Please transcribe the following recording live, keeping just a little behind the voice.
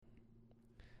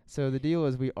So the deal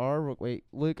is wait,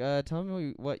 Luke, tell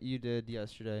me what you did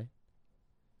yesterday.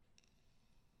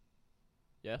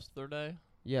 Yesterday?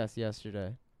 Yes,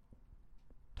 yesterday.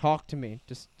 Talk to me.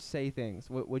 Just say things.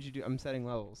 What'd you do? I'm setting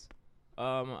levels.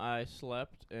 I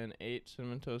slept and ate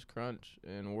Cinnamon Toast Crunch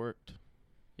and worked.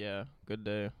 Yeah, good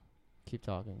day. Keep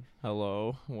talking.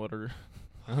 Hello,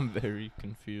 I'm very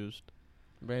confused.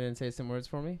 Brandon, say some words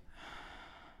for me.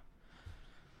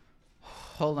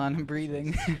 Hold on, I'm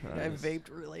breathing. I Christ. vaped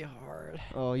really hard.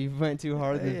 Oh, you went too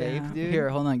hard with the vape, dude. Here,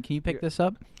 hold on. Can you pick this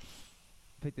up?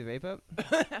 Pick the vape up.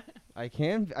 I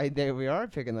can. There we are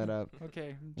picking that up.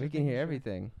 Okay. We can hear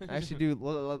everything. Actually, dude,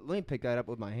 let me pick that up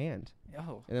with my hand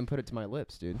Oh. and then put it to my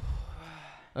lips, dude.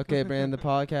 Okay, Brandon, the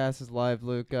podcast is live.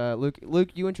 Luke,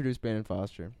 you introduce Brandon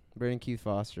Foster. Brandon Keith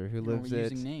Foster, who lives we're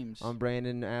at using names. on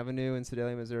Brandon Avenue in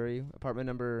Sedalia, Missouri. Apartment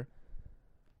number.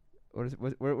 What is it?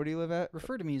 Where do you live at?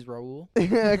 Refer to me as Raul.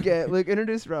 Okay, Luke,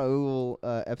 introduce Raul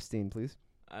Epstein, please.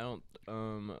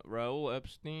 Raul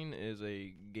Epstein is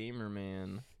a gamer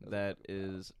man that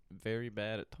is very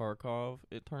bad at Tarkov,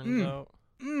 it turns out.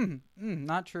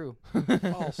 Not true.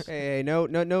 False. Hey,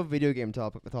 no video game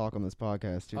talk on this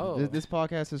podcast, dude. Oh. This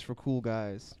podcast is for cool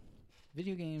guys.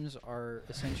 Video games are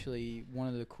essentially one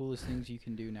of the coolest things you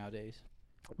can do nowadays.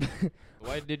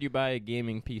 Why did you buy a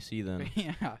gaming PC then?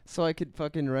 Yeah. So I could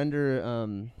fucking render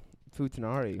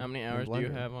Futanari. How many in hours do you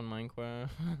Blender. have on Minecraft?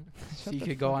 So you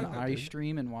could go on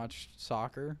iStream and watch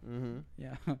soccer. Mm-hmm.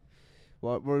 Yeah.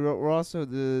 Well, we're also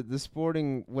the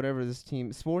Sporting whatever this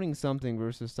team Sporting something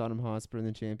versus Tottenham Hotspur in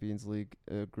the Champions League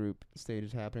group stage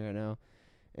is happening right now,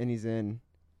 and he's in,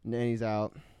 and then he's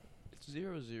out. It's 0-0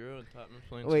 and Tottenham's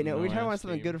playing. Wait, no, we're talking about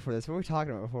something good for this. What were we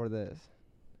talking about before this?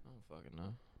 I don't fucking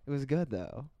know. It was good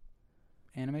though.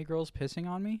 Anime girls pissing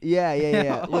on me? Yeah.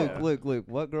 Yeah. Luke,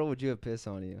 what girl would you have pissed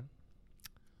on you?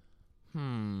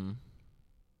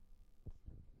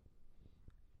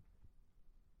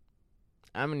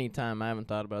 How many time I haven't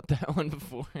thought about that one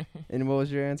before. And what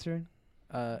was your answer?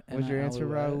 What was your answer,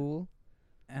 Alouette. Raul?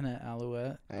 Anna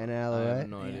Alouette. Anna I have Alouette?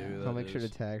 no idea who that I'll make sure to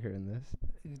is. tag her in this.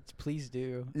 Please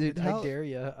do. Dude, I how- dare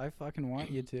you. I fucking want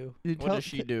you to. Dude, What does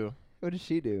she do? What does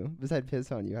she do besides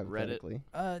piss on you? Hypothetically.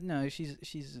 No, she's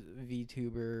a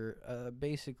VTuber.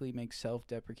 Basically makes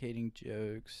self-deprecating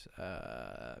jokes.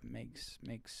 Makes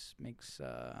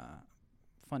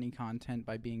funny content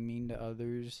by being mean to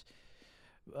others.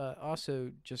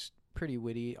 Also, just pretty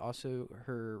witty. Also,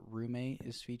 her roommate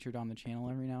is featured on the channel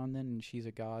every now and then, and she's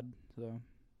a god. So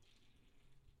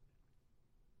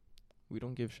We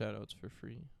don't give shoutouts for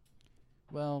free.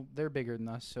 well, they're bigger than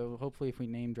us. So hopefully, if we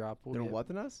name drop, we'll They're get- what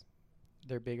than us?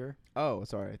 They're bigger. Oh,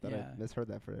 sorry. I thought Yeah. I misheard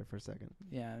that for a second.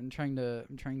 Yeah, I'm trying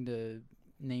to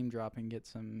name drop and get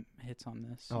some hits on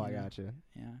this. Oh, I you know? gotcha.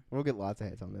 Yeah. We'll get lots of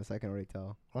hits on this. I can already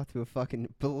tell. We'll have to do a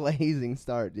fucking blazing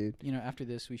start, dude. You know, after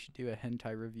this, we should do a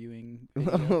hentai reviewing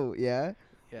video. Oh, yeah?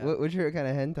 Yeah. What's your kind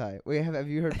of hentai? Wait, have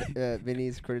you heard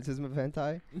Vinny's criticism of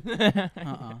hentai?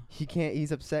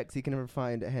 He's upset 'cause he can never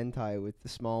find a hentai with the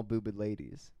small boobed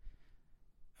ladies.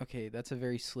 Okay, that's a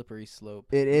very slippery slope.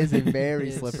 It is a very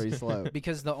It's- slippery slope.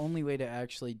 Because the only way to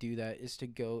actually do that is to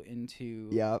go into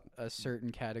Yep. a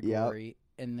certain category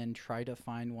and then try to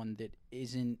find one that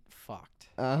isn't fucked.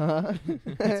 Uh-huh.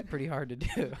 That's pretty hard to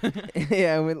do.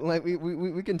 Yeah,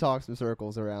 we can talk some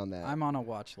circles around that. I'm on a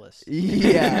watch list.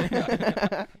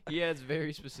 Yeah. He has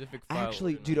very specific file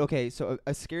Actually, dude, okay, so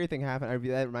a scary thing happened.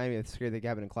 That reminded me of a scary thing that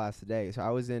happened in class today. So I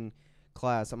was in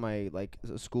class on my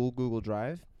school Google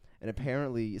Drive, and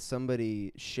apparently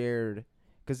somebody shared,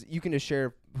 because you can just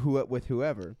share with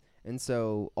whoever. And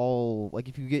so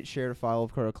if you get shared a file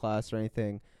of a class or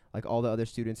anything, like all the other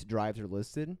students' drives are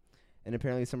listed. And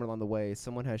apparently somewhere along the way,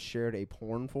 someone has shared a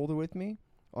porn folder with me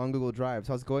on Google Drive.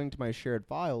 So I was going to my shared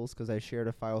files because I shared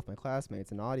a file with my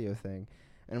classmates, an audio thing.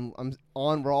 And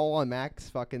we're all on Max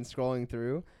fucking scrolling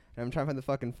through. And I'm trying to find the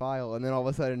fucking file. And then all of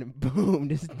a sudden, boom,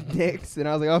 just dicks. And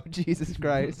I was like, oh, Jesus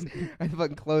Christ. I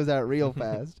fucking closed out real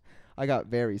fast. I got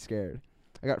very scared.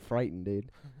 I got frightened, dude.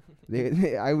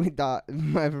 I thought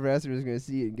my professor was going to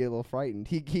see it and get a little frightened.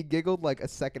 He giggled like a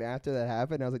second after that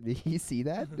happened. I was like, did he see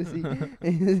that? Does he?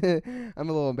 I'm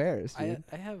a little embarrassed, dude.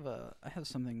 I have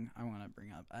something I want to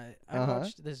bring up. I Uh-huh.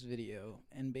 watched this video,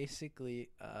 and basically,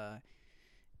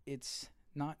 it's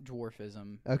not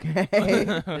dwarfism. Okay.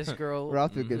 This girl, We're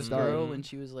off to a good this start. girl, when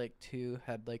she was like 2,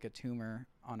 had like a tumor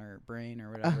on her brain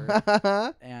or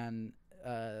whatever, and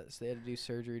so they had to do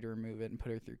surgery to remove it and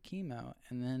put her through chemo.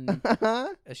 And then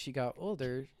as she got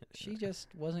older, she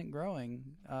just wasn't growing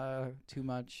too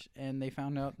much. And they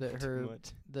found out that her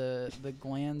the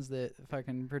glands that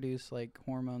fucking produce like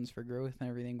hormones for growth and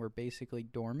everything were basically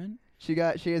dormant. She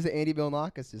has an Andy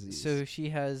Milonakis disease. So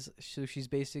she's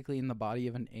basically in the body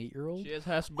of an 8-year-old. She has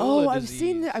Hasbulla Oh, I've disease.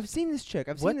 seen that. I've seen this chick.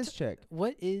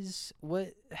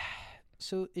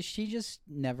 So is she just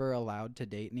never allowed to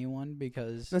date anyone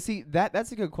because Now, see,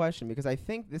 that's a good question because I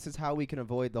think this is how we can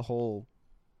avoid the whole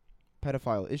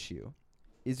pedophile issue.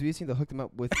 Is we just need to hook them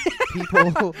up with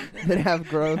people that have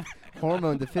growth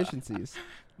hormone deficiencies.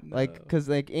 Like, because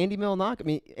like Andy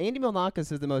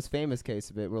Milonakis is the most famous case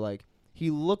of it. Where like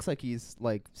he looks like he's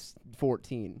like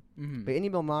 14, but Andy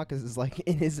Milonakis is like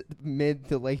in his mid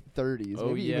to late 30s, Oh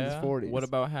maybe even his yeah. 40s. What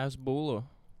about Hasbulla?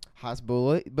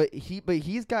 Hasbulla? But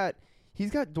he's got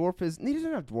dwarfism. He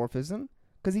doesn't have dwarfism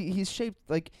because he's shaped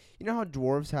like, you know how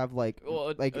dwarves have like they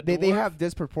dwarf? have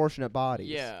disproportionate bodies.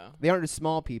 Yeah. They aren't just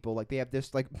small people. Like they have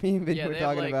this like me and Vinny Yeah, were they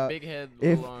talking have like about big head,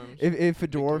 if- little arms. if a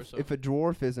big dwarf torso. if a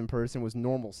dwarfism person was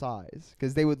normal size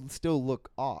because they would still look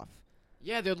off.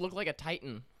 Yeah, they would look like a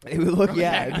titan. They would look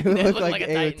Yeah, they would they look look like like a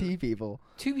AOT titan. people.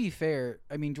 To be fair,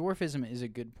 I mean dwarfism is a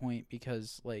good point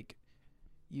because like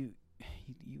you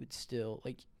would still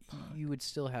like you would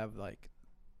still have like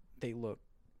they look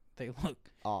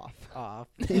Off. off.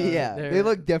 Yeah, they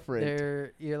look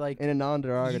different You're like in a you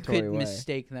non-derogatory could way.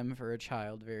 mistake them for a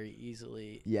child very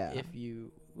easily. Yeah. If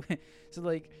you so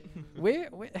like where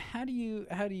how do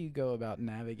you go about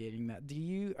navigating that?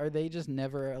 Are they just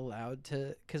never allowed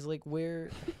to? Because like where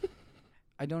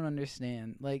I don't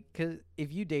understand. Like, cause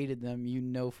if you dated them, you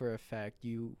know for a fact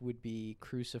you would be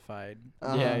crucified.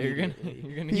 Yeah, you're gonna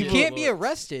immediately. get You can't be looks.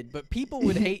 arrested, but people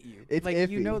would hate you. It's like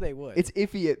you iffy. know they would. It's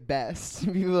iffy at best.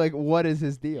 People are like, what is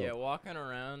his deal? Yeah, walking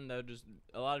around, that would just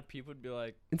a lot of people would be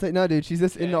like, It's like, no, dude, she's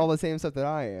just into Okay. all the same stuff that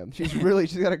I am. She's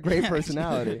got a great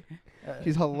personality.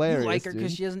 She's hilarious. You like her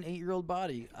because dude. she has an 8-year-old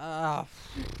body.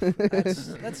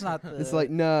 That's not the. It's like,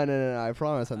 no, I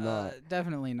promise I'm not.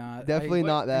 Definitely not. Definitely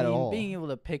not that I at mean, all. Being able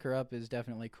to pick her up is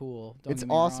definitely cool. Don't It's get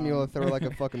me awesome you'll wrong. throw like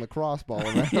a fucking lacrosse ball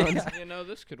around. Yeah. you know,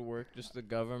 this could work. Just the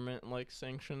government like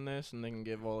sanction this, and they can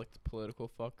give all like the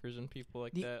political fuckers and people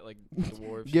like The- that, like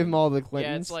dwarves. Give them all the Yeah,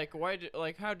 Clintons. it's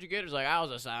like how'd you get it? It's like I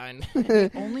was assigned.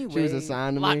 Only she was way-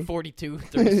 assigned to Lot me. 42,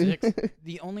 36.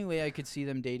 The only way I could see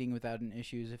them dating without an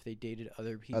issue is if they dated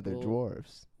other people. Other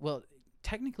dwarves. Well,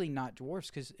 technically not dwarfs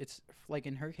because it's like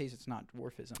in her case it's not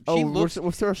dwarfism. Oh, She we're looks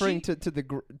still referring she- to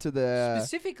the.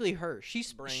 specifically her. She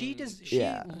Brains.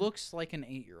 Yeah. looks like an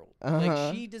 8-year-old. Uh-huh.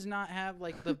 Like she does not have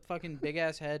like the fucking big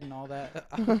ass head and all that.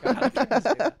 Oh, God, I can't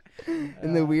say that.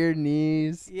 and the weird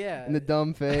knees. Yeah. And the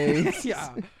dumb face.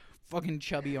 Yeah. Fucking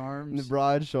chubby And the arms.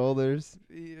 broad shoulders.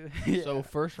 Yeah. So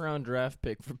first round draft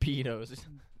pick for pedos.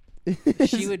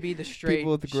 she would be the straight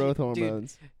people with the growth dude,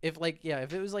 hormones. if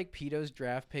it was like pedos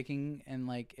draft picking and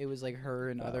like it was like her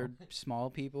and other small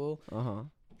people, Uh-huh.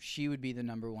 she would be the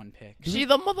number 1 pick. She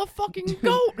the motherfucking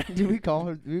goat. Do we call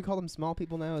them small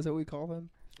people now? Is that what we call them?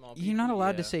 Small You're not people,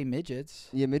 allowed to yeah. say midgets,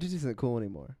 Yeah, midgets isn't cool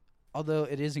anymore. although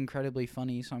it is incredibly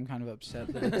funny, so I'm kind of upset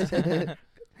that it's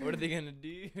What are they gonna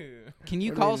do? Can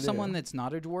you What are they call gonna do? someone that's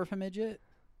not a dwarf a midget?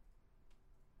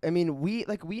 I mean, we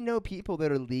know people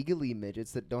that are legally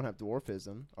midgets that don't have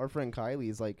dwarfism. Our friend Kylie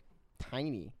is like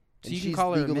tiny. So and you can she's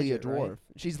call her a legally midget, right? dwarf.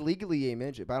 She's legally a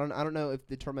midget, but I don't know if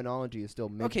the terminology is still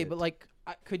midget. Okay, but like,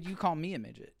 could you call me a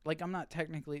midget? Like, I'm not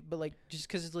technically, but like, just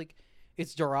because it's like,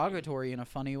 it's derogatory in a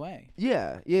funny way.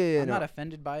 yeah. I'm No. not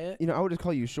offended by it. You know, I would just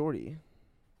call you Shorty.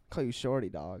 Call you Shorty,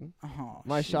 dog. Oh,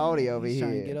 My shit, shawty over he's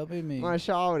trying here. to get up in me. My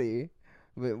Shorty,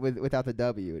 without the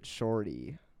W, it's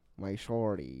Shorty. My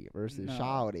Shorty versus No.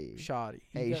 Shawty. Shoddy.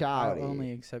 Hey, I shoddy.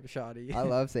 only accept shoddy. I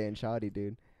love saying shoddy,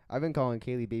 dude. I've been calling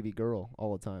Kaylee baby girl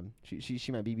all the time. She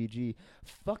my BBG.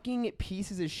 Fucking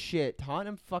pieces of shit.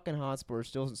 Tottenham fucking Hotspur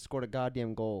still hasn't scored a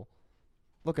goddamn goal.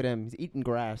 Look at him. He's eating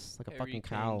grass like a Harry fucking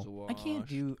cow. Kane's I can't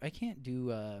washed.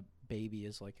 do baby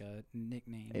as like a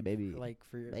nickname. Hey, baby. Like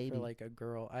for Baby. like a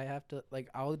girl. I have to like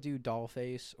I'll do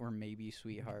dollface or maybe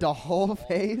sweetheart. The whole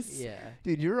face? Yeah.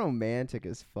 Dude, you're romantic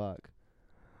as fuck.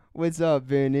 What's up,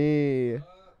 Vinny?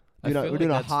 I Dude, feel we're doing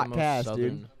a that's the hot most cast,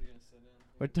 southern. dude.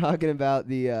 We're talking about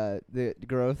the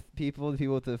growth people, the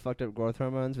people with the fucked up growth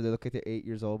hormones where they look like they're 8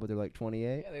 years old but they're like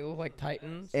 28. Yeah, they look like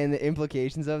titans. And the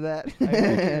implications of that.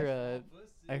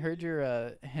 I heard your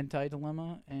hentai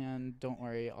dilemma, and don't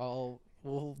worry,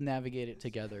 we'll navigate it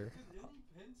together.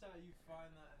 Hentai you find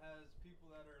that has people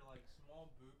that are like small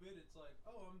boobed, it's like,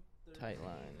 oh, I'm Tight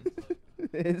line.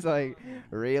 It's like,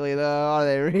 really though? Are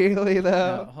they really No,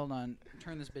 though? hold on.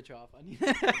 turn this bitch off. I need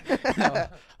no,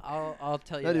 I'll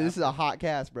tell you. No, dude, that this is a hot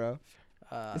cast, bro.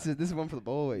 after. This is one for the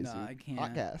boys. No, dude. I can't.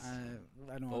 Hot cast.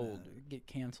 I don't want to get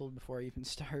canceled before I even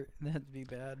start. That'd be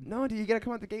bad. No, dude, you gotta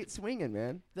come out the gate swinging,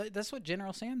 man. That's what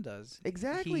General Sam does.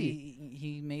 Exactly.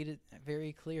 He made it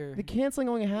very clear. The canceling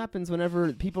only happens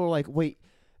whenever people are like, wait,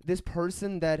 this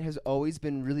person that has always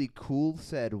been really cool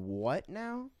said what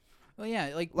now? Well,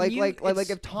 yeah, like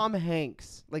If Tom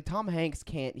Hanks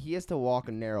can't, he has to walk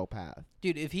a narrow path.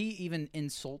 dude, if he even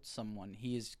insults someone,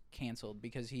 he is canceled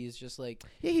because he is just like,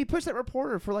 Yeah, he pushed that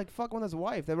reporter for like fucking with his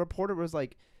wife. That reporter was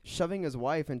like shoving his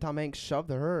wife, and Tom Hanks shoved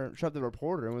the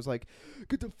reporter, and was like,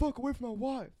 "Get the fuck away from my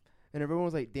wife!" And everyone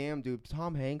was like, "Damn, dude,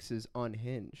 Tom Hanks is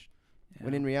unhinged."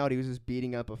 When in reality, he was just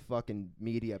beating up a fucking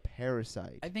media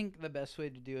parasite. I think the best way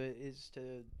to do it is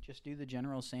to just do the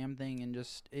General Sam thing and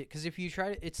just because if you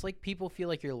try to, it's like people feel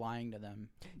like you're lying to them.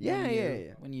 Yeah.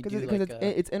 When you do Because like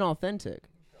it's inauthentic.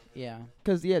 yeah.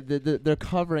 Because they're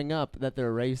covering up that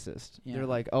they're racist. Yeah. They're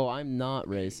like, "Oh, I'm not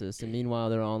racist," and meanwhile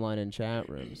they're online in chat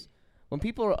rooms. When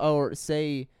people or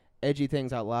say edgy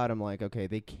things out loud, I'm like, okay,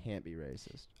 they can't be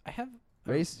racist. I have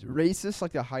Racist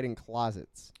like to hide in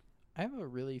closets. I have a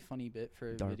really funny bit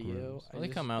for a Dark video. rooms. I Well, they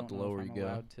just come out don't the know if lower I'm you go.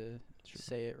 allowed to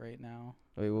say it right now.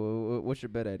 Wait, what's your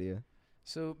bed idea?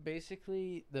 So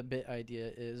basically, the bit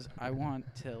idea is I want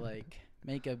to like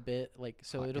make a bit like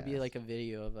so it'll be Podcast. like a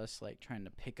video of us like trying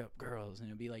to pick up girls, and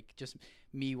it'll be like just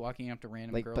me walking up to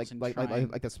random Like girls and like trying.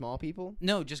 the small people?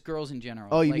 No, just girls in general.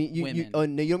 Oh, you like mean you women. oh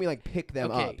no, you don't mean like pick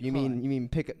them Okay, up. You hold mean on. you mean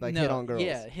pick like no, hit on girls.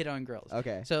 Yeah, hit on girls.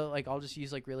 Okay. So like I'll just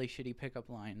use like really shitty pickup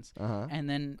lines. Uh-huh. And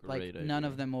then like Great none idea.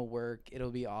 of them will work.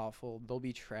 It'll be awful. They'll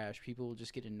be trash. People will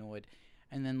just get annoyed.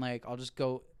 And then like I'll just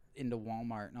go into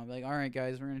Walmart and I'll be like, all right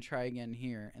guys, we're gonna try again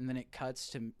here. And then it cuts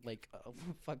to like a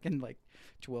fucking like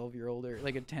 12-year-old or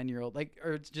like a 10-year-old, like,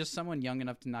 or it's just someone young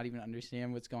enough to not even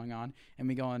understand what's going on. And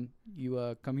we go on,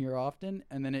 you come here often?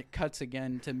 And then it cuts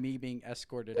again to me being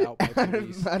escorted out by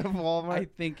police. Out of Walmart. I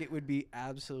think it would be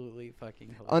absolutely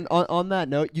fucking hilarious. On that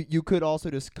note, you could also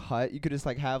just cut. You could just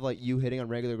like have like you hitting on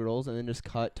regular girls, and then just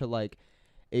cut to like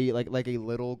a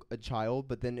child,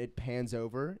 but then it pans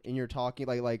over and you're talking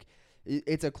like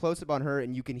it's a close up on her,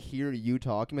 and you can hear you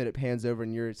talking, but it pans over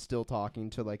and you're still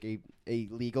talking to like a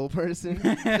legal person,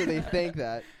 so they think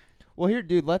that. Well, here,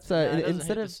 dude, let's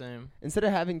instead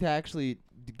of having to actually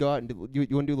go out and do,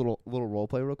 you want to do a little role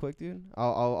play real quick, dude?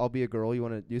 I'll be a girl. You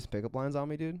want to do some pickup lines on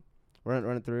me, dude? Run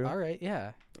it through. All right,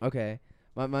 yeah. Okay.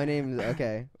 My name is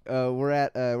okay. We're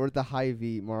at the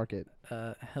Hy-Vee market.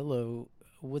 Hello.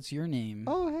 What's your name?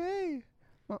 Oh hey,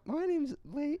 my name's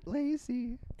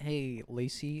Lacey. Hey,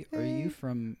 Lacey, are Hey. you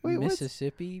from Wait,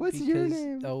 Mississippi? what's your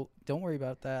name? Oh, don't worry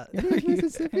about that. Your name's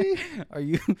Mississippi?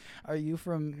 Are you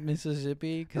from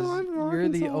Mississippi? Because No, I'm from you're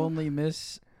the Arkansas. only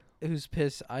miss whose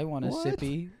piss I want to What?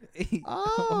 sippy.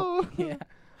 Oh. yeah.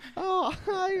 Oh,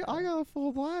 I got a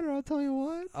full bladder. I'll tell you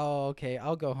what. Oh, okay.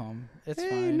 I'll go home. It's Hey,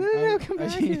 fine. no, I come I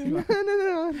back changed here. my-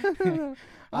 No.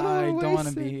 I don't don't want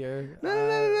to waste be it. here.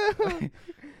 No.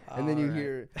 And then you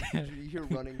Alright. hear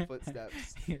running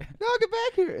footsteps. Yeah. No, get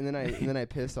back here. And then I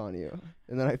piss on you.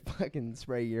 And then I fucking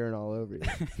spray urine all over you.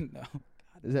 No.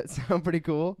 Does that sound pretty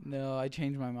cool? No, I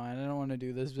changed my mind. I don't want to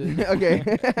do this bit. Okay.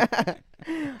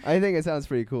 I think it sounds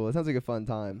pretty cool. It sounds like a fun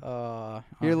time.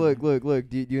 Here, okay. look.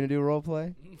 Do you want to do a role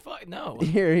play? Fuck no.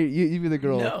 Here, you be the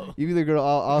girl. No. You be the girl.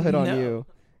 I'll hit on No. you.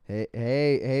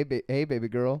 Hey, baby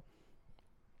girl.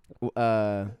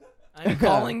 I'm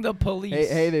calling the police.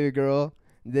 Hey, baby girl.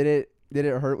 Did it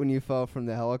hurt when you fell from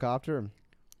the helicopter?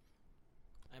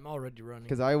 I'm already running.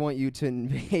 Because I want you to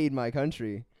invade my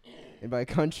country. And by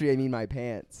country, I mean my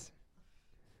pants.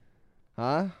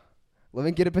 Huh? Let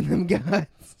me get up in them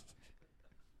guts.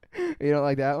 You don't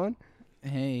like that one?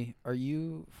 Hey, are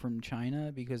you from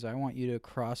China? Because I want you to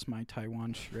cross my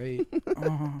Taiwan Strait.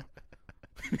 Oh.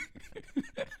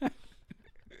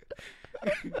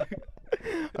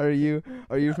 Are you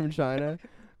from China?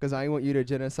 Because I want you to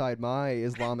genocide my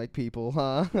Islamic people,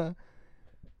 huh?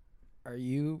 Are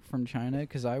you from China?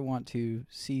 Because I want to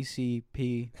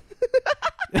CCP.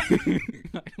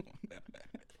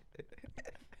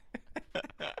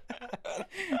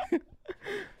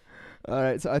 All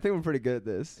right, so I think we're pretty good at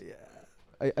this.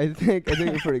 Yeah. I think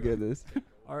we're pretty good at this.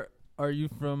 Are you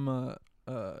from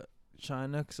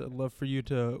China? 'Cause I'd love for you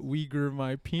to Uyghur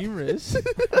my penis.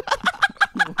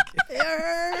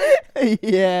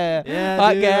 Yeah. Yeah,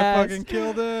 Hot dude, gas. I fucking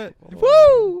killed it. Woo!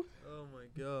 Oh my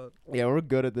god. Yeah, we're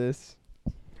good at this.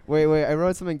 Wait, I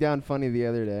wrote something down funny the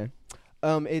other day.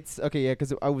 It's okay, yeah,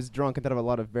 because I was drunk and thought of a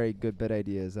lot of very good bit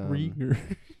ideas. Uyghur.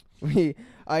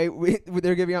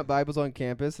 they're giving out Bibles on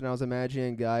campus, and I was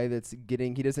imagining a guy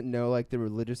he doesn't know like the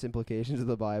religious implications of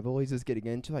the Bible. He's just getting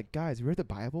into like, guys, you read the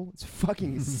Bible? It's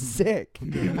fucking sick.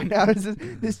 Now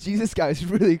this Jesus guy is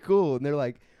really cool, and they're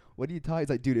like, what are you talking? He's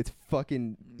like, dude, it's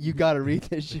fucking. You gotta read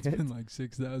this shit. It's been like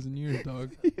 6,000 years,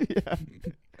 dog. Yeah.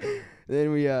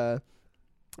 Then we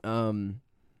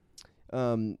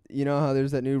you know how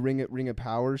there's that new Ring of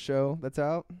Power show that's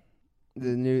out?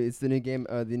 It's the new game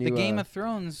the new Game of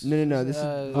Thrones. No, this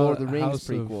is Lord of the Rings House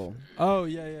of- prequel. Oh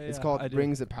yeah. It's called I do.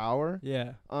 Rings of Power.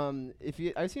 Yeah.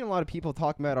 I've seen a lot of people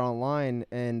talking about it online,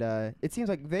 and it seems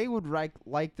like they would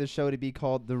like the show to be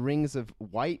called The Rings of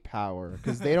White Power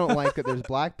because they don't like that there's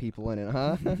black people in it,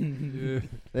 huh?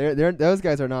 Yeah. Those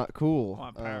guys are not cool.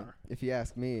 White power. If you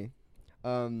ask me.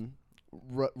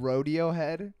 Rodeo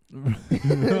head.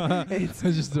 It's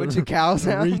just a bunch of cow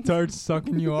sounds. retard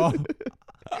sucking you off.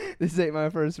 This ain't my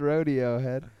first rodeo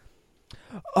head.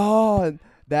 Oh,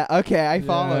 that okay. I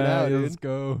follow now, dude. Let's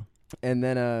go. And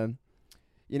then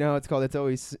you know how it's called? It's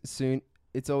always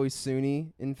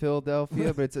Sunni in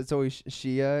Philadelphia, but it's always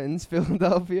Shia in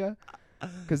Philadelphia,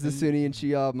 because the Sunni and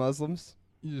Shia Muslims.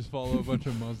 You just follow a bunch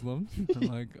of Muslims. And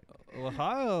like,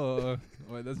 Ohio.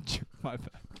 Wait, that's my bad.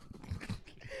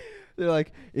 They're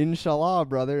like, Inshallah,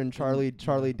 brother. And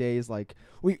Charlie Day's like,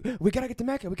 we gotta get to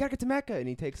Mecca. We gotta get to Mecca. And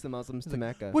he takes the Muslims to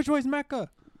Mecca. Which way's Mecca?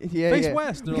 Yeah, Face yeah.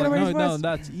 west. They're We gotta like, face no, west.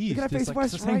 that's east. You gotta It's face like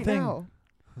west the same right thing. now.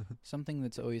 Something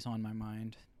that's always on my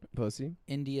mind. Pussy.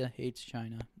 India hates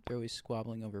China. They're always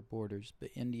squabbling over borders, but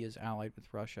India's allied with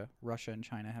Russia. Russia and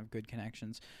China have good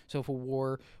connections. So if a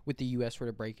war with the U.S. were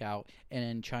to break out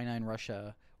and China and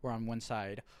Russia were on one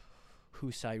side,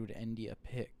 whose side would India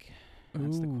pick?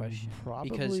 That's the question. Probably.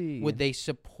 Because would they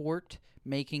support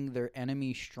making their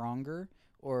enemy stronger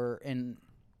and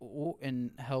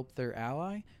help their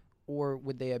ally, or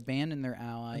would they abandon their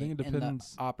ally think it and the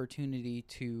depends. opportunity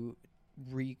to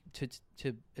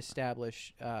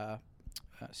establish a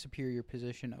superior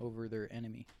position over their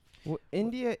enemy? Well,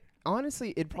 India,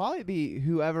 honestly, it'd probably be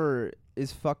whoever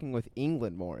is fucking with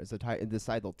England more is the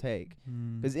side they'll take.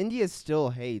 Because India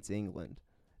still hates England.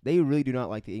 They really do not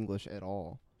like the English at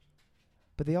all.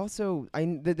 But they also,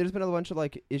 there's been a bunch of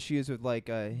like issues with like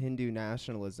Hindu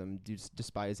nationalism,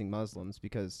 despising Muslims,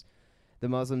 because the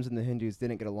Muslims and the Hindus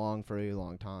didn't get along for a really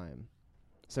long time.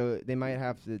 So they might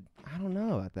have to. I don't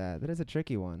know about that. That is a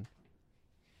tricky one.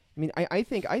 I mean, I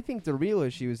think the real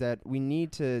issue is that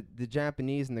the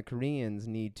Japanese and the Koreans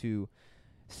need to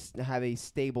have a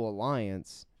stable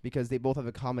alliance because they both have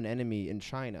a common enemy in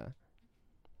China.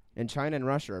 And China and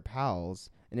Russia are pals.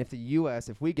 And if the U.S.,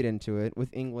 if we get into it with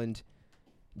England,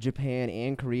 Japan,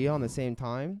 and Korea on the same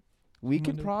time, we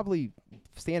could probably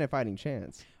stand a fighting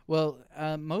chance. Well,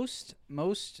 most.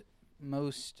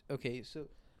 Okay, so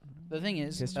the thing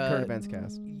is, Current events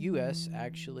cast. U.S.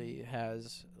 actually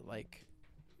has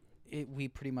we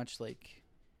pretty much like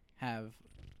have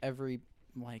every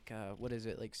what is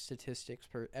it, like statistics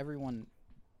per everyone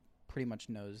pretty much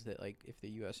knows that like if the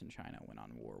U.S. and China went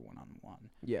on war one-on-one,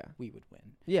 Yeah. we would win.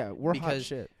 Yeah, we're hot Because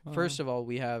shit. First of all,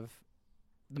 we have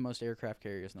the most aircraft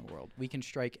carriers in the world. We can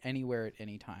strike anywhere at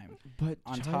any time. But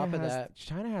on China top of has, that-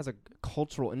 China has a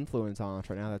cultural influence on us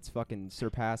right now that's fucking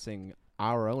surpassing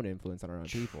our own influence on our own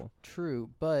people. True,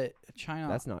 but China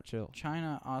That's not chill.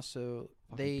 China also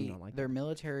Fucking do not like their that.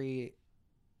 military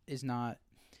is not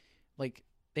like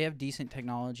they have decent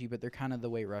technology, but they're kind of the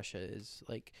way Russia is.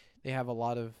 Like they have a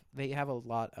lot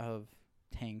of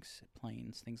tanks,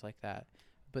 planes, things like that.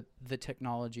 But the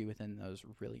technology within those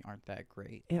really aren't that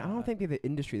great. And I don't think they have the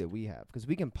industry that we have because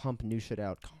we can pump new shit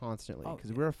out constantly Oh,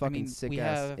 because we're a fucking mean, we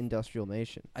sick-ass have- industrial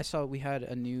nation. I saw we had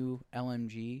a new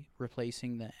LMG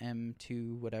replacing the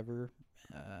M2 whatever.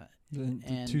 The and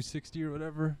 260 or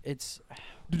whatever. It's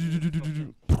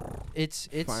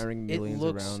Firing it millions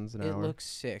looks, of rounds an it hour. looks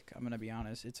sick. I'm gonna be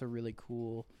honest. It's a really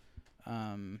cool.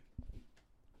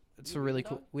 It's a really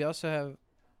cool. We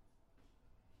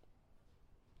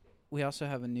also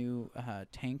have a new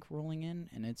tank rolling in,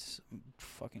 and it's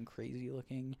fucking crazy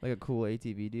looking. Like a cool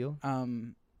ATV deal.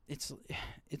 It's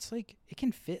like it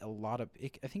can fit a lot of.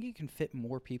 I think it can fit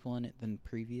more people in it than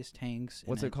previous tanks.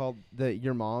 What's and it called?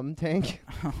 Your mom tank?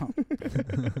 I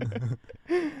don't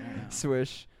know.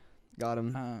 Swish. Got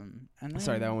him. And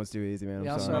Sorry, that then one was too easy, man. We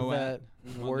I'm also sorry. have that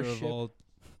Mother of warship. all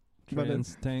Mother-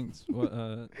 trans tanks. What?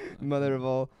 Mother of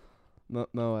all. Moet.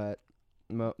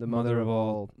 The mother of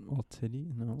all. All titty?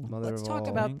 No. Mother Let's of talk all.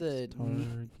 about the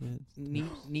Targets.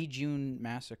 Nijun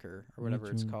massacre or whatever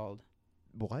it's Nijun. called.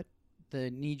 What? The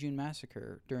Nijun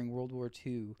massacre during World War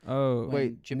II. Oh, When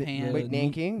Wait, Japan. wait,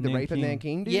 Nanking? The rape of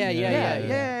Nanking. Nanking, dude? Yeah,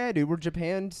 yeah, dude. Where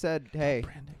Japan said, hey,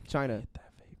 Brandon, China. hit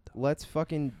that vape let's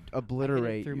fucking I get it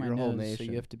obliterate through your my whole nose, nation. so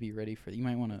you have to be ready for it. You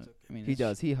might want to. I mean, He it's-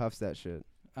 does. He huffs that shit.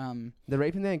 The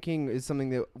Raping Man King is something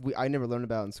that I never learned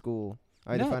about in school.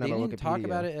 I had to no, find they out about didn't talk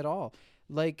about it at all.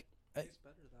 Like,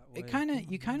 you kind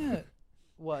of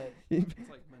what? It's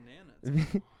like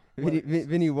bananas.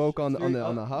 Vinny woke on Very-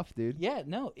 the huff, dude. Yeah,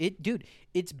 no, dude,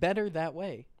 it's better that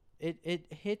way.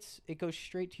 It goes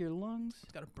straight to your lungs.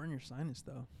 It's gotta burn your sinus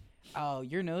though. Oh,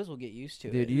 your nose will get used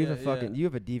to Dude, it. you have a Yeah, fucking yeah. you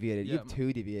have a deviated. You Yeah, have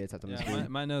 2 deviated septum. Yeah,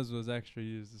 my nose was extra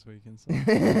used this weekend.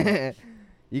 So.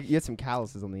 You had some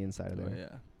calluses on the inside of Oh, there.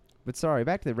 yeah. But sorry,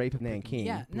 back to the Raping Man King.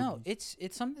 Yeah, no, it's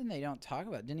something they don't talk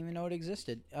about. Didn't even know it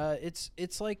existed.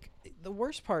 It's like the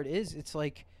worst part is it's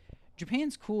like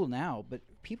Japan's cool now, but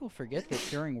people forget that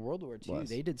during World War II Was.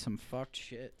 they did some fucked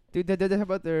shit. Dude, how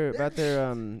about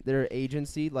their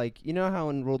agency? Like, you know how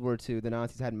in World War II the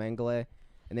Nazis had Mengele,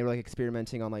 and they were like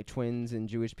experimenting on like twins and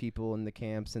Jewish people in the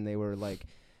camps, and they were like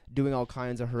doing all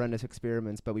kinds of horrendous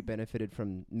experiments, but we benefited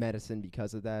from medicine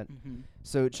because of that. Mm-hmm.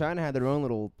 So China had their own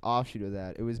little offshoot of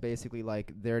that. It was basically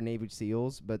like their Navy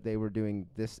SEALs, but they were doing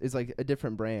this. It's like a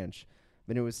different branch,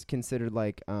 but it was considered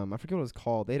like I forget what it was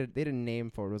called. They had a name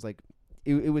for it. It was like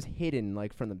it was hidden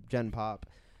like from the Gen Pop,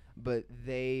 but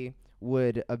they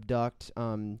would abduct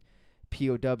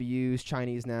POWs,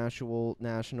 Chinese nationals,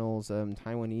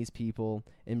 Taiwanese people,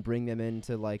 and bring them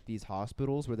into like these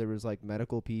hospitals where there was like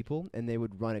medical people, and they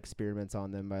would run experiments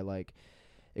on them by like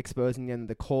exposing them to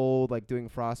the cold, like doing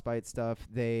frostbite stuff.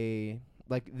 They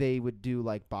would do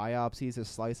like biopsies to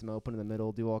slice them open in the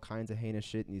middle, do all kinds of heinous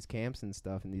shit in these camps and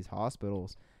stuff in these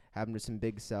hospitals, having just some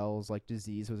big cells. Like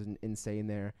disease was insane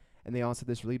there, and they also had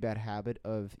this really bad habit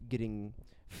of getting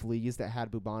fleas that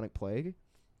had bubonic plague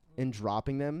and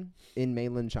dropping them in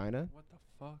mainland China, What the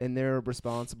fuck? and they're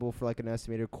responsible for like an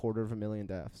estimated 250,000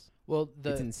 deaths. Well,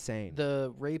 It's insane.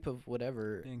 the rape of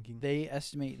whatever, Thinking. they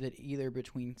estimate that either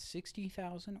between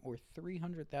 60,000 or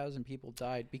 300,000 people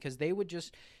died because they would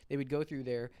go through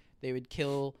there, they would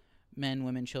kill men,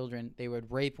 women, children, they would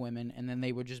rape women, and then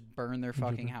they would just burn their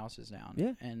fucking houses down.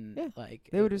 Yeah, And yeah. like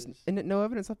They would just and no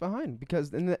evidence left behind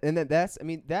because that's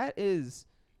that is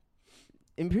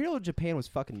Imperial Japan was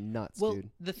fucking nuts, well, dude.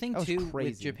 the thing That was too with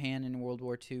crazy. Japan in World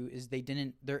War II is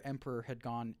their emperor had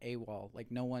gone AWOL. Like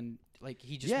no one, like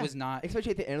he just Yeah, was not.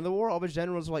 Especially at the end of the war, all the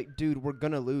generals were like, "Dude, we're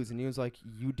gonna lose," and he was like,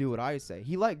 "You do what I say."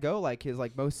 He let go like his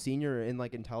like most senior and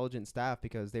like intelligent staff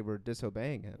because they were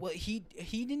disobeying him. Well, he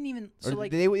didn't even. Or So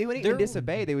like they wouldn't even there-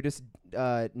 disobey; they would just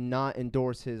not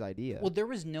endorse his idea. Well, there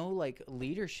was no like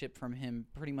leadership from him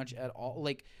pretty much at all.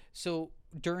 Like so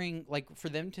during like for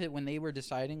them to when they were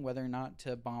deciding whether or not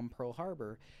to bomb Pearl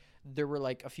Harbor, there were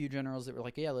like a few generals that were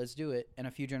like, "Yeah, let's do it," and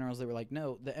a few generals that were like,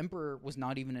 "No." The emperor was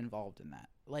not even involved in that.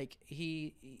 Like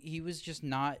he was just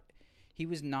not. He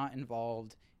was not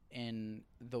involved in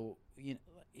the.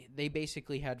 They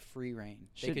basically had free reign.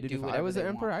 They Shit, could dude, do if whatever I was they the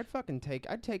emperor, want. I'd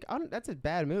take. That's a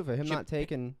bad move of him not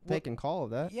taking call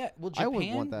of that. Yeah, well, I Japan,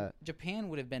 wouldn't want that. Japan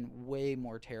would have been way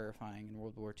more terrifying in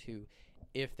World War II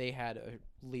if they had a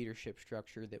leadership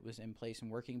structure that was in place and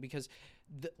working because,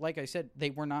 like I said, they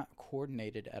were not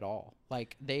coordinated at all.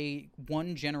 Like,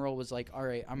 one general was like, all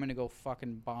right, I'm going to go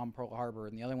fucking bomb Pearl Harbor,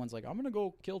 and the other one's like, I'm going to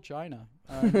go kill China.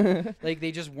 Like,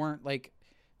 they just weren't, like,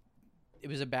 it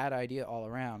was a bad idea all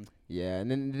around. Yeah,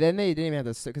 and then they didn't even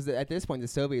have to because at this point the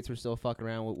Soviets were still fucking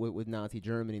around with Nazi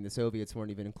Germany. And the Soviets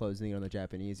weren't even closing in on the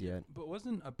Japanese yet. But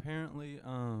wasn't apparently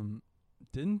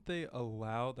didn't they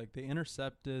allow like they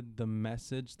intercepted the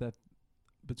message that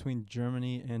between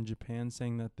Germany and Japan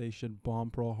saying that they should bomb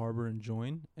Pearl Harbor and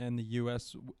join, and the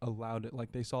U.S. allowed it.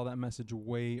 Like they saw that message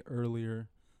way earlier,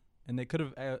 and they could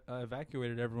have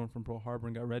evacuated everyone from Pearl Harbor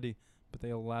and got ready. But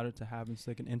they allowed it to happen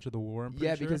so they can enter the war. I'm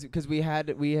pretty sure. because we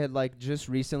had like just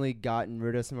recently gotten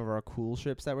rid of some of our cool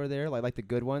ships that were there, like the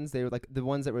good ones. They were like the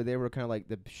ones that were there were kind of like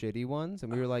the shitty ones,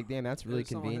 and we were like, damn, that's really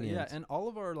convenient. Yeah, and all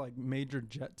of our like major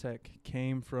jet tech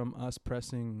came from us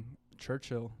pressing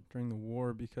Churchill during the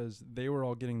war because they were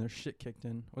all getting their shit kicked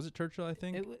in. Was it Churchill? I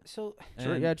think. Churchill It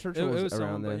was around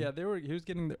someone, but then. yeah, he was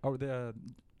getting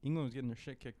England was getting their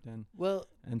shit kicked in. Well,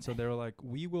 And so they were like,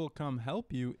 we will come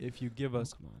help you if you give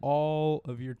us come on. all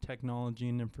of your technology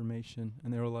and information.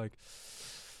 And they were like,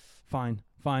 fine,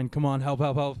 come on, help.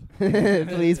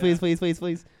 please.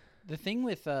 the thing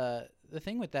with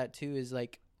that too is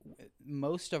like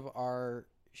most of our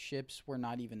ships were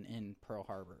not even in Pearl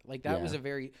Harbor. Like that was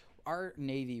Yeah. our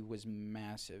Navy was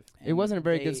massive. It and wasn't a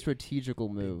very they- good strategical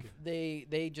move.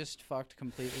 They just fucked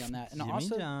completely on that. And Jimmy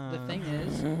also John. the thing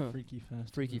is Freaky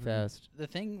fast. Freaky fast. the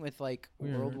thing with like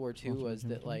We're World War II watching was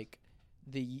Jimmy that John. like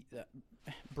the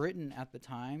Britain at the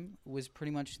time was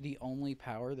pretty much the only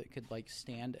power that could like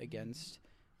stand against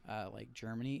like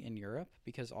Germany and Europe,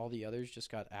 because all the others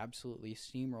just got absolutely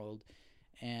steamrolled.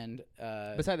 And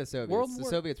Beside the Soviets, World the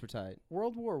War- Soviets were tight.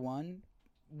 World War One,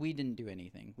 we didn't do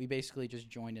anything. We basically just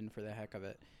joined in for the heck of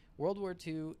it. World War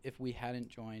Two, if we hadn't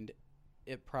joined,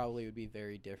 it probably would be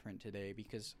very different today,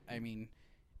 because I mean,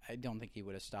 I don't think he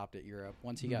would have stopped at Europe.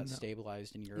 Once he got No.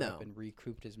 stabilized in Europe No. and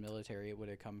recouped his military, it would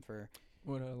have come for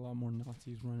What a lot more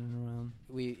Nazis running around.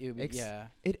 yeah.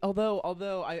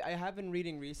 Although I have been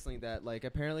reading recently that like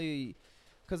apparently,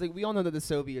 because like we all know that the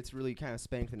Soviets really kind of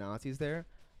spanked the Nazis there,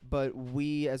 but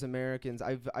we as Americans,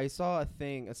 I saw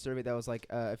a survey that was like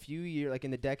a few years, like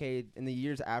in the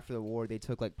years after the war, they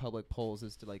took like public polls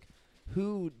as to like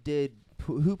who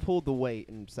pulled the weight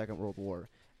in Second World War,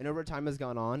 and over time has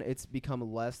gone on, it's become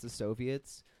less the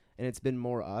Soviets and it's been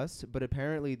more us, but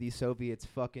apparently the Soviets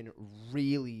fucking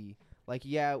really. Like,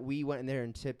 yeah, we went in there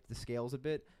and tipped the scales a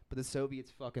bit, but the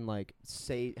Soviets fucking, like,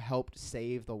 helped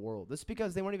save the world. This is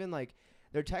because they weren't even, like,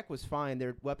 their tech was fine,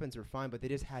 their weapons were fine, but they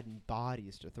just had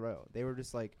bodies to throw. They were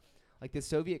just, like the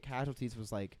Soviet casualties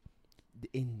was, like,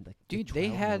 in, like, Dude, the they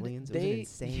 12 had- millions. It they- was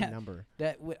an insane yeah. number.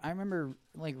 I remember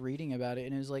like reading about it,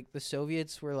 and it was like the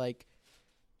Soviets were like,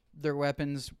 their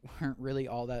weapons weren't really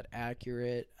all that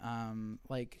accurate.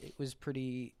 Like it was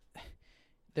pretty.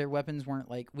 Their weapons weren't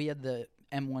like, we had the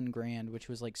M1 Grand, which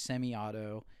was like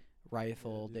semi-auto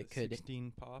rifle Yeah, that could,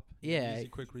 16 pop. Yeah. Easy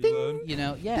quick reload. you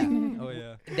know, yeah. Oh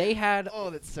yeah. They had Oh,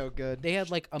 that's so good. they had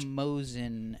like a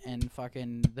Mosin and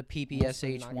fucking the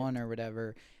PPSH1 or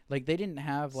whatever. Like they didn't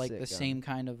have like Sick the gun. same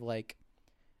kind of like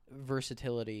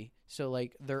versatility. So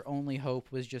like their only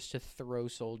hope was just to throw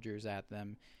soldiers at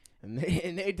them. And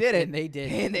they did it. And they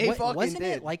did. And they fucking wasn't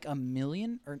did. it like 1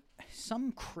 million or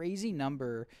some crazy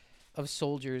number of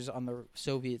soldiers on the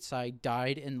Soviet side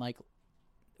died in like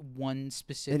one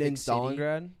specific And in city?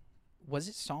 Stalingrad, Was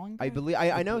it Stalingrad? I believe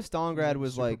I know Stalingrad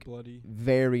was Super like bloody.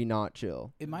 very not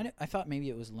chill. It might. I thought maybe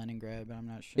it was Leningrad, but I'm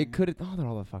not sure. It could have. Oh, they're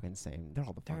all the fucking same. They're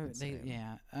all the They're, fucking they, same.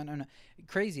 yeah, I don't know.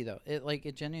 Crazy though.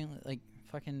 It genuinely like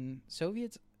fucking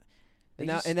Soviets. They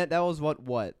And just, that was what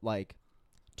like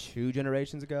 2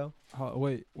 generations ago.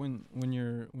 Wait, when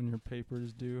your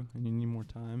paper's due and you need more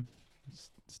time,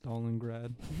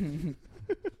 Stalingrad.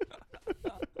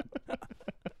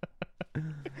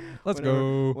 Let's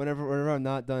go. Whenever I'm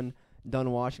not done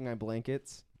washing my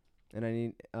blankets, and I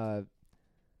need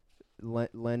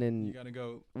Lennon. You gotta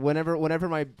go. Whenever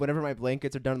my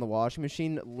blankets are done in the washing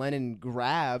machine, Lennon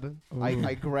grab. I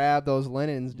Ooh. grab those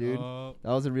linens, dude. That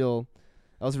was a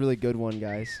really good one,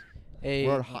 guys. hey,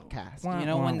 We're on hot cast. you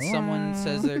know when someone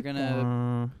says they're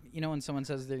gonna,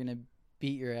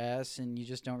 beat your ass and you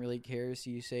just don't really care, so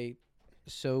you say,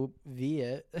 "So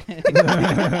Viet."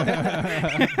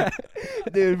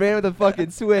 Dude, ran with a fucking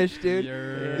swish, dude.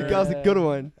 You're- You got a good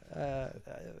one. Really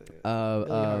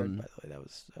hard, by the way. That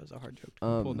was a hard joke.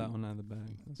 Pulled that one out of the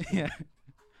bag. That's cool.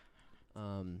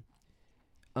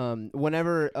 Yeah.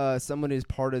 Whenever someone is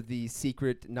part of the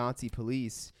secret Nazi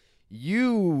police,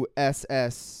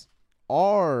 USSR,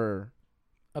 A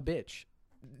bitch.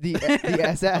 the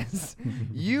SS,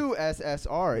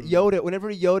 USSR, Yoda.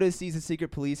 Whenever Yoda sees a secret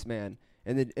policeman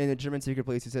in the German secret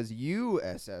police, it says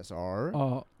USSR.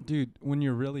 Oh, dude, when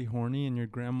you're really horny and your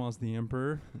grandma's the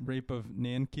emperor, rape of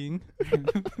Nanking.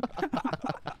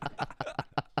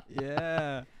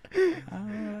 Yeah.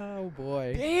 Oh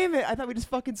boy. Damn it! I thought we just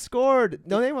fucking scored.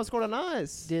 No, they almost scored on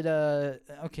us. Did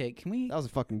okay, can we That was a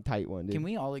fucking tight one, dude. can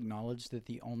we all acknowledge that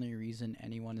the only reason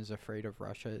anyone is afraid of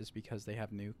Russia is because they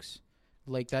have nukes?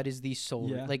 Like that is the sole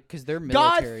Yeah. like cuz their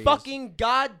God military fucking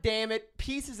goddamn it!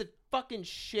 Pieces of fucking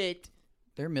shit.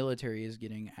 their military is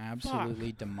getting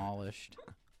absolutely demolished.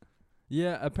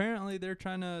 Yeah, apparently they're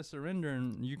trying to surrender,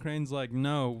 and Ukraine's like,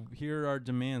 no, here are our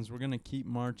demands. We're going to keep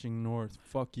marching north.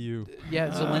 Fuck you. Yeah,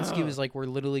 Zelensky was like, we're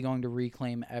literally going to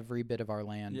reclaim every bit of our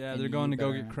land. Yeah, and they're you going to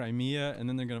go better get Crimea, and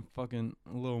then they're going to fucking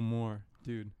a little more.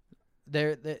 Dude.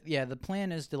 The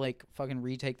plan is to like fucking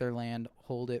retake their land,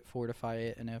 hold it, fortify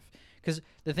it, and because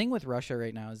the thing with Russia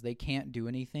right now is they can't do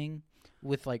anything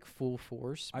with like full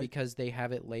force because they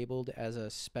have it labeled as a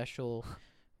special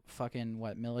fucking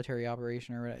military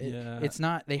operation or whatever. Yeah. It's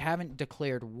not. They haven't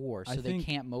declared war, I so they think-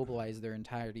 can't mobilize their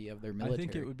entirety of their military. I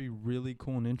think it would be really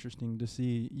cool and interesting to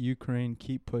see Ukraine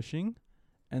keep pushing,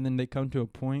 and then they come to a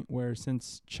point where,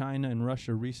 since China and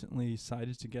Russia recently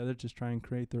sided together to try and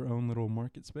create their own little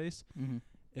market space,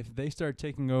 if they start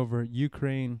taking over,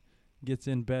 Ukraine gets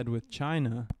in bed with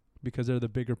China because they're the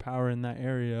bigger power in that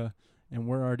area, and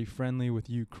we're already friendly with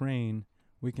Ukraine,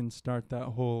 we can start that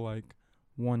whole like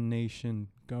one nation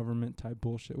government type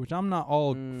bullshit, which I'm not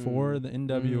all for the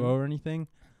NWO or anything,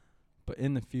 But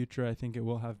in the future, I think it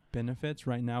will have benefits.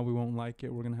 Right now, we won't like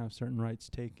it. We're going to have certain rights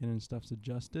taken and stuff's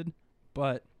adjusted.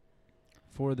 But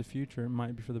for the future, it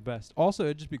might be for the best. Also,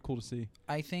 it'd just be cool to see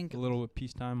I think a little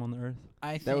peacetime on the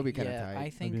earth. That would be kinda tight. I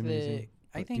think That'd be amazing.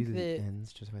 I think that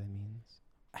ends just by the means.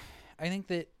 I think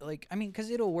that, like, I mean, because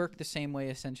it'll work the same way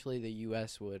essentially the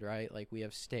U.S. would, right? Like, we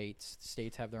have states.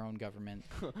 States have their own government.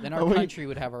 Then our country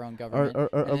would have our own government. Are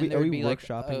and then there would we be, like,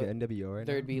 workshopping the NWO right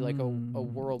There'd now? be, like, a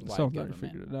worldwide Somebody government.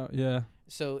 figured it out. Yeah.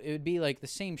 So it would be, like, the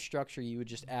same structure. You would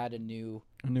just add a new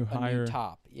higher.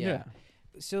 top. Yeah.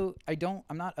 So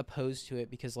I'm not opposed to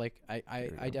it because, like,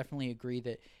 I definitely agree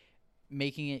that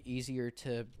making it easier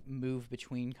to move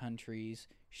between countries,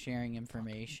 sharing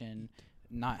information,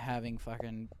 not having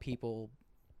fucking people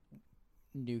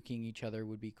nuking each other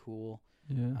would be cool.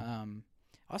 Yeah.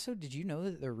 Also, did you know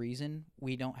that the reason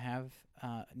we don't have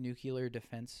nuclear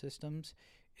defense systems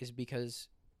is because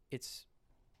it's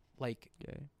like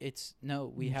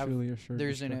we have Mutually assured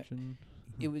there's destruction.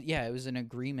 it was an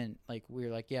agreement. Like, we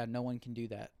were like, yeah, no one can do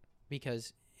that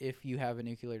because if you have a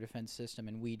nuclear defense system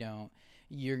and we don't,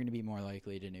 you're going to be more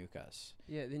likely to nuke us.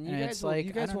 Yeah, then And it's like,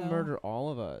 you I guys don't will know. murder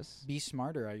all of us. Be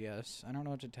smarter, I guess. I don't know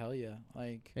what to tell you.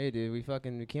 Like, Hey, dude, we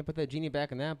can't put that genie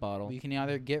back in that bottle. we can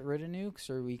either get rid of nukes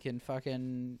or we can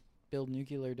fucking build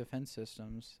nuclear defense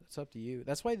systems. It's up to you.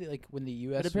 That's why, like, when the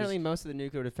U.S. But apparently, most of the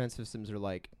nuclear defense systems are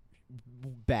like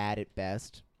bad at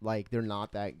best. Like, they're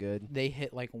not that good. they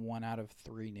hit like 1 out of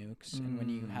 3 nukes, and when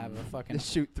you have a They fucking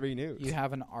shoot 3 nukes. you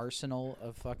have an arsenal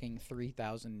of fucking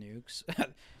 3,000 nukes.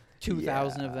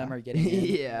 2,000 of them are getting in.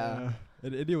 Yeah.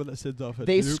 And anyone that sends off a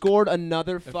They nuke, scored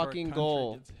another if our fucking country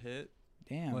goal. gets hit,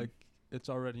 Damn. like it's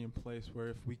already in place where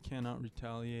if we cannot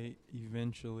retaliate,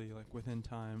 eventually, like within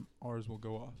time, ours will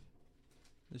go off.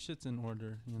 This shit's in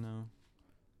order, you know.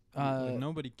 Like,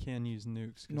 nobody can use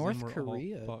nukes. 'Cause North then we're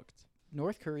Korea. all fucked.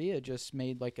 North Korea just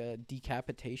made like a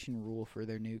decapitation rule for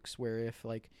their nukes, where if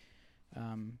like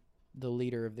the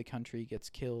leader of the country gets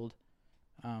killed,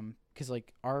 because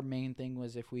like our main thing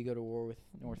was if we go to war with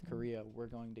North Korea, we're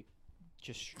going to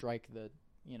just strike the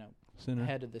Sinner.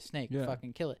 head of the snake, Yeah.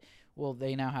 fucking kill it. Well,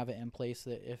 they now have it in place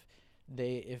that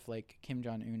if like Kim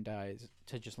Jong-un dies,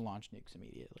 to just launch nukes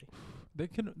immediately. They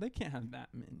can't have that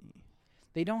many.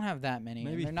 They don't have that many.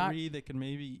 Maybe and they're 3. They could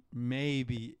maybe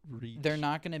reach. They're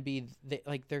not going to be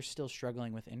they're still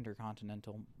struggling with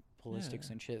intercontinental ballistics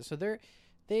Yeah. and shit. So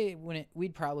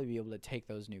we'd probably be able to take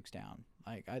those nukes down.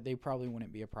 Like they probably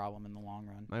wouldn't be a problem in the long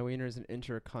run. My wiener is an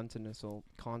intercontinental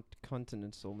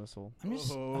continental missile. I'm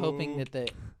just hoping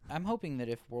that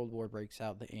if World War breaks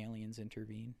out, the aliens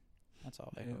intervene. That's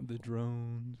all I hope. The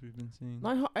drones we've been seeing.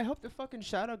 I hope the fucking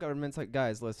shadow government's like,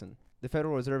 guys, listen. The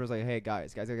Federal Reserve is like, hey,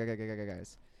 guys.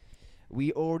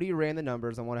 We already ran the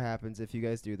numbers on what happens if you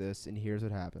guys do this, and here's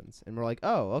what happens. And we're like,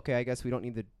 oh, okay, I guess we don't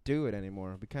need to do it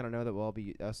anymore. We kind of know that we'll all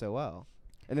be SOL.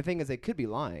 And the thing is, they could be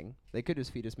lying. They could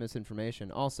just feed us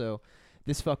misinformation. Also,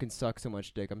 this fucking sucks so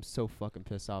much dick. I'm so fucking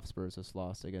pissed off Spurs just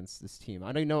lost against this team. I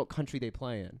don't even know what country they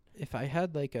play in. If I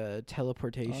had like a It's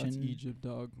teleportation, Egypt,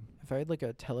 dog. if I had like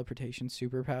a teleportation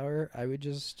superpower, I would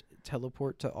just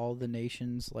teleport to all the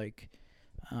nations like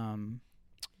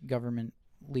government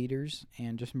leaders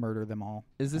and just murder them all.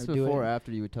 Is this I would do before or it.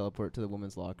 after you would teleport to the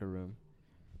women's locker room?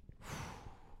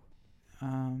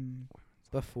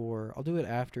 Before. I'll do it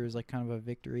after as like kind of a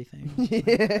victory thing. Yeah.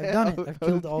 I've done it. I've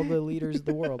killed all the leaders of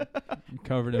the world.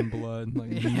 Covered in blood, like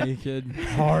naked,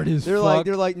 hard as They're fuck.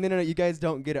 like, no, you guys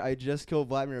don't get it. I just killed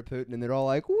Vladimir Putin, and they're all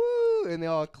like, woo, and they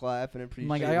all clap and appreciate.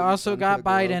 Like, what I he's also done got for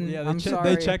the globe. Biden. Yeah, I'm they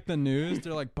sorry. check the news.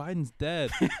 They're like, Biden's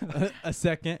dead. A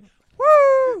second.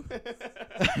 Woo!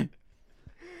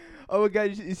 Oh my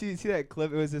god, you see that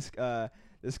clip? It was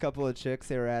this couple of chicks.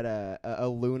 They were at a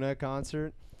Luna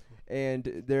concert,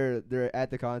 and they're at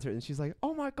the concert, and she's like,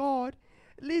 "Oh my god,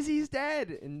 Lizzie's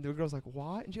dead!" And the girl's like,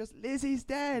 "What?" And she goes, "Lizzie's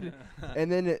dead." And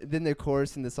then the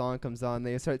chorus and the song comes on.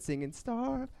 They start singing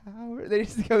 "Star Power." They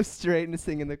just go straight into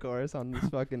singing the chorus on this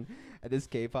fucking at this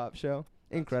K-pop show.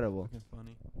 Incredible. Fucking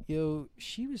funny. Yo,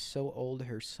 she was so old.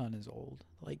 Her son is old.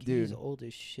 Like, Dude. he's old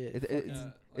as shit.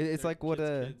 It's like what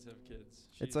kids have kids.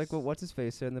 It's like what what's his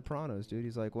face said in the Pranos, dude.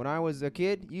 He's like, when I was a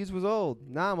kid, yous was old.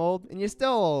 Now I'm old, and you're still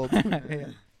old.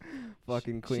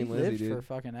 Fucking Queen she Lizzie, lived dude. for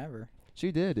fucking ever.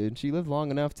 She did, dude. She lived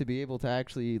long enough to be able to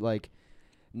actually like,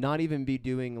 not even be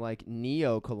doing like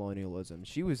neo-colonialism.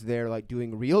 She was there like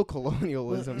doing real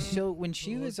colonialism. So when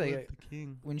she was the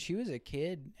king. when she was a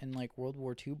kid and like World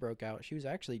War II broke out, she was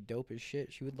actually dope as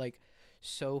shit. She would like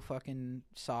sew fucking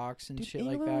socks and Dude, shit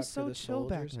England like that was for so the chill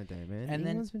back soldiers. in the day, man. And then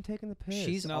England's been taking the piss.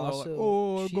 she's Now they're also like,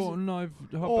 oh, I she's got a- a knife.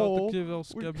 How Oh, about the give our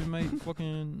scabby mate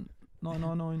fucking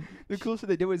No. The coolest thing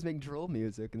they did was make drill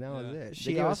music, and that was Yeah. it. They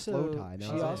She gave us slow also tie.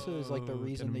 she also is like the Oh,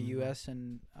 reason didn't the remember. U.S.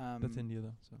 and That's India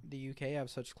though. So. the UK have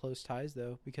such close ties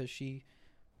though, because she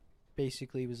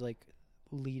basically was like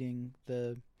leading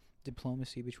the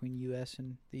diplomacy between U.S.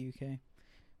 and the UK.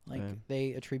 Like Yeah.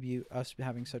 they attribute us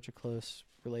having such a close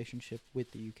relationship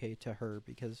with the UK to her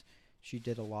because she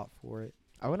did a lot for it.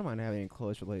 I wouldn't mind having a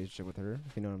close relationship with her,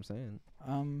 if you know what I'm saying.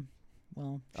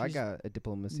 Well, I she's- got a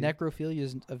diplomacy. necrophilia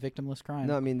is a victimless crime.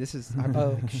 No, I mean this is.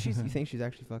 Oh. You think she's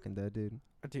actually fucking dead, dude?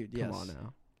 Dude, yes. Come on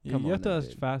now. Yeah, Come you on have to now, ask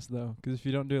dude. fast though, because if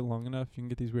you don't do it long enough, you can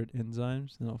get these weird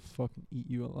enzymes, and they'll fucking eat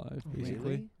you alive. Basically,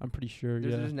 Really? I'm pretty sure.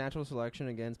 There's natural selection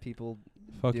against people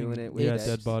Fucking doing it with yeah, It's-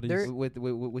 dead bodies. there- with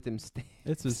them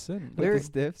It's a sin. There- with the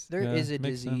stiffs. There Yeah, is a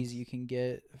makes disease sense. you can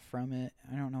get from it.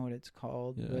 I don't know what it's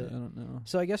called. Yeah, I But don't know.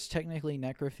 so I guess technically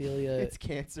necrophilia. It's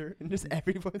cancer, and just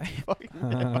everyone's fucking.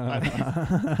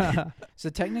 So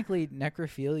technically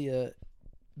necrophilia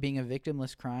being a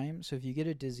victimless crime. So if you get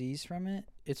a disease from it,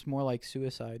 it's more like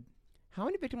suicide. How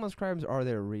many victimless crimes are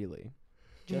there really?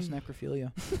 Just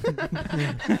necrophilia.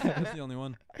 That's the only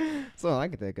one. That's all I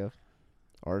can think of.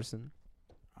 Arson.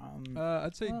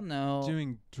 I'd say Well, no.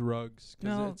 doing drugs,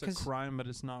 because No, it's a 'cause- crime, but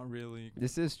it's not really.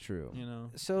 This is true. You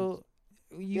know. So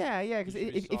you Yeah, because you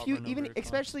should be if you sovereign even over your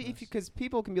especially if you consciousness. because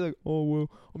people can be like, oh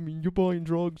well, I mean you're buying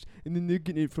drugs and then they're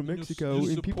getting it from Mexico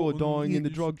and people are dying in the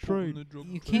drug trade.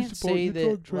 you can't say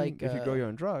that like if you grow your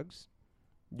own drugs,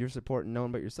 you're supporting no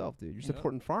one but yourself, dude. You're Yeah.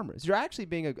 supporting farmers. You're actually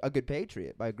being a good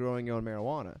patriot by growing your own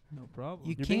marijuana. No problem.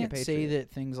 you You're being a can't say patriot.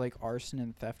 that things like arson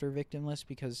and theft are victimless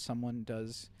because someone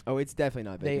does. Oh, it's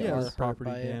definitely not. They big. are yeah, hurt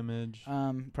property by it. damage.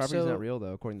 Property's so, not real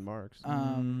though, according to Marx.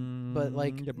 but,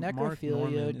 like, Yeah, but Mark necrophilia,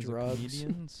 Norman is a drugs,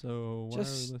 comedian, so why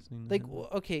just, are we listening to like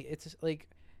him? okay, it's like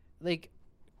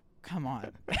come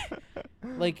on.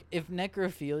 Like if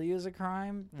necrophilia is a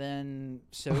crime, then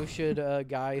so should a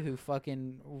guy who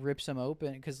fucking rips them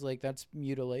open, because like that's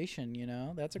mutilation, you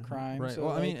know, that's a crime. Right. So,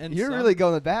 Well, I like, mean, and You're some- really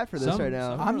going to bat for this some, right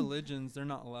now. Some I'm- religions, they're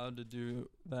not allowed to do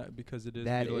that because it is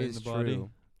That mutilating is the body.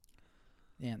 true.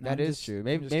 yeah, no, That I'm is just- true. I'm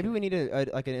Maybe just maybe kidding. we need a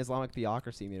like an Islamic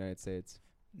theocracy in the United States.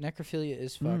 Necrophilia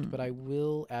is fucked, Mm. but I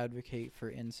will advocate for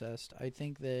incest. I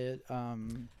think that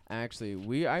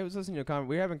Actually, I was listening to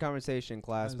we were having a conversation in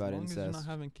class As about long as you're not incest.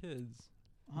 having kids.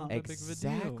 huh, Not that big of a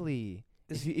deal. Exactly.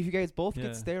 Is- If you guys both Yeah.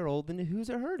 get sterile, then who's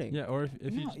it hurting? Yeah, or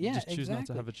if you No, yeah, just choose not to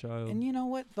exactly. have a child. and you know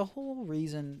what? The whole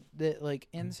reason that like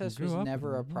incest grew was up with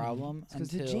never a them, yeah. problem Because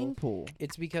the until gene pool.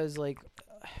 it's because like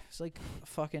it's like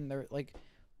fucking there like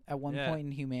at one Yeah. point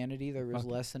in humanity there was Fucking-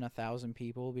 less than 1,000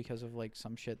 people because of like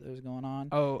some shit that was going on.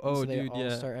 oh, And so they dude, all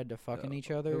yeah. had to fucking Yeah, each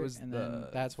it other, was and then the-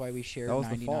 that's why we share That was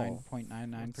the fall.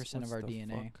 99.99% of our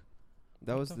DNA.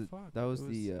 That was What the fuck? that was It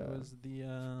the it was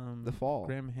the fall.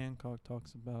 Graham Hancock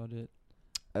talks about it.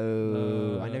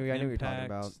 Oh, I know what you're talking Impact,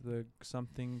 about. The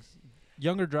something's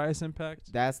Younger Dryas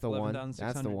Impact. That's the one.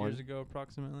 11,600 That's the one. years ago,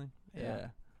 approximately. Yeah.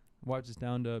 Watch us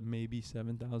down to maybe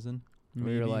 7,000.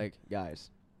 We were like, guys,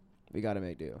 we got to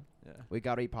make do. yeah. We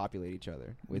got to repopulate each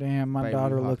other. With Damn, my by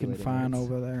daughter looking repopulating fine Earth.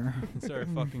 over there. Sorry,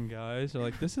 fucking guys. They're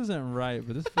like, this isn't right,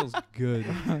 but this feels good.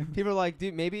 People are like,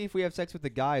 dude, maybe if we have sex with the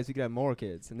guys, we could have more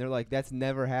kids. And they're like, that's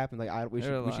never happened. Like, we They're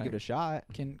should give it a like- shot.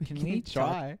 Can we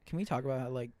try? Can we talk about how,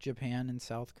 like Japan and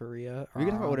South Korea We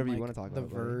can talk are about whatever on, you like, wanna talk the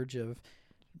about, buddy. verge of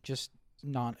just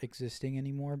not existing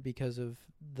anymore because of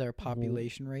their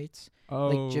population rates. Oh,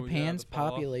 Like Japan's yeah, the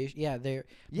fall-off. population, yeah,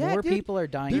 Yeah, more dude. people are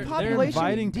dying. They're, than they're Depopulation-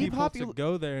 inviting people to depopul-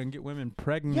 go there and get women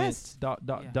pregnant. Yes. Dot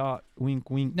dot Yeah. dot. Wink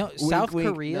wink. No, South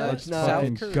wink. Korea. No, Let's no.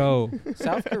 fucking South, go.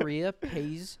 South Korea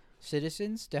pays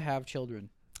citizens to have children.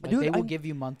 Like Dude, they will I'm- give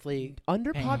you monthly.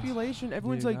 Underpopulation,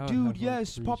 everyone's Dude, like, I would dude, have, like,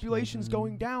 yes, 3 population's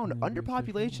going children down. and everything.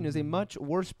 Underpopulation is a much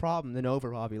worse problem than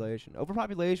overpopulation.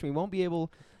 Overpopulation, we won't be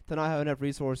able to not have enough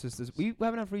resources. We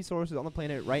have enough resources on the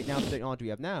planet right now, with the technology we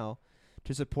have now,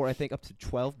 to support, I think, up to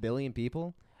 12 billion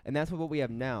people. And that's what we have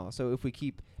now. So if we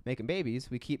keep making babies,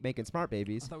 we keep making smart I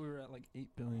babies. thought we were at like 8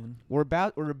 billion. We're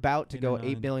about to 8 go or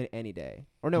 8 9. billion any day.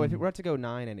 Or no, I think Mhm. we're about to go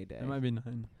 9 any day. It might be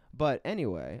 9. But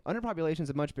anyway, underpopulation is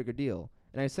a much bigger deal.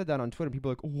 And I said that on Twitter. People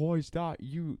are like, why is that?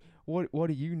 What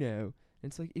do you know? And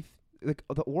it's like, if like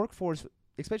the workforce,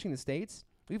 especially in the States,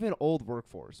 we have an old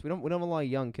workforce. We don't have a lot of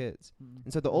young kids.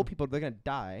 And so the old people, they're gonna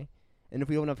die. And if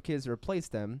we don't have enough kids to replace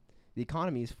them, the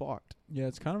economy is fucked. Yeah,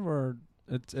 it's kind of our.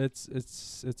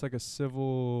 It's like a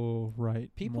civil right.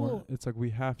 People- more. It's like we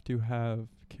have to have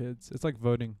kids. It's like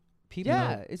voting. People.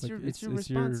 Yeah, know, it's like your it's your your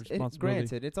responsibility. responsibility.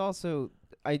 Granted, it's also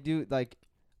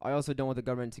I also don't want the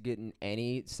government to get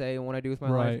any say in what I do with my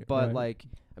life. Right, But right. like,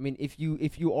 I mean, if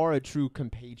you are a true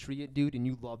compatriot, dude, and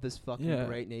you love this fucking Yeah.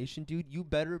 great nation, dude, you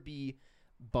better be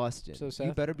busting. So you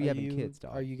Seth, better be are having you- kids,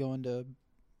 dog. Are you going to?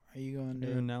 You're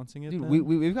to? announcing it, Dude, then?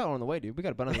 we've got one on the way, dude. We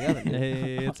got a bun on the oven. Dude.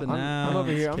 Hey, it's I'm announced.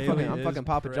 over here. I'm Kaylee fucking is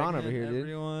Papa John over pregnant, here, dude.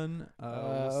 Everyone.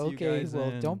 We'll see you Okay, guys well,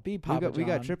 in, don't be Papa we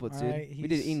got John, triplets, all dude. right? We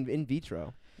did He's- in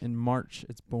vitro. in March.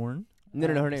 It's born. No,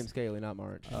 her s- name's Kaylee, not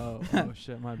March. Oh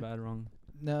shit, my bad, wrong.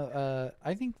 No,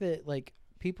 I think that like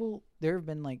people, there have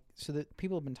been like, so that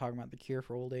people have been talking about the cure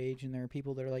for old age, and there are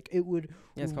people that are like, it would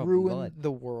Yeah, it's called ruin blood.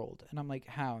 the world, and I'm like,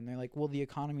 how? And they're like, well, the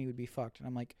economy would be fucked, and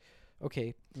I'm like,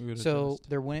 okay, We would so adjust.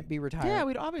 there wouldn't be retirement. Yeah,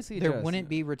 we'd obviously there adjust. wouldn't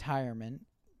be retirement,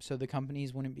 so the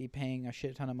companies wouldn't be paying a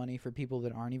shit ton of money for people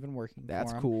that aren't even working.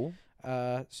 That's for 'em. cool.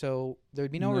 So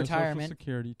there'd be no Social retirement.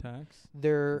 security tax.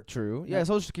 There, True. No. Yeah,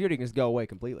 Social Security can just go away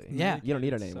completely. Yeah. You don't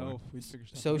need it anymore. Itself, we'd figure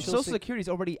something Social out. Social Security's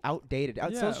already outdated. Yeah,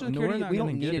 Social no, we're Security, not we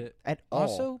gonna don't need get it it. at all.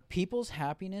 also, people's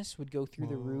happiness would go through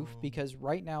the roof Whoa. because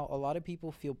right now a lot of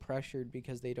people feel pressured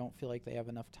because they don't feel like they have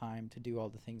enough time to do all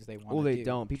the things they want to well, do. they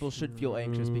don't. People should feel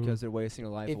anxious True. because they're wasting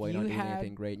their life If away, you not doing had-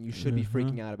 anything great, and you should be Mhm.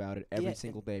 freaking out about it every Yeah,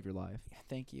 single day of your life.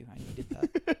 Thank you. I needed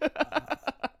that.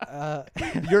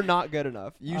 You're not good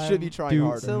enough. You should be trying Dude,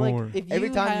 harder. So like, More. if Every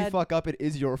you time you had- fuck up, it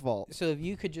is your fault. So if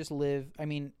you could just live, I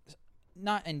mean,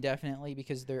 not indefinitely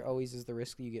because there always is the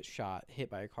risk that you get shot, hit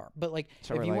by a car. But like,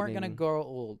 Shower if you weren't gonna lightning, grow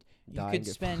old, you die could and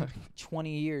get spend fucked.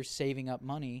 20 years saving up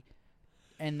money,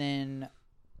 and then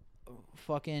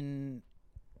fucking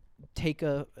take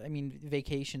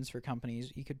vacations for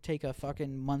companies. You could take a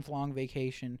fucking month-long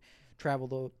vacation,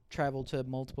 travel to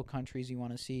multiple countries you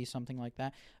want to see, something like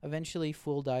that. Eventually,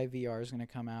 full dive VR is gonna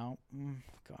come out.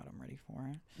 God, I'm ready for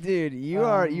it. Dude, you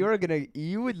are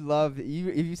you would love you.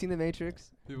 Have you seen The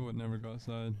Matrix? People would never go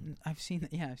outside. I've seen the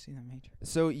Matrix.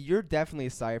 So you're definitely a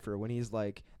Cypher when he's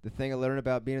like, the thing I learned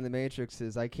about being in The Matrix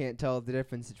is I can't tell the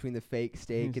difference between the fake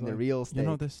steak He's and the like, real steak. You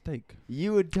know this steak.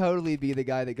 You would totally be the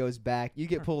guy that goes back. You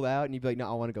get pulled out and you'd be like, no,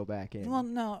 I want to go back in. Well,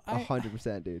 no,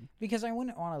 100%, dude. because I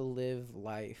wouldn't want to live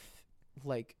life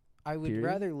like I would Period.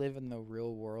 rather live in the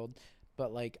real world,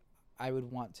 but like I would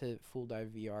want to full dive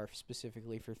VR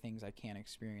specifically for things I can't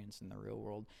experience in the real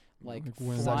world, like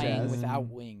when- Such flying as? without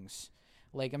wings.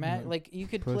 Like Like like you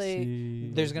could play.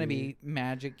 Pussy. There's gonna be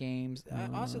magic games.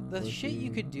 Also, the Pussy. shit you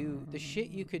could do. The shit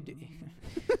you could do.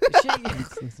 That's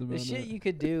The about shit it. you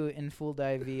could do in full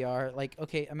dive VR. Like,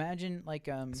 okay, imagine like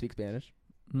Speak Spanish.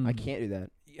 I Mm. can't do that.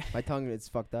 My tongue is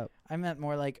fucked up. I meant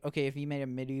more like, okay, if you made a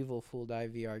medieval full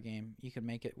dive VR game, you could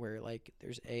make it where like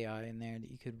there's AI in there that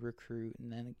you could recruit,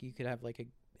 and then you could have like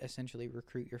essentially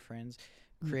recruit your friends,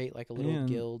 create like a little And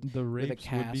guild. the rapes would be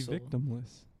castle.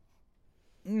 victimless,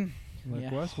 Mm, like Yeah.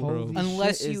 Westworld.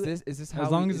 Unless shit, you- is this As how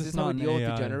long we, as is it's this how we not an deal with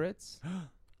AI. degenerates?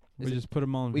 we is it- just put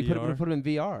them on We VR. put them in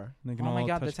VR. and they can oh my all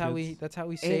god, touch that's how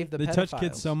we save the They touch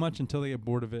kids so pedophiles. much until they get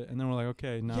bored of it, and then we're like,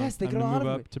 okay, now Yes, they I'm get a gonna lot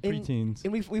move of up it. to And- preteens.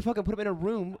 And we fucking put them in a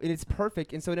room and it's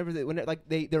perfect. And so whenever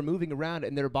they're moving around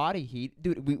and their body heat,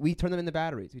 dude, we turn them into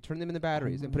batteries. We turn them into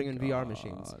batteries Oh and putting my in VR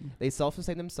machines. God. They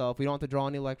self-sustain themselves. We don't have to draw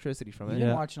any electricity from You've it. been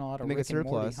Yeah. watching a lot of Make a Rick and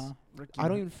Morty, surplus. huh? I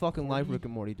don't even fucking like Morty? Rick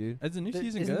and Morty, dude. Is the new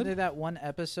season Isn't good? there that one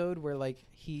episode where like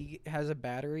he has a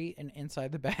battery and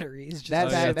inside the battery is just That, Oh,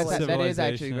 a yeah, that, it's that, that is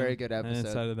actually a Civilization, very good And inside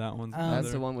episode. of that one's That's That's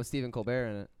another- the one with Stephen Colbert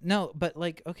in it. No, but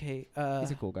like okay,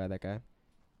 He's a cool guy, that guy.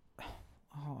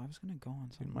 oh, I was gonna go on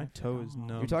something. Dude, my I toe is forgot.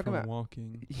 numb You're talking from about-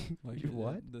 walking. Like Your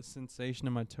what? The sensation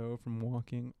in my toe from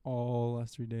walking all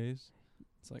last 3 days,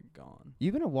 it's like gone.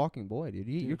 You've been a walking boy, dude.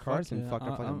 Your Dude, car's fuck been yeah. fucked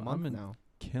up for like a I'm month in- now.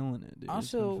 Killing it, dude.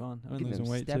 Also, it's been fun. I've been Getting losing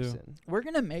them weight steps too. in. We're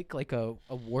gonna make like a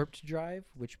warped drive,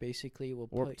 which basically will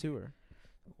Warp put tour.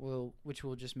 which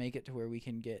will just make it to where we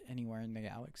can get anywhere in the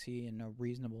galaxy in a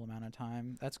reasonable amount of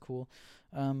time. That's cool.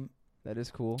 That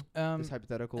is cool. This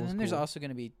hypothetical And is then cool. there's also going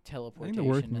to be they're teleportation,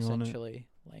 working on it. essentially.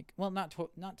 Like, well, not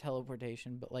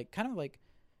teleportation, but like kind of like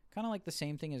the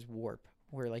same thing as warp,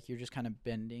 where like you're just kind of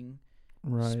bending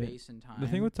Right. space and time. The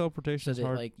thing with so teleportation is that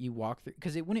hard. like you walk through,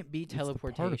 because it wouldn't be it's the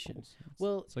teleportation. particles. It's-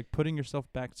 Well, it's like putting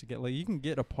yourself back together. Like you can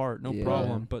get apart, no Yeah.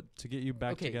 problem, but to get you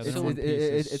back Okay, together, It's, so in one it- piece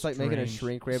it- is it's like making a strange.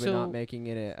 shrink ray, but So- not making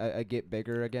it a get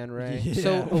bigger again ray. Yeah.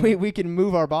 So- we can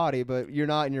move our body, but you're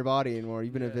not in your body anymore.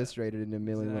 You've been Yeah. eviscerated into a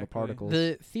million little Exactly. particles.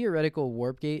 the theoretical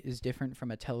warp gate is different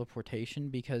from a teleportation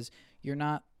because you're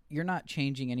not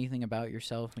changing anything about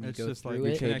yourself when It's you go just like through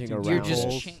you're it. changing connecting around. You're just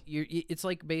holes. it's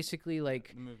like basically like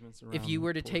The movements if around you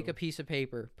were the to take a portal. piece of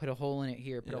paper, put a hole in it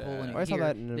here, put a hole in Yeah. it Oh, I saw here,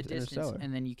 that in the distance, Interstellar.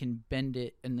 and then you can bend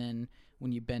it, and then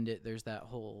when you bend it, there's that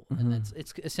hole, Mhm. and that's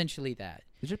it's essentially that.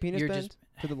 Is your penis You're bent just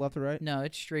to the left or right? no,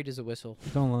 it's straight as a whistle,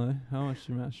 Don't lie. How much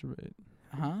do you masturbate?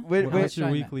 huh? Wait, How wait, much your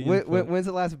Trying weekly When, input? when's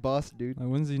the last bust, dude? Like,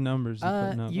 when's the numbers you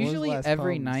putting up? Usually last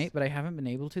every comes? night, but I haven't been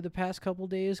able to the past couple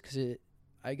days because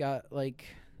I got like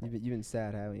You've been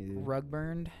sad, haven't you, dude? rug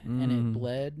burned and it Mm.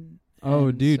 bled, Oh,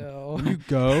 And dude. so When you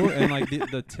go and like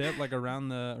the tip, like around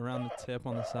the tip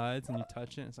on the sides, and you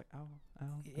touch it, it's like ow.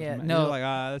 Yeah, You're no, like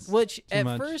that's which too at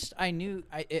much. first I knew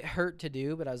it hurt to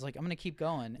do, but I was like, I'm gonna keep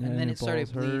going, Yeah, and then your it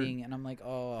started balls hurt. bleeding, and I'm like,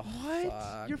 oh, What?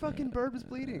 fuck. Your fucking bird was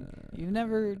bleeding. You've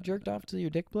never jerked off till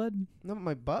your dick bled? No,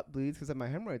 my butt bleeds because my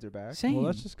hemorrhoids are back. Same. Well,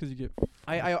 that's just because you get.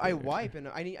 I wipe and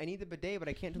I need the bidet, but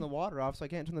I can't turn the water off, so I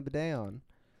can't turn the bidet on.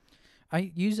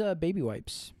 I use baby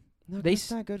wipes. No, They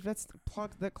that's not good.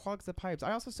 That clogs the pipes.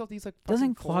 I also still have to use like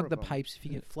Doesn't fucking 4 clog of the them. pipes if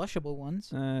you get flushable ones.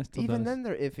 Still Even does. then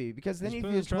they're iffy because then Just you put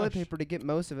it in use toilet trash. paper to get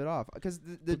most of it off. Because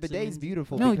the Put bidet's some-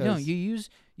 beautiful. No, because you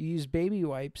use baby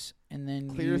wipes and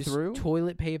then Clear you use through?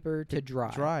 toilet paper to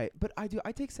dry. dry. But I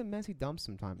take some messy dumps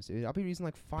sometimes, dude. I'll be using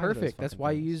like 5 of those Perfect. That's fucking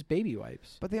why you things. use baby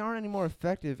wipes. But they aren't any more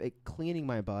effective at cleaning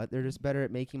my butt. They're just better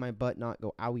at making my butt not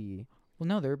go owie. Well,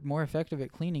 no, they're more effective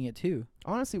at cleaning it too.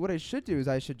 Honestly, what I should do is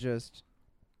I should just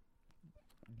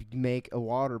make a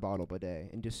water bottle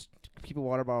bidet and just keep a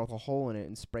water bottle with a hole in it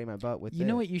and spray my butt with it. You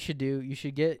know what you should do? You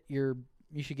should get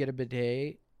a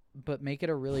bidet, but make it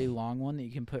a really long one that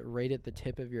you can put right at the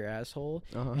tip of your asshole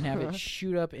and have it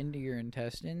shoot up into your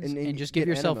intestines and just give get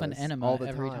yourself enemas an enema all the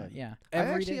every time. time. Yeah,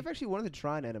 I've actually wanted to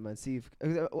try an enema and see if.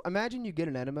 Imagine you get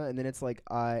an enema and then it's like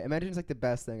imagine it's like the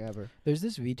best thing ever. There's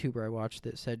this VTuber I watched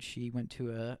that said she went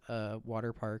to a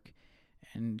water park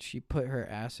and she put her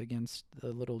ass against the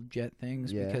little jet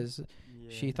things Yeah. because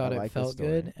she thought I it like this felt story.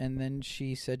 good, and then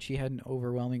she said she had an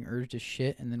overwhelming urge to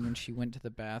shit, and then when she went to the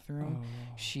bathroom,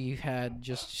 Oh. she had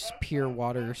just pure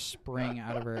water spraying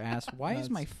out of her ass. Why is That's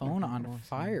my phone on freaking awesome.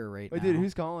 fire right Wait, now? dude,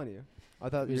 who's calling you? I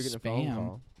thought you were It was getting a phone spam.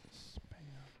 call.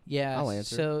 Yeah, I'll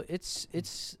answer. so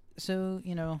it's so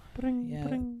yeah,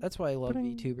 that's why I love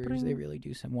VTubers. They really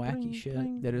do some wacky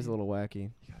shit. That is a little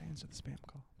wacky. You gotta answer the spam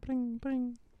call. Bring,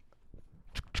 bring.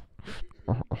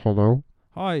 Hello?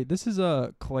 Hi, this is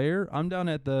Claire. I'm down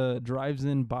at the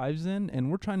Drives-In Bives-In,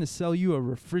 and we're trying to sell you a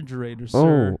refrigerator,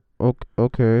 sir. Oh,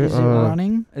 okay. Is it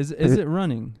running? Is it- it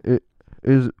running?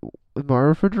 Is my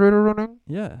refrigerator running?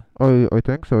 Yeah. I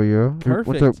think so, yeah. One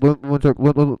sec, Perfect. one sec.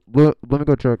 Let me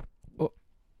go check.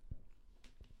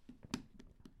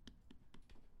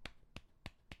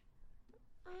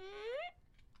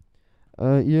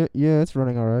 Yeah, it's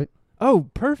running all right. Oh,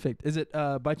 perfect. Is it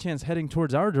by chance heading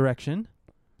towards our direction?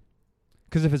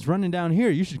 Because if it's running down here,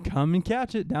 you should come and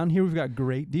catch it. Down here, we've got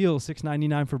great deals.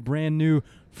 $6.99 for brand new,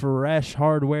 fresh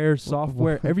hardware,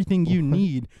 software, everything you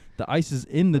need. The ice is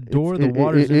in the door. The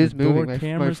water's it in is the door. moving. My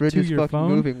Cameras fridge to is your fucking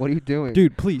phone. moving. What are you doing?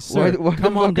 Dude, please, sir, Why the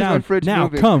come fuck on is my down. fridge Now,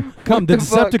 moving? come. What The the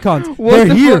fuck? Decepticons. What They're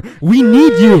the here. fuck? We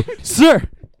need you, sir.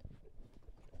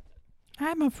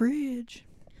 I'm a fridge.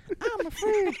 I'm a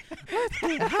fridge. Let's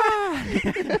get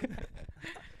high.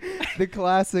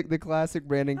 the classic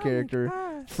Brandon character,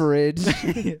 fridge.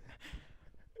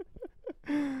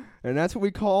 And that's what we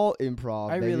call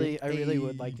improv. I baby. really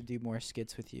would like to do more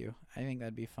skits with you. I think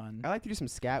that'd be fun. I like to do some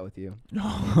scat with you.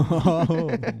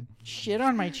 No. Shit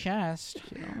on my chest.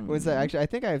 What's that? Actually, I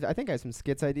think I have some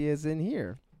skits ideas in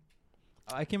here.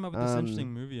 I came up with this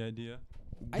interesting movie idea.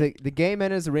 The gay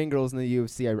men as the ring girls in the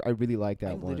UFC. I really like I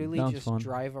that one. literally Sounds just fun.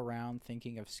 drive around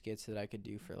thinking of skits that I could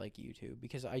do for like YouTube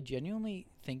because I genuinely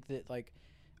think that like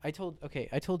I told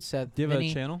Seth. Do you have Vinny-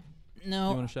 a channel? You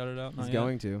No, want to shout it out? He's Not yet?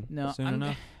 going to. no. Soon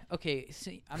enough. Okay,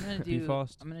 see, I'm gonna Be do.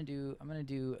 fast. I'm gonna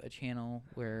do a channel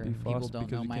where Be people fast don't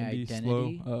because know it my can be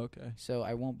identity. slow. Oh, okay. So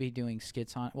I won't be doing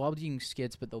skits on. Well, I'll be doing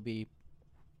skits, but they'll be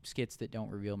skits that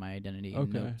don't reveal my identity and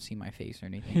Okay. don't see my face or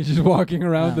anything. He's just walking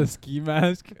around No. with a ski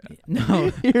mask.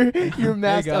 No, you're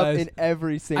masked up guys. in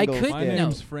every single. could- My skit. no.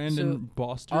 name's Brandon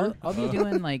Boster. I'll be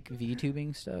doing like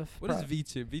VTubing stuff. What is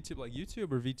VTube? VTube like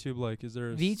YouTube or VTube like? Is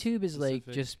there a VTube is like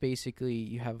specific- just basically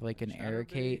you have like an Shadow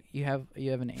Arrowcade. You have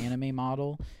an anime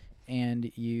model, and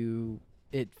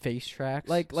it face tracks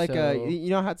like so you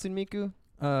know Hatsune Miku?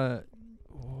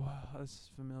 That's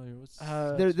familiar. What's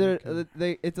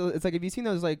It's like, have you seen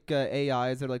those like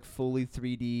AIs that are like fully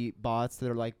 3D bots that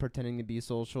are like pretending to be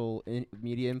social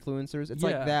media influencers? It's Yeah.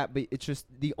 like that, but it's just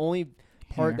the only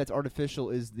part Here. that's artificial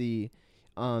is the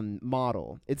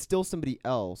model. It's still somebody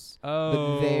else.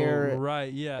 oh, they're-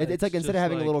 right, yeah. It's like instead of just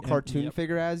having a little an- cartoon yep.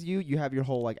 figure as you have your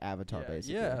whole like avatar yeah,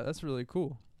 basically. yeah, that's really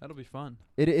cool. That'll be fun.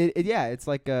 Yeah, it's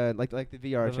like the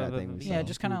VR chat thing. we yeah, saw.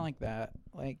 just kind of like that.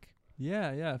 Like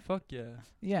Yeah, fuck yeah.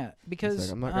 yeah, One because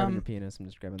sec, I'm not grabbing your penis. I'm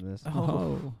just grabbing this.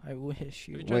 Oh, I wish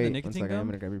you. Have you tried the Wait, one nicotine second. I'm gum?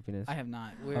 gonna grab your penis. I have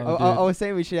not. We're, Oh, I dude. was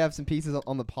saying we should have some pieces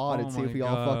on the pod and see if my we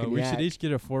all God. fucking We yak. should each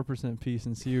get a 4% piece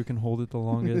and see who can hold it the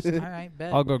longest. all right,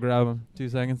 bet. I'll go grab them. 2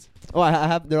 seconds. Oh, I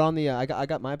have. They're on the. I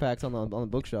got my packs on the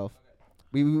bookshelf.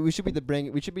 We should be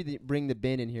bring the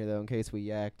bin in here though in case we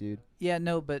yak, dude. Yeah,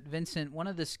 no, but Vincent, one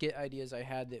of the skit ideas I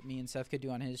had that me and Seth could do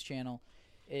on his channel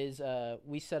is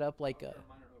we set up like a.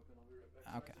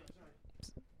 Okay.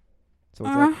 So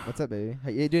what's up, baby?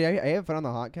 Hey, dude, I having fun on the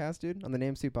Hotcast, dude, on the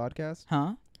Name Soup podcast.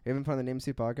 Huh? You having fun on the Name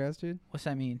Soup podcast, dude? What's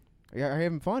that mean? Yeah, are you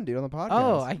having fun, dude, on the podcast?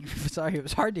 Oh, sorry, it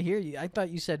was hard to hear you. I thought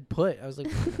you said put. I was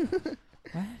like,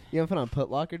 what? You having fun on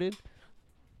Put Locker, dude?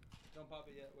 Don't pop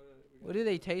it yet. What do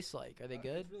they taste like? Are they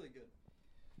good? It's really good.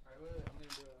 All right, I'm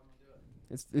gonna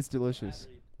do it. It's delicious.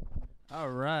 All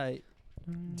right.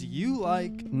 Do you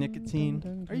like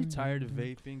nicotine? Are you tired of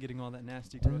vaping, getting all that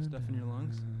nasty, gross stuff in your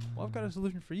lungs? Well, I've got a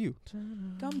solution for you.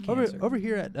 Gum cancer. Over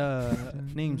here at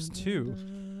Names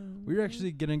 2, we're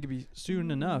actually going to give you soon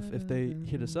enough if they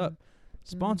hit us up.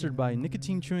 Sponsored by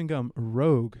nicotine chewing gum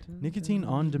Rogue. Nicotine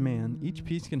on demand. Each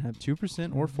piece can have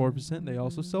 2% or 4%. They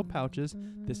also sell pouches.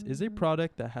 This is a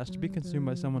product that has to be consumed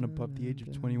by someone above the age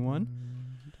of 21.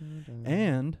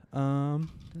 And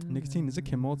nicotine is a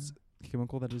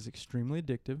chemical that is extremely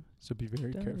addictive, so be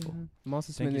very careful. I'm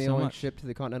also Thank assuming you they so only much. ship to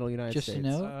the continental United Just to States.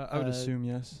 know, I would assume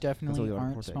yes. Definitely That's all you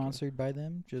aren't want. Thank you. sponsored by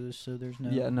them, just so there's no.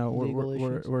 Yeah, no, legal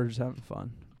we're issues. we're just having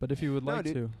fun. But if you would No, like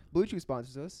dude. to, Blue Chew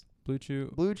sponsors us. Blue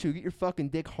Chew, Blue Chew, get your fucking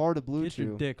dick hard to Blue get Chew.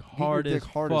 your dick Get hard your as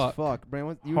dick hard fuck. as fuck.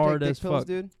 Brandon, you Hard ever take as dick pills, fuck.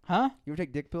 dude? Huh? You ever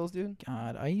take dick pills, dude?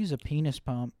 God, I use a penis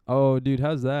pump. Oh, dude,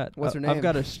 how's that? What's her I've name?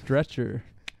 got a stretcher.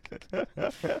 You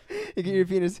get your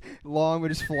penis long but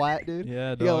just flat, dude.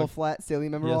 Yeah, You got a little dog. flat silly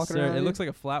member Yes, walking sir. around. It looks like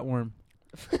a flatworm.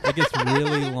 It gets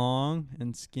really long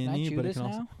and skinny, chew but it this can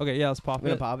also. now? Okay, yeah, let's pop I'm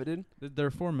gonna it. pop it, dude. There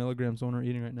are 4 milligrams one we're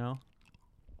eating right now.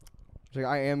 It's like,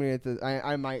 I am gonna get the.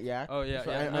 I might yak. Oh yeah,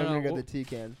 So yeah. I'm gonna get the tea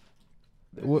can.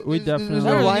 We definitely.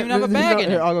 no doesn't even have a bag in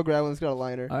Here, it. I'll go grab one. It's got a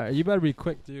liner. All right, you better be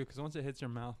quick, dude, because once it hits your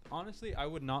mouth, honestly, I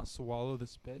would not swallow the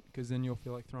spit, because then you'll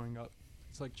feel like throwing up.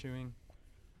 It's like chewing.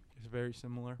 It's very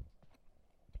similar.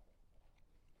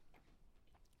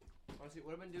 Honestly,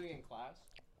 what I've been doing in class.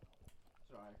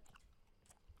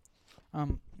 Sorry.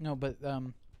 No, but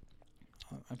I'm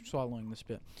swallowing the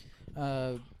spit.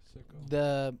 Sicko.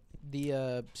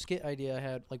 The skit idea I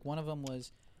had, like one of them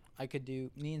was,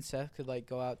 me and Seth could like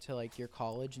go out to like your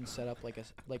college and set up like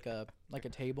a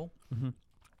table, Mm-hmm.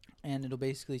 and it'll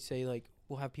basically say like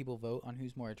we'll have people vote on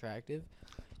who's more attractive,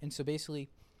 and so basically,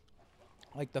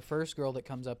 like the first girl that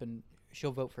comes up and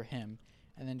she'll vote for him,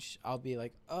 and then I'll be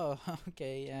like, oh,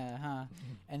 okay, yeah, huh,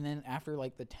 and then after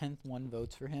like the 10th one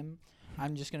votes for him,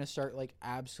 I'm just gonna start like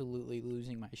absolutely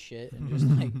losing my shit and just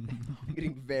like I'm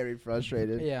getting very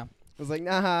frustrated. yeah. I was like,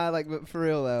 nah, like, but for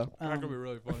real though. That could be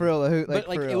really funny. For real though. Who, But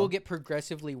like for it real. will get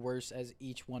progressively worse as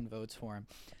each one votes for him.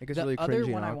 It gets The really other cringy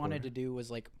and one I awkward. wanted to do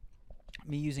was like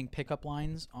me using pickup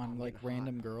lines on like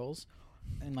random girls,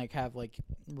 and like have like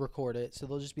record it. So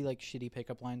they'll just be like shitty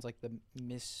pickup lines, like the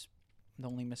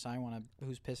only miss I want to,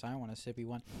 who's piss I want to sippy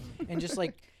one, and just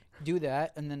like do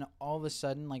that. And then all of a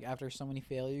sudden, like after so many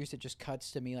failures, it just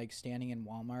cuts to me like standing in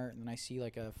Walmart, and then I see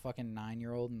like a fucking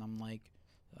 9-year-old, and I'm like,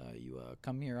 you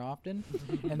come here often?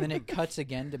 And then it cuts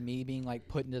again to me being like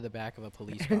put into the back of a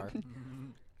police car.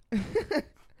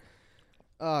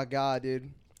 Oh god, dude.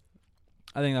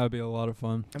 I think that would be a lot of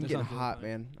fun. I'm getting hot,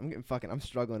 man. I'm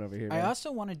struggling over here. I man.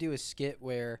 also want to do a skit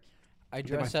where I think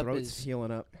dress my up throat's as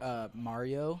healing up.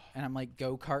 Mario, and I'm like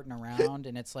go-karting around,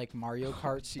 and it's like Mario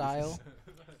Kart style.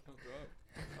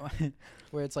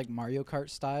 Where it's like Mario Kart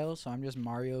style, so I'm just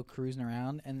Mario cruising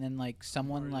around, and then like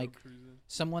someone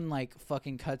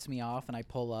fucking cuts me off, and I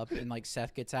pull up, and like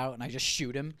Seth gets out, and I just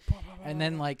shoot him, and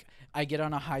then like I get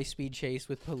on a high-speed chase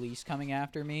with police coming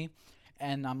after me,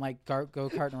 and I'm like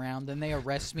go-karting around, then they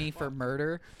arrest me for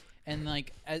murder. And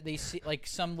like they see like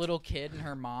some little kid and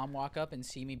her mom walk up and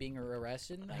see me being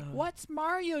arrested, and like, what's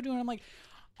Mario doing? I'm like,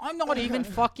 I'm not even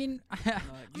fucking. I'm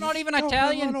not even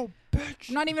Italian.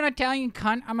 I'm not even Italian,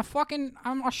 cunt. I'm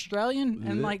Australian,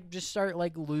 and like just start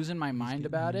like losing my mind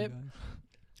about it.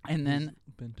 And then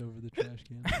bent over the trash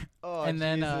can. Oh, and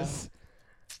then, Jesus.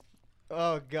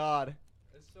 Oh god,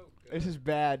 It's so good. this is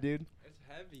bad, dude. It's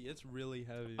heavy. It's really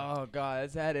heavy. Oh god,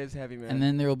 that is heavy, man. and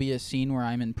then there will be a scene where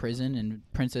I'm in prison and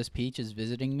Princess Peach is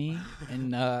visiting me,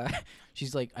 and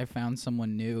she's like, I found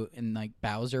someone new, and like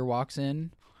Bowser walks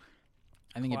in.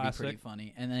 I think it'd be pretty Classic.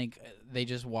 funny. And like they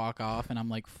just walk off, and I'm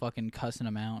like fucking cussing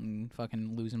them out and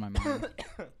fucking losing my mind.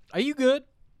 Are you good?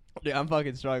 Dude, I'm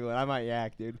fucking struggling. I might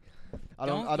yak, dude. I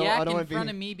don't yak in wanna front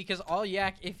of me, because I'll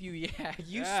yak if you yak.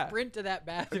 You Yeah. sprint to that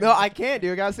bathroom. No, I can't,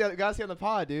 dude. I gotta see on the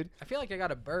pod, dude. I feel like I got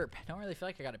to burp. I don't really feel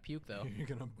like I got to puke though. You're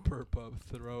gonna burp up,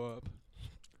 throw up.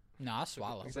 No, I'll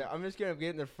swallow. So I'm just gonna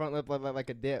get in the front lip like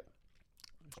a dip.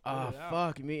 Spit Oh it out.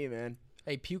 fuck me, man.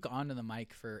 Hey, puke onto the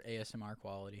mic for ASMR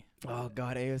quality. Oh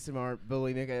God, ASMR,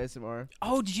 bulimic ASMR.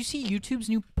 Oh, did you see YouTube's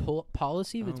new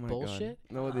policy? That's Oh my bullshit.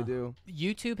 God. Know what they do?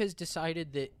 YouTube has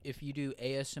decided that if you do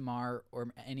ASMR or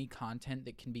any content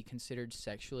that can be considered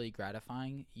sexually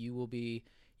gratifying,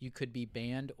 you could be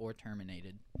banned or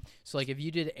terminated. So like if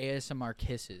you did ASMR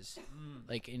kisses,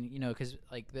 like because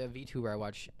like the VTuber I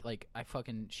watch, like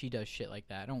she does shit like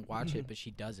that. I don't watch it, but she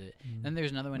does it. Then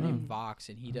there's another one named Vox,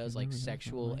 and he does like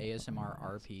sexual ASMR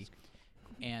RP,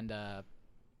 and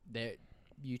that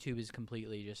YouTube is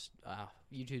completely just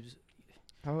YouTube's.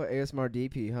 How about ASMR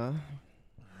DP, huh?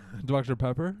 Dr.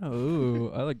 Pepper. Oh,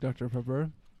 I like Dr.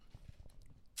 Pepper.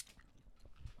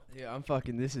 Yeah,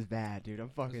 this is bad, dude. I'm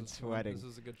fucking sweating. This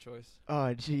is a good choice.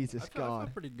 Oh, Jesus I feel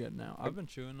God. pretty good now. I've been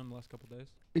chewing them the last couple days.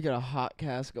 We got a hot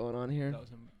cast going on here. That was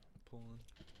him pulling.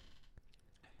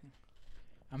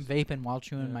 I'm vaping while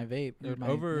chewing my vape. Dude, my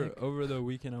over Nick. the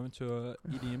weekend, I went to a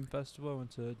EDM festival. I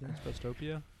went to Dance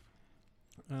Festopia.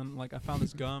 Like I found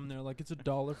this gum. They're like, it's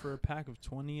 $1 for a pack of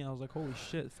 20. I was like, holy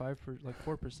shit, 4%. I was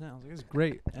like, it's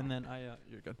great. And then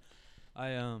you're good.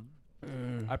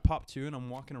 I popped two and I'm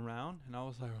walking around and I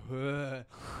was like,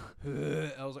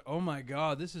 I was like, oh my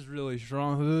God, this is really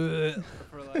strong.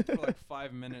 for like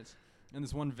 5 minutes. And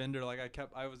this one vendor, like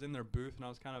I was in their booth and I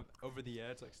was kind of over the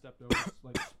edge, like stepped over,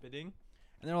 like spitting.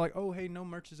 And they were like, oh, hey, no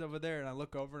merch is over there. And I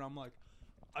look over and I'm like,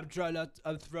 I'm trying not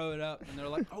to throw it up. And they're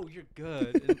like, oh, you're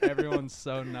good. And everyone's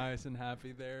so nice and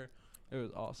happy there. It was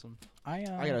awesome. I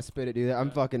gotta spit it, dude. I'm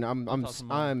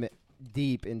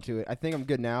deep into it. I think I'm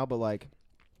good now, but like,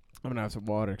 I'm gonna have some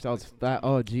water because I was fat.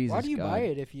 Oh Jesus! Why do you God. buy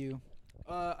it if you?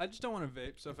 I just don't want to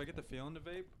vape. So if I get the feeling to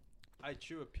vape, I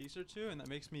chew a piece or two, and that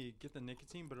makes me get the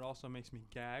nicotine, but it also makes me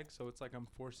gag. So it's like I'm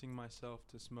forcing myself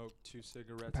to smoke 2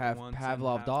 cigarettes at once.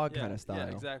 Pavlov dog kind of style. Yeah,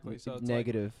 exactly. So it's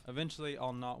negative. Like, eventually,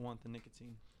 I'll not want the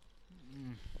nicotine.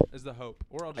 Is the hope,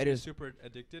 or I'll just It be is. super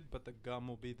addicted, but the gum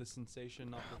will be the sensation,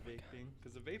 not the vaping.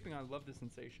 Because the vaping, I love the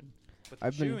sensation, but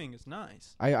the chewing is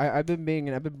nice. I've been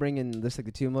bringing this like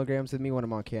the 2 milligrams with me when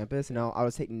I'm on campus, and I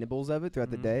was taking nibbles of it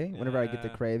throughout the day whenever I get the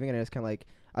craving, and I just kind of like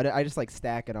I just like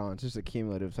stack it on. It's just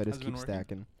accumulative, so I just keep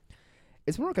stacking.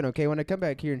 It's working okay. When I come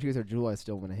back here in 2 Juul, I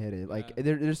still want to hit it. Like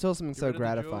there's still something so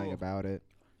gratifying about it.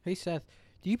 Hey Seth,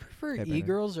 do you prefer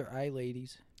e-girls or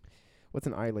eye-ladies? What's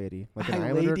an eye lady? Like an Eye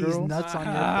Islander ladies girl? nuts on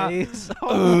your face.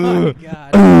 Oh my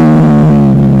God!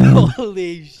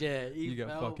 Holy shit! You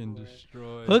got fucking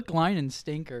destroyed. Hook, line, and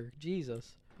stinker.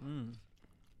 Jesus.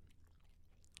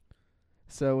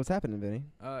 So what's happening, Vinny?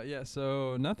 Yeah.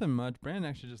 So nothing much. Brandon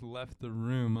actually just left the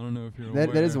room. I don't know if you're aware.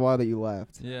 That is wild that you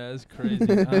left. Yeah, it's crazy.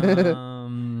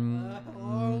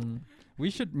 We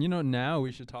should, now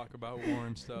we should talk about war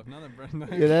and stuff. Now that Brandon.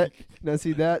 Yeah,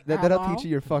 that'll teach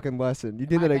you your fucking lesson. You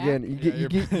do that again. You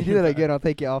do that again. I'll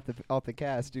take you off the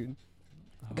cast, dude.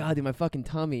 God, dude, my fucking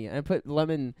tummy. I put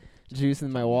lemon juice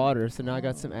in my water, so now I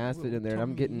got some acid in there, and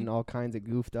I'm getting all kinds of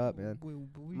goofed up, man.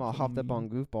 I'm all hopped up on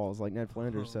goofballs, like Ned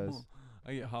Flanders says.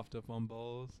 I get hopped up on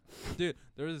balls. Dude,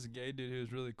 there was this gay dude who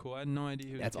was really cool. I had no idea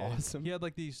he was That's gay. awesome. He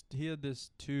had this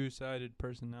 2-sided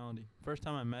personality. First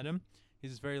time I met him,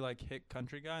 he's this very like hick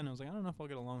country guy, and I was like, I don't know if I'll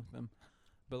get along with him.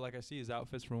 But like I see his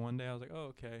outfits for one day, I was like,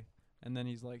 oh, okay. And then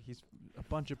he's a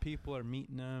bunch of people are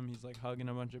meeting him. He's like hugging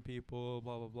a bunch of people,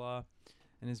 blah, blah, blah.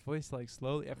 And his voice like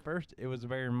slowly, at first it was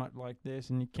very much like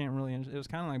this, and you can't really understand. It was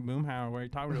kind of like Boomhauer where he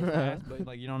talked real fast, but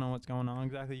like you don't know what's going on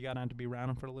exactly. You got to have to be around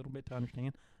him for a little bit to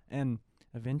understand. And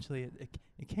eventually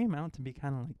it came out to be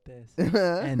kind of like this.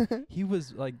 And he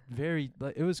was like very,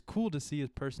 like, it was cool to see his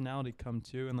personality come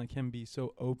to, and like him be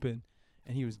so open.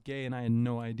 And he was gay, and I had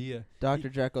no idea. Dr.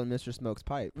 Jekyll and Mr. Smokes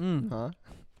pipe, huh?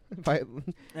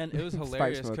 And it was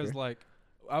hilarious because like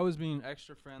I was being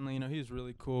extra friendly. He was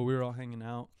really cool. We were all hanging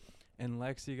out. And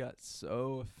Lexi got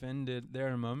so offended there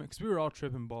in a moment because we were all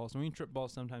tripping balls. And when you trip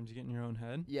balls, sometimes you get in your own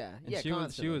head. Yeah,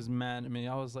 and she was mad at me.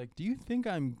 I was like, "Do you think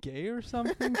I'm gay or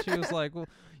something?" She was like, "Well,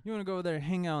 you want to go over there and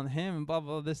hang out with him and blah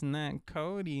blah this and that." And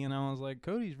Cody, and I was like,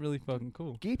 "Cody's really fucking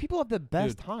cool." Gay people have the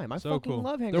best time. I so fucking cool.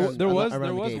 love hanging out. There was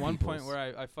peoples. one point where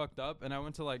I fucked up and I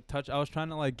went to like touch. I was trying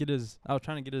to get his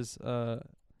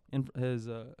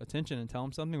attention and tell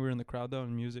him something. We were in the crowd though,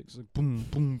 and music was like boom,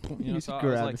 boom, boom. So I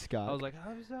was like,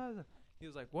 he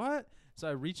was like, what? So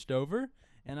I reached over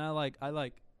and I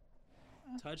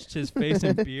touched his face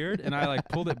and beard, and I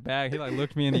pulled it back. He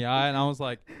looked me in the eye, and I was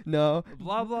like, no,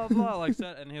 blah blah blah,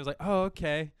 that, and he was like, oh,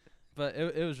 okay. But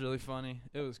it was really funny.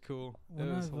 It was cool. It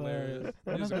was hilarious.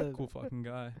 He was a cool fucking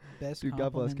guy. Best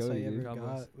compliments I ever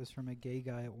got was from a gay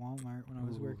guy at Walmart when I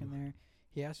was working there.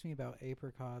 He asked me about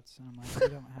apricots, and I'm like, we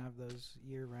don't have those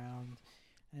year round.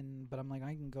 But I'm like,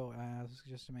 I can go ask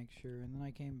just to make sure. And then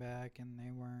I came back and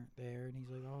they weren't there. And he's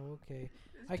like, oh, okay.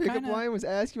 I Pickup kind of line was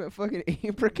asking about fucking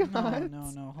apricots.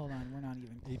 no. Hold on, we're not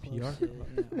even APR? close to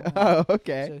it. Yeah, hold on. Oh,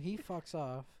 okay. So he fucks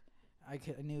off. I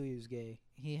knew he was gay.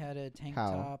 He had a tank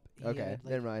How? top. He Okay, had, like,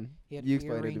 never mind. He had You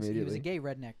explained it earrings. He was a immediately. gay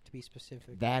redneck, to be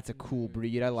specific. That's a cool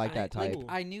breed. I like that type.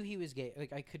 I knew he was gay.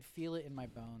 Like I could feel it in my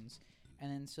bones.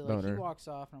 And then so like he Boner. walks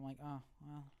off, and I'm like, oh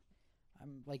well.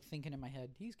 I'm like thinking in my head,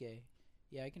 he's gay.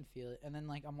 Yeah, I can feel it. And then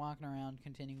like I'm walking around,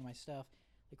 continuing my stuff.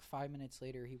 Like 5 minutes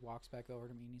later, he walks back over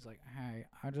to me and he's like, "Hey,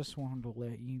 I just wanted to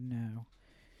let you know,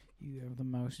 you have the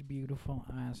most beautiful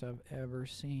eyes I've ever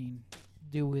seen.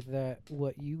 Do with that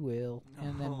what you will."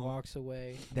 And then No. walks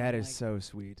away. And That I'm is like, so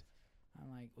sweet. I'm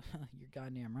like, well, you're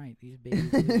goddamn right. These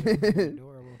babies are fucking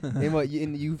adorable. And what?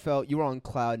 And you felt you were on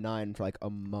cloud 9 for like a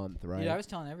month, right? Dude, I was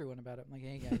telling everyone about it. I'm like,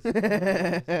 hey guys,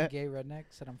 this gay redneck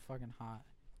said I'm fucking hot.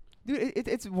 Dude,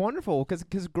 it's wonderful because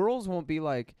girls won't be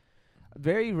like.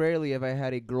 Very rarely have I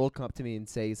had a girl come up to me and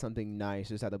say something nice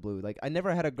just out of the blue. Like I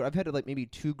never had I've had like maybe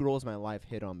 2 girls in my life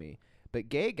hit on me, but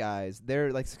gay guys,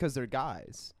 they're like because they're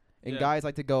guys, and Yeah. guys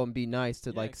like to go and be nice to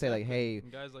Yeah, like say like, exactly. hey, And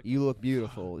guys like you look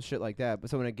beautiful, shit like that. But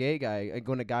so when a gay guy,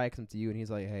 when a guy comes to you and he's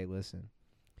like, hey, listen,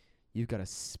 you've got a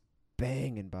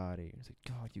banging body. It's like,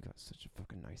 God, you got such a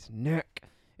fucking nice neck.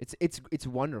 It's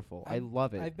wonderful. I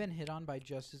love it. I've been hit on by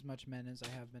just as much men as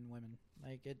I have been women.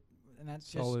 Like it, and that's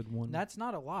just Solid one. that's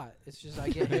not a lot. It's just I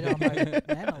get hit on by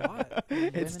men a lot.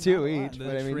 It's Women 2 not a each, lot. the but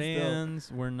I mean, still.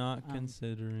 trans, we're not Um,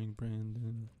 considering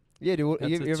Brandon. Yeah, dude.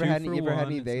 That's You a ever had 2 any, you for ever had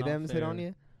 1, any it's they not thems hit on fair.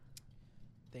 you?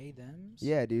 They thems.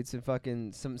 Yeah, dude. Some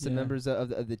fucking some Yeah. members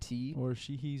of the T. Or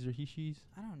she, he's, or he, she's.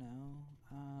 I don't know.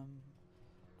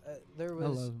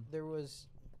 love 'em. There was.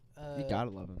 You gotta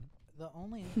love him. The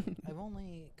only I've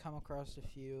only come across a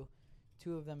few.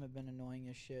 2 of them have been annoying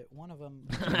as shit. One of them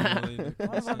Generally the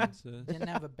One of 'em consensus. didn't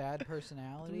have a bad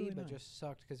personality, really but nice. just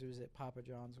sucked because it was at Papa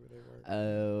John's where they worked.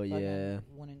 Oh Fucking yeah.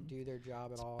 wouldn't do their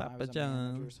job at all. Papa I was a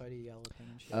manager, John's. so I had to yell at them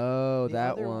and shit. Oh, The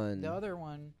that other one. The other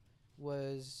one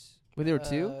was. Wait, there were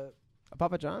 2? uh,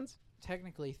 Papa John's?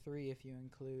 Technically 3 if you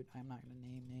include. I'm not gonna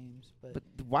name names, but. But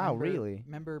wow, remember- really?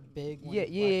 Remember Big? when Yeah,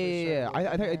 he yeah, first yeah, started yeah. I working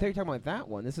thought you there? were talking about that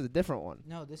one. This is a different one.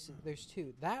 No, there's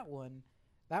 2. That one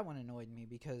annoyed me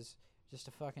because just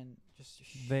a fucking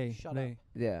They, shut they. up.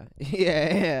 Yeah,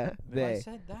 yeah, yeah. Well, I They.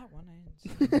 said that one. I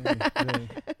didn't say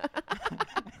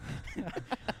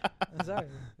I'm sorry.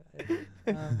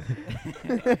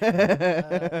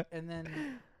 And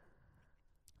then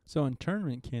So in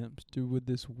tournament camps, would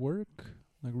this work?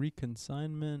 Like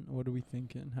reconsignment? What are we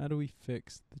thinking? How do we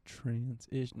fix the trans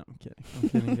ish? No, I'm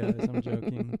kidding, guys. I'm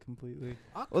joking completely.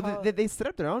 I'll Well, call they set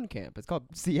up their own camp. It's called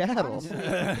Seattle. honestly,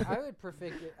 I would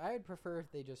prefer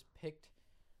if they just picked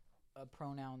a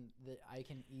pronoun that I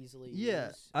can easily use.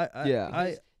 Yeah.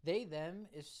 Because they them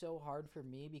is so hard for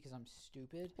me because I'm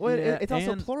stupid. Well, Yeah, it's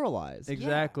also and pluralized.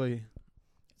 exactly.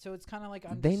 So it's kind of like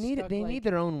I'm They just need stuck, They like, need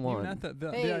their own Even one. at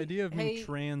the Hey, idea of being hey,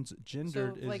 transgendered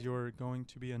so, is like- you're going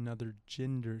to be another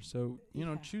gender. So,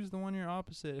 Yeah. choose the one you're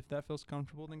opposite. If that feels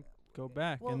comfortable, then go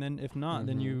back. Well- and then if not,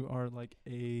 then Mhm. you are like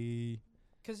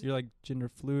Because you're like gender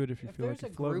fluid if you If feel like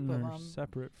there's you're a group floating of or 'em-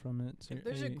 separate from it. So if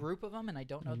there's you're a group of them and I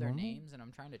don't know their normal? names and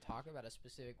I'm trying to talk about a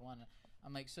specific one,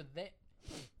 I'm like, so they.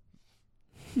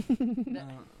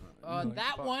 like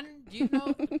That fuck. one, do you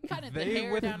know? Kind of the They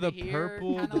hair with down the to here,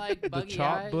 purple, kind of like the buggy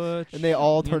chop eyes. butch, And they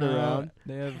all you turn know, around.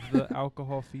 They have the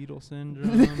alcohol fetal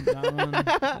syndrome. That one,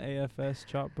 the AFS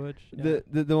chop butch. Yeah.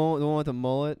 The one with the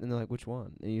mullet, and they're like, which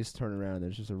one? And you just turn around, and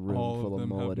there's just a room All of full of them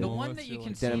have mullet. The Well, one let's that you see, can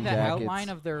like, see the denim jackets. outline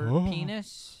of their Oh.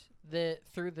 penis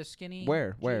through the skinny.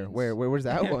 Where? jeans. Where's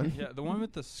that yeah, one? Yeah, the one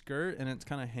with the skirt and it's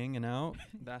kind of hanging out.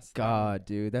 That's that God,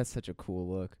 dude, that's such a cool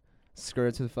look.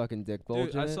 Skirts with fucking dick one.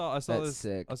 bulge Dude, in I it. saw That's this.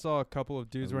 sick. I saw a couple of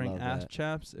dudes I wearing love ass that.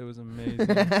 chaps. It was amazing.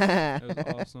 It was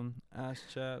awesome. Ass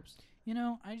chaps. You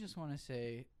know, I just want to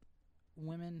say,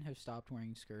 women have stopped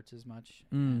wearing skirts as much,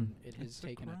 Mm. and it has It's a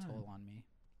taken a crime. toll on me.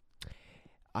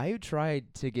 I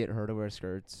tried to get her to wear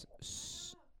skirts.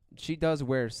 She does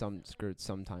wear some skirts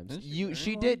sometimes. Is she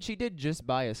She wearing did. She did just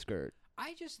buy a skirt.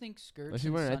 I just think Was skirts she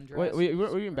and wearing? sundresses. Wait,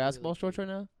 were you in are basketball really shorts cute.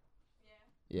 right now?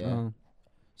 Yeah. Oh.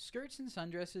 Skirts and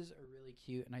sundresses are really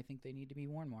cute, and I think they need to be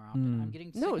worn more often. Mm. I'm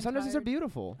getting sick No, and sundresses are tired.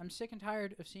 beautiful. I'm sick and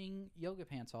tired of seeing yoga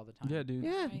pants all the time. Yeah, dude.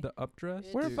 Yeah. The up dress.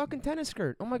 It's- Wear a Dude. fucking tennis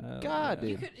skirt. Oh my god, Yeah.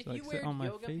 You dude. could, if Like, you sit wear on my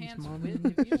yoga face, pants Mom. with,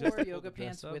 if you Just wore hold yoga the dress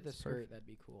pants up, with a it's skirt, perfect. that'd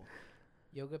be cool.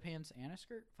 Yoga pants and a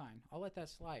skirt, fine. I'll let that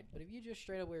slide. But if you just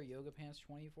straight up wear yoga pants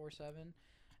 24/7,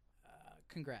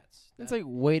 congrats. It's That- like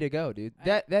way to go, dude.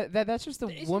 I- That's just the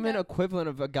Isn't woman that- equivalent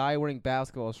of a guy wearing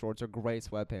basketball shorts or gray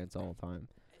sweatpants all the time.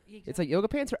 It's like yoga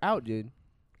pants are out, dude.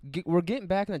 we're getting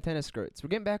back in the tennis skirts. We're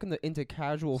getting back into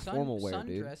casual formal wear,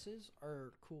 dude. Sundresses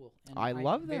are cool. And I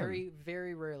love them. Very,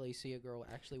 very rarely see a girl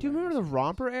actually. Do you wearing remember the sundress.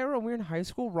 romper era when we were in high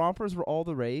school? Rompers were all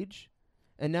the rage.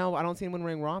 And now I don't see anyone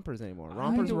wearing rompers anymore. I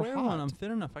Rompers need to were wear hot. one. I'm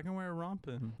thin enough. I can wear a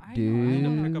rompin. I Dude. I need to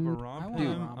know. pick up a I romp. want Dude.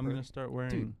 a I'm romper. gonna start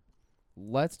wearing.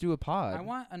 Let's do a pod. I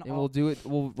want an and all. we'll do it.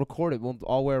 We'll record it. We'll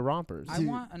all wear rompers. I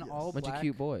want an all Bunch black. of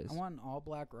cute boys. I want an all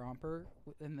black romper,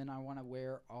 and then I want to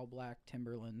wear all black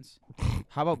Timberlands.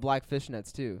 How about black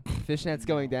fishnets too? Fishnets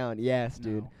going No. down. Yes,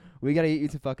 dude. No. We gotta get you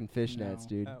some fucking fishnets, No.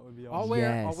 dude. That would be I'll awesome.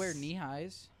 wear Yes. knee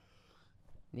highs.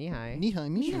 Knee high.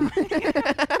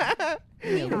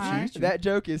 Knee-high. That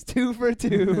joke is 2 for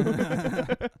 2.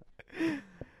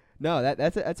 No,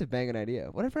 that's a banging idea.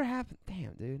 Whatever happened?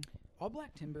 Damn, dude. All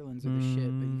black Timberlands are the shit,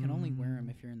 but you can only wear them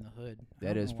if you're in the hood. I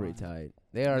That don't is know pretty why. tight.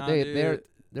 They are. Nah,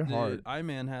 They're dude, hard.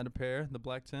 I-Man had a pair, the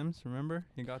black Tims. Remember?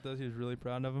 He got those. He was really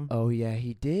proud of them. Oh yeah,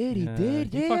 he did. He Yeah,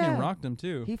 did. He yeah. fucking rocked them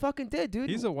too. He fucking did, dude.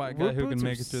 He's a white Work guy who boots can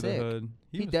are make it through sick. the hood.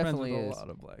 He was definitely friends with is. a lot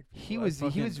of black people. He I was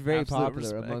fucking very absolute popular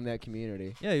respect. among that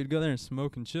community. Yeah, he'd go there and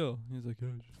smoke and chill. He was like, "Yo,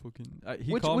 just fucking."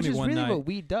 He which called me is one really night. what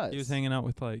weed does. He was hanging out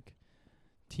with like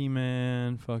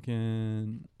T-Man,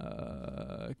 fucking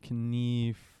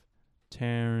Knief,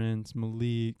 Terrence,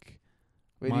 Malik,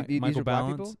 Wait, these Michael are black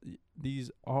Balance.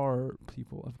 These are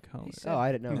people of color. He said- Oh,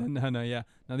 I didn't know. No, yeah.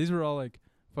 Now these were all like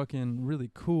fucking really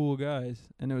cool guys,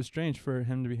 and it was strange for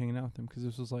him to be hanging out with them because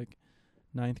this was like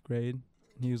 9th grade.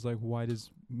 And he was like white as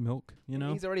milk, you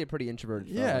know. He's already a pretty introverted.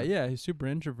 Yeah, fella. yeah. He's super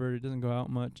introverted. Doesn't go out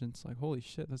much, and it's like, holy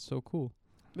shit, that's so cool.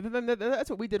 But then that's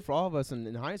what we did for all of us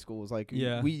in high school. Was like,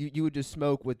 Yeah. you would just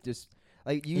smoke with just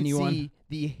like you'd Anyone. see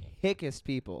the hickest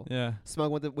people Yeah,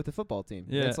 smoke with the football team.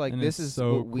 And Yeah, it's like and this it's is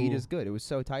so what weed cool. is good. It was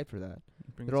so tight for that.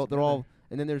 Brings They're all together.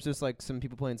 and then there's just like some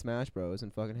people playing Smash Bros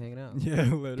and fucking hanging out. Yeah,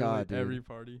 literally God, dude. every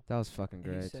party. That was fucking Hey,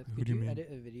 great. Seth, Who could do you you mean? edit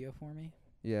a video for me?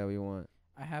 Yeah, we want.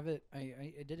 I have it.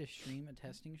 I did a stream, a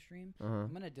testing stream. Uh huh.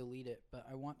 I'm gonna delete it, but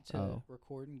I want to Oh.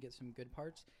 record and get some good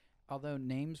parts. Although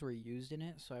names were used in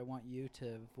it, so I want you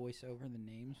to voice over the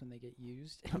names when they get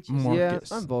used. And just- Yeah,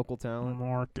 Marcus. I'm vocal talent.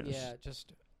 Marcus. yeah,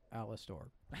 just Alistor.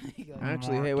 Like,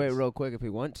 Actually, hey, wait, real quick, if we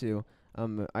want to,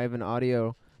 I have an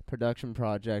audio production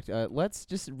project. Let's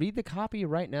just read the copy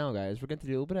right now, guys. We're going to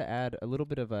do a little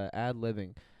bit of ad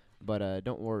libbing, but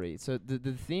don't worry. So the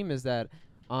theme is that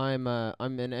I'm an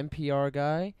NPR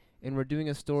guy, and we're doing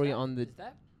a story on the Is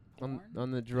that porn?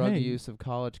 on the drug Hey. use of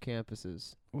college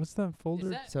campuses. What's that Is folder?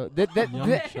 that So Young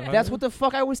that's Child? what the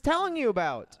fuck I was telling you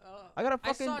about. I got a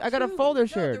fucking saw I got a two. folder No,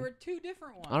 shared. there were two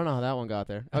different ones. I don't know how that one got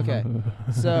there. Okay.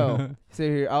 So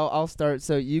here I'll start.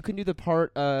 So you can do the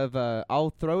part of I'll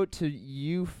throw it to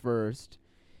you first.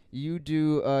 You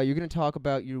do. You're gonna talk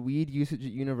about your weed usage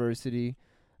at university.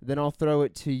 Then I'll throw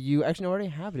it to you. Actually, no, I already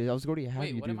have it. I was already having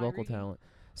Wait, you what do am I vocal reading? talent.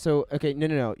 So okay,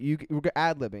 no. We're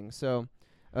ad libbing. So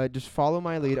just follow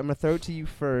my lead. I'm gonna throw it to you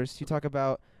first. You talk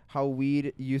about how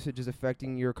weed usage is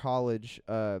affecting your college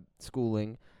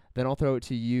schooling. Then I'll throw it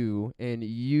to you, and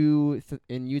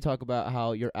you talk about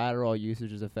how your Adderall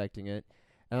usage is affecting it,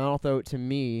 and I'll throw it to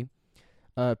me,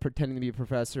 pretending to be a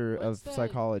professor What's of the-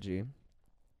 psychology,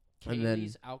 and then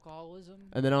Kaylee's alcoholism.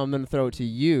 I'm gonna throw it to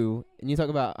you, and you talk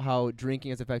about how drinking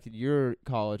has affected your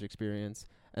college experience,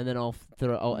 and then I'll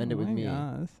end it with me.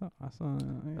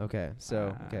 Okay,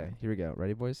 so here we go.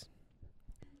 Ready, boys?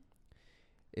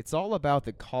 It's all about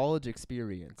the college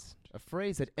experience, a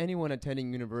phrase that anyone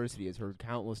attending university has heard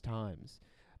countless times.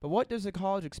 But what does a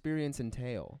college experience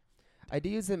entail?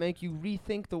 Ideas that make you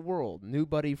rethink the world, new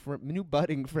budding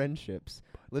friendships,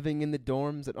 living in the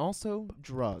dorms, and also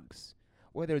drugs.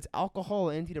 Whether it's alcohol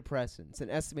or antidepressants, an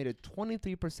estimated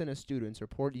 23% of students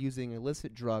report using an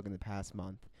illicit drug in the past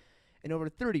month. And over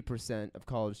 30% of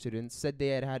college students said they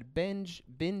had binge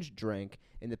drank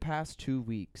in the past 2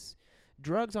 weeks.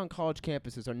 Drugs on college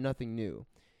campuses are nothing new.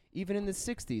 Even in the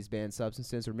 60s, banned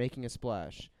substances were making a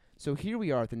splash. So here we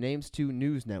are at the Names 2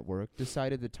 News Network,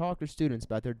 decided to talk to students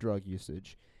about their drug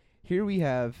usage. Here we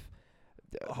have...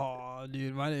 Oh,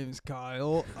 dude, my name's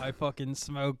Kyle. I fucking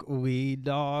smoke weed,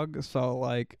 dog. So,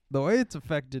 like, the way it's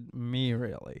affected me,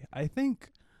 really, I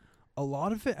think a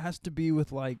lot of it has to be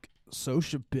with, like,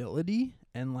 sociability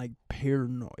and, like,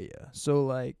 paranoia. So,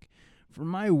 like, for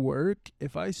my work,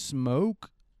 if I smoke,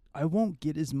 I won't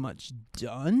get as much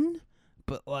done,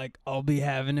 but, like, I'll be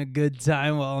having a good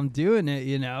time while I'm doing it,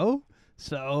 you know?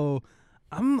 So...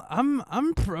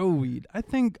 I'm pro weed. I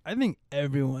think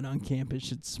everyone on campus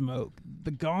should smoke.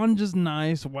 The ganja's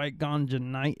nice. White ganja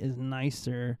night is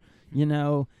nicer. You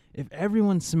know, if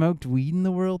everyone smoked weed in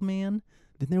the world, man,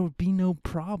 then there would be no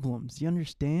problems. You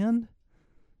understand?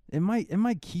 It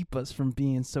might keep us from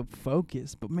being so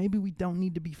focused, but maybe we don't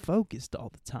need to be focused all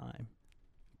the time.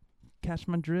 Catch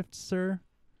my drift, sir?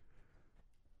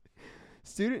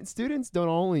 Students don't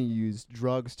only use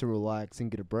drugs to relax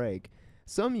and get a break.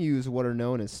 Some use what are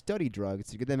known as study drugs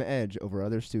to get them an edge over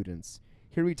other students.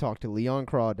 Here we talk to Leon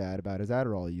Crawdad about his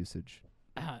Adderall usage.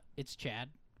 It's Chad.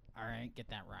 All right, get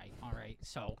that right. All right,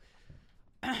 so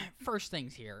first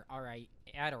things here. All right,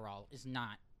 Adderall is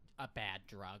not a bad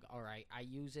drug. All right, I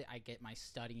use it. I get my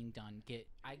studying done.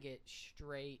 I get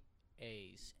straight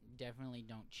A's. Definitely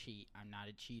don't cheat. I'm not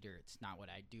a cheater. It's not what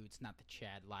I do. It's not the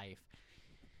Chad life.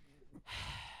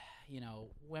 You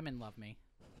know, women love me.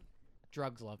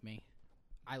 Drugs love me.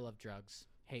 I love drugs.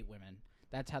 Hate women.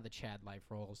 That's how the Chad life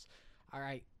rolls. All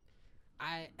right,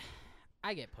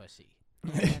 I get pussy.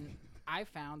 And I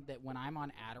found that when I'm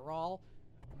on Adderall,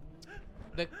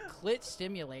 the clit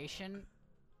stimulation,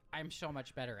 I'm so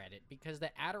much better at it because the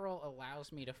Adderall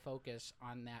allows me to focus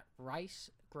on that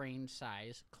rice grain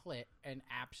size clit and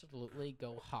absolutely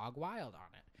go hog wild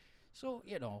on it. So,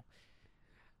 you know,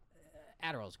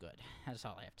 Adderall's good. That's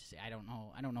all I have to say. I don't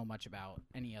know much about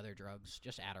any other drugs.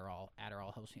 Just Adderall.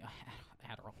 Adderall helps me.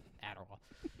 Adderall.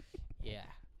 Yeah.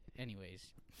 Anyways.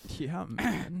 Yeah,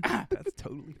 man. That's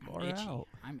totally far itchy. out.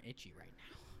 I'm itchy right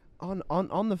now.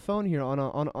 On the phone here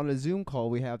on a Zoom call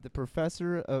we have the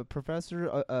professor,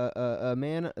 a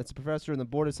man. It's a professor in the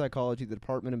Board of Psychology, the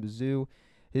Department of Mizzou.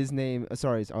 His name.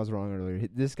 Sorry, I was wrong earlier.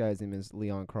 This guy's name is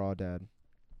Leon Crawdad.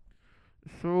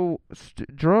 So,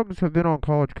 drugs have been on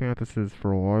college campuses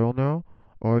for a while now.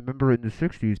 I remember in the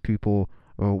 60s, people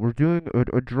were doing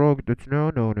a drug that's now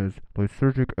known as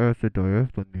lysergic acid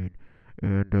diethylamine.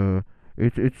 And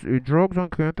drugs on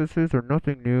campuses are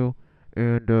nothing new.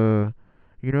 And,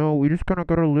 you know, we just kind of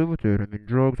got to live with it. I mean,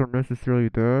 drugs aren't necessarily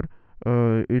bad.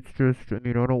 It's just, I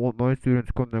mean, I don't want my students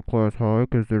coming to class high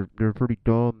because they're pretty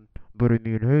dumb. But, I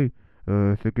mean, hey,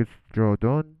 if it gets the job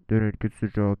done, then it gets the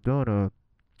job done.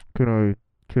 Can I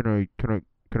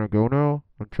go now?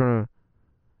 I'm trying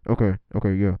to.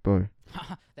 Okay, yeah, bye.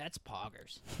 That's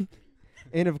poggers.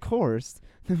 And of course,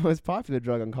 the most popular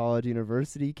drug on college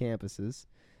university campuses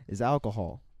is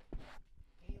alcohol.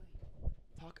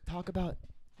 Talk about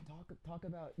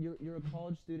you're a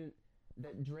college student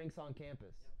that drinks on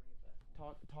campus.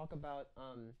 Talk about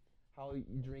how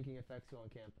drinking affects you on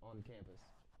campus.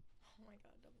 Oh my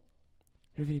god,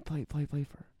 double. Play for her. Play for me.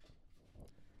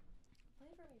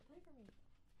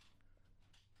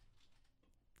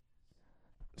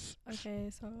 Okay,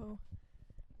 so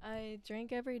I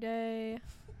drink every day,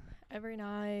 every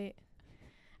night.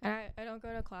 And I don't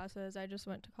go to classes. I just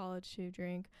went to college to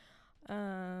drink.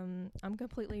 I'm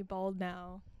completely bald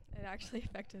now. It actually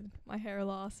affected my hair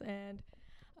loss, and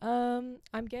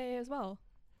I'm gay as well.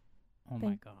 Oh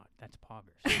my god, that's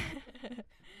poggers.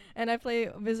 And I play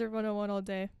Wizard 101 all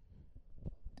day.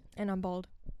 And I'm bald.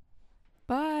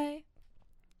 Bye.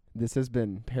 This has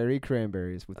been Perry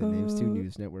Cranberries with the Names 2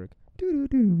 News Network.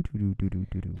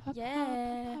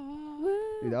 Yeah.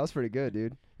 Dude, that was pretty good,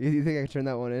 dude. You think I can turn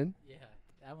that one in? Yeah,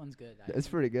 that one's good. It's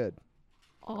pretty good.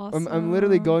 Awesome. I'm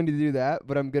literally going to do that,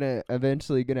 but I'm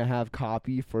eventually gonna have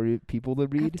copy for people to I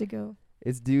have read. to go.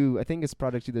 It's due. I think it's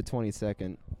product due the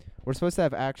 22nd. We're supposed to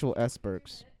have actual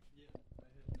Esperks.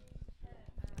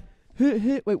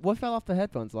 Wait, what fell off the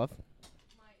headphones, love?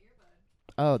 My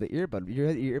earbud. Oh, the earbud. You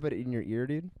had the earbud in your ear,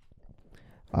 dude?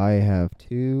 I have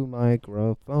 2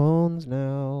 microphones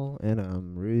now, and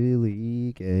I'm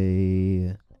really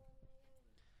gay.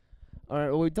 All right,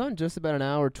 well, we've done just about an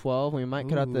hour 12. We might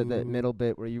cut out that middle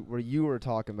bit where you were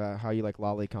talking about how you like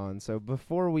lolicon. So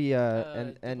before we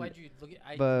Why'd you look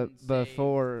at,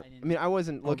 before I mean I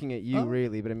wasn't looking at you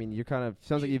really, but I mean you're kind of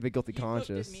sounds like you have a guilty you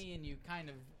conscience. looked at me and you kind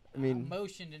of I mean,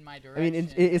 motioned in my I direction. mean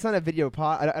it's not a video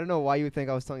pod. I don't know why you would think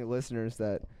I was telling the listeners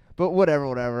that, but whatever.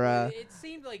 It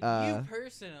seemed like you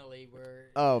personally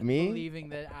were me? believing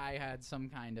that I had some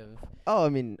kind of. Oh, I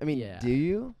mean, Yeah. do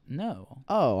you? No.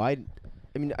 Oh, I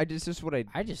mean, I just what I.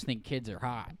 I just think kids are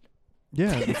hot.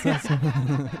 Yeah, that's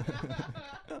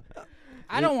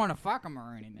I don't want to fuck them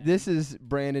or anything. This is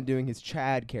Brandon doing his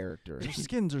Chad character. Their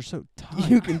skins are so tight.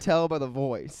 You can tell by the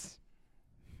voice.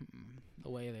 The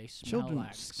way they smell Children's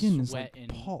like skin is sweat like and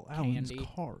Paul Allen's candy.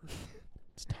 car.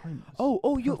 It's timeless.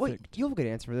 Oh, you wait. Perfect. You have a good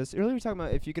answer for this. Earlier we were talking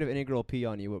about if you could have any girl pee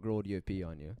on you, what girl would you have pee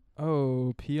on you?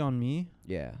 Oh, pee on me?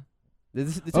 Yeah. This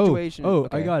is the situation. Oh,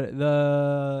 okay. I got it.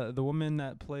 The woman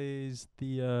that plays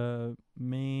the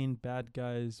main bad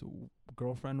guy's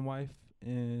girlfriend wife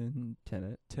in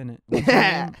Tenet. Tenet. What's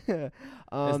her name?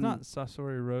 It's It's not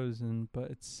Saoirse Ronan,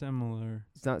 but it's similar.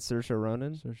 It's not Saoirse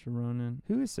Ronan. Saoirse Ronan.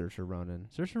 Who is Saoirse Ronan?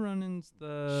 Saoirse Ronan's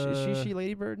the. Is she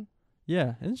Lady Bird?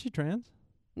 Yeah, isn't she trans?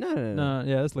 No. No,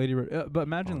 yeah, that's Ladybird. But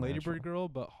imagine All Ladybird natural. girl,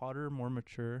 but hotter, more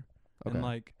mature, Okay. and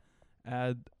like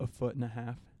add a foot and a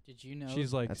half. Did you know?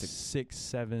 She's like That's a-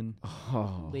 6'7".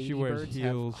 Oh. She wears Ladybirds have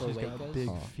heels. She's got cloacas? big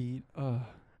Oh. feet.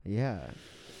 Yeah.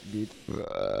 Dude. That's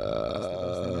the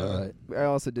best thing ever. I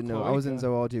also didn't know. I was in Cloaca.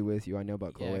 zoology with you. I know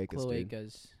about yeah, cloacas, dude.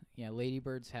 cloacas. Yeah,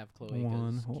 ladybirds have cloacas.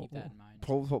 One hole. Keep that in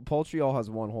mind. Poultry all has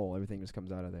one hole. Everything just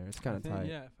comes out of there. It's kind of tight.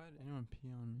 Yeah, if I had anyone pee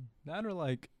on me, that or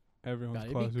like everyone's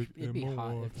God, classic. it'd be Emma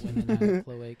hot if Watson. women had a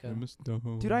cloaca. Emma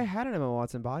Stone. Dude, I had an Emma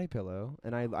Watson body pillow,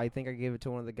 and I think I gave it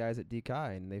to one of the guys at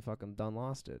DKI, and they fucking done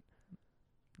lost it.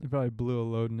 They probably blew a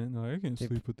load in it. And they're like, I can't They-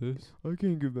 sleep with this. I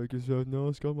can't get back to South now.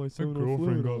 It's got my My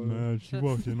girlfriend got mad. She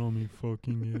walked in on me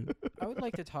fucking it. I would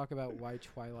like to talk about why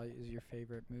Twilight is your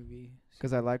favorite movie.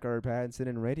 Because I like Art Pattinson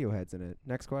and Radiohead's in it.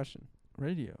 Next question.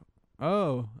 Radio.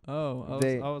 Oh. I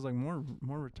They- was like more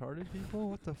retarded people.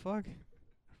 What the fuck?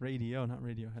 Radio, not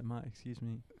Radiohead. Excuse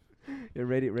me. Yeah,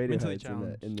 Mentally Radiohead's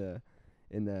challenged.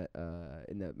 in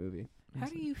that movie. How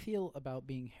do you feel about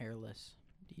being hairless?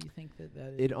 Do you think that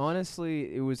is? It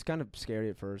honestly, it was kind of scary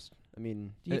at first. I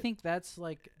mean, Do you think that's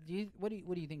like? What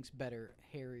do you think's better,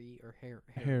 hairy or hairless?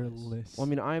 Hairless. well, I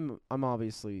mean, I'm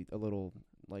obviously a little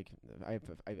like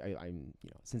I'm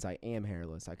since I am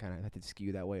hairless, I kind of have to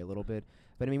skew that way a little bit.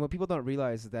 But I mean, what people don't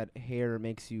realize is that hair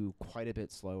makes you quite a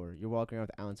bit slower. You're walking around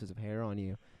with ounces of hair on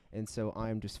you, and so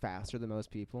I'm just faster than most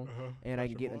people, and I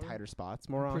can get in tighter spots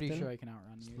more I'm often. pretty sure I can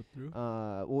outrun you. Slip through.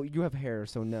 Well, you have hair,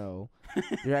 so no.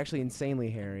 You're actually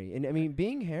insanely hairy. And I mean,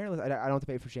 being hairless, I don't have to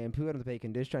pay for shampoo. I don't have to pay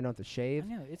conditioner. I don't have to I shave.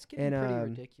 know it's getting And, pretty You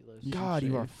ridiculous. should God,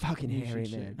 you are shave. fucking You hairy,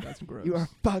 should man. shave. That's gross. You are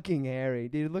fucking hairy,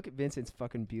 dude. Look at Vincent's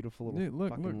fucking beautiful little Dude, look,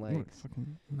 fucking look, legs.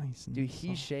 fucking nice and Dude, he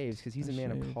soft. shaves because he's a I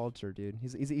man of shave. culture, dude.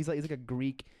 He's like a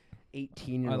Greek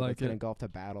 18-year-old like that's gonna it. go off to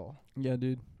battle. Yeah,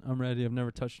 dude. I'm ready. I've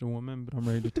never touched a woman, but I'm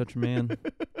ready to touch a man.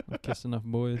 I've kissed enough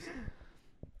boys.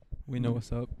 We know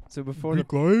what's up. So before the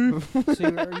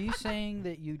So are you saying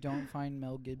that you don't find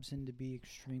Mel Gibson to be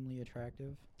extremely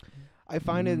attractive? I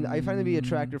find him to be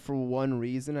attractive for one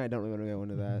reason. I don't really want to go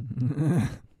into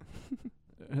that,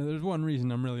 There's one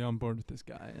reason I'm really on board with this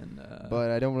guy, and but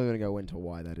I don't really want to go into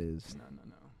why that is. no.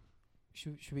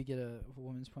 Should we get a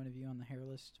woman's point of view on the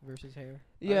hairless versus hair?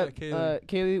 Yeah, Kaylee.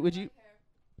 Kaylee, would you?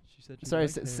 She said she Sorry,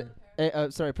 liked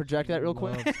hair. sorry. Project that real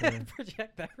quick. Loves hair.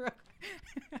 Project that right.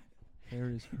 Hair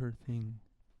is her thing.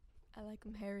 I like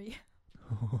him hairy.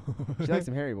 She likes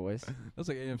some hairy boys. That's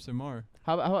like ASMR.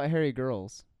 How about hairy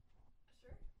girls?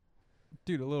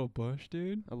 Dude, a little bush,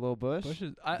 dude. A little bush.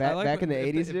 Bushes. I Back- like back in the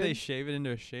if 80s, If they dude? shave it into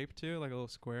a shape too, like a little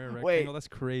square, rectangle, Wait. that's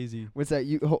crazy. What's that?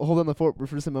 You hold on the fort for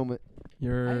just a moment.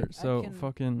 You're I so can-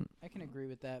 fucking. I can agree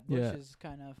with that. Bush Yeah. is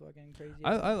kind of fucking crazy.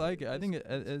 I like it. I think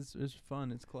it's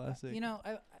fun. It's classic. You know,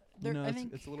 You know, I it's-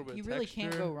 think it's a little bit you of really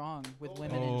can't texture. go wrong with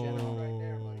women in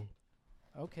general.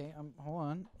 Oh. Okay, hold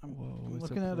on. I'm Whoa, it's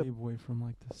looking a at a. Playboy from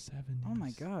like the 70s. Oh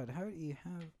my God! How do you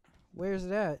have? Where's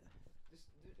it at?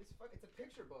 It's a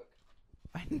picture book.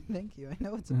 Thank you. I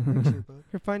know it's a picture book.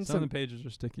 Here, find Some of some. the pages are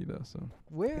sticky though, so.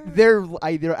 Where? There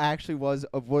actually was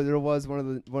there was one of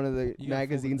the You gotta fold it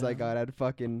magazines I down.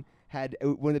 got had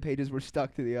one of the pages were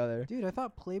stuck to the other. Dude, I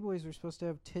thought Playboys were supposed to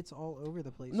have tits all over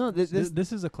the place. No, this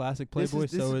This is a classic this is- Playboy.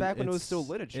 this so is back when it was it's- still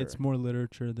literature. It's more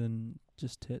literature than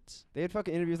just tits. they had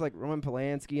fucking interviews like Roman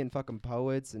Polanski and fucking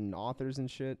poets and authors and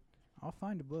shit. I'll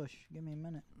find a bush. Give me a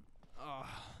minute.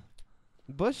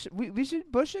 Bush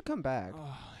should come back.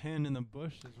 Hand in the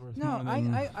bush is worth No, more than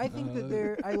I think that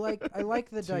there. I like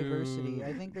the diversity.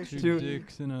 I think there should two be.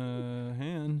 dicks in a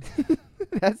hand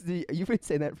You've been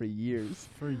saying that for years.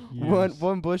 for years.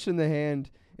 One bush in the hand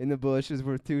in the bush is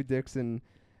worth two dicks in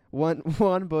one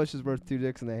bush is worth two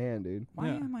dicks in the hand, dude. Why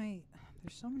Yeah. am I?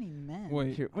 There's so many men.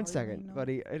 Wait. Here, one Hardly second, know.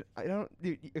 buddy. I don't,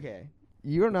 dude. Okay,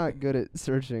 you're not good at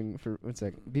searching for. One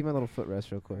second. Be my little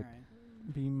footrest real quick.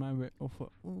 Alright. Be my way. Oh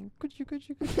fuck. Could you?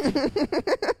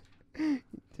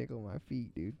 Tickle my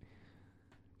feet, dude.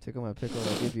 Tickle my pickle.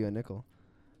 I'll give you a nickel.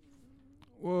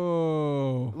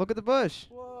 Whoa. Look at the bush.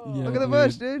 Whoa. Yeah, Look at the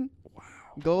bush, dude.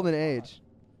 dude. Golden age.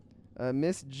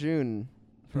 Miss June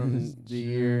from the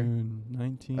year.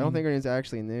 19. I don't think her name's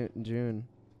actually June.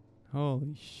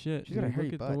 Holy shit. She's got a dude, hairy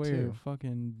look at butt, the way her too.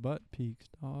 fucking butt peaks,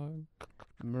 dog.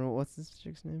 Remember what's this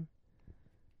chick's name?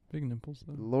 Big nipples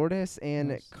though. Lourdes and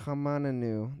Nice.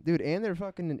 Kamananu. Dude, and they're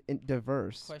fucking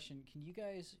diverse. Question: can you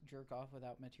guys jerk off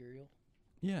without material?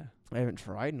 Yeah. I haven't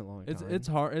tried in a long time. It's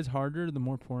hard. It's harder the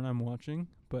more porn I'm watching,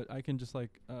 but I can just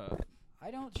like I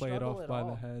don't play it struggle off at by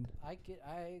all. the head. I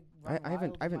I run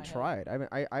haven't wild in my head. tried.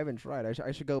 I haven't tried.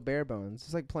 I should go bare bones.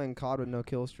 It's like playing COD with no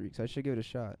kill streaks. I should give it a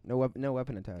shot. No weapon Yeah,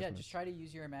 attachment. just try to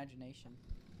use your imagination.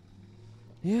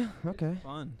 Yeah. Okay.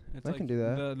 Fun. It's I like can do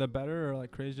that. The better or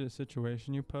like crazier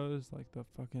situation you pose, like the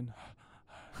fucking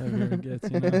heavier it gets.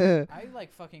 You know. I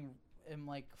like fucking am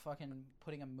like fucking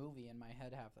putting a movie in my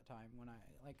head half the time when I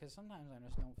like, cause sometimes I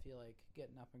just don't feel like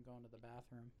getting up and going to the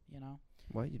bathroom. You know?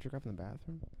 What? You jerk off in the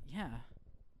bathroom? Yeah,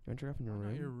 You want to jerk off in your Why not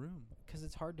room? your room. cause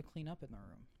it's hard to clean up in the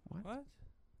room. What?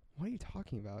 What are you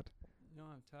talking about? You don't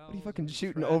have towels. What are you fucking and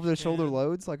shooting trash over the shoulder can?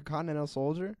 loads like a Continental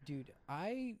Soldier? Dude,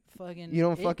 I fucking You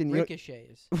don't it fucking- you don't-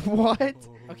 ricochets. What?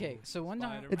 Okay, so one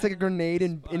time It's like a grenade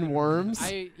in worms.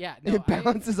 yeah, And no, it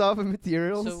bounces off of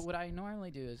materials. So what I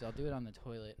normally do is I'll do it on the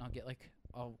toilet, and I'll get like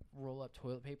I'll roll up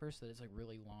toilet paper so that it's like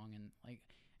really long and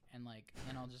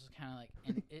then I'll just kind of like,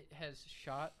 and it has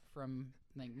shot from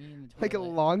like me in the toilet. Like a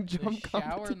long the jump shower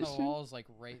and the competition. wall is like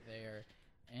right there,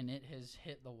 and it has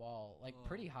hit the wall like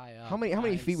pretty high up. How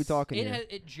many feet we talking It here?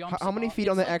 it jumps. How many off- feet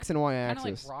on it's the like, X and Y Kind of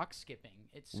axis? like rock skipping.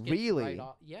 It skips Really? right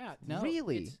off. Yeah. No.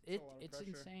 Really? It's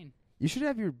insane. You should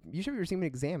have your semen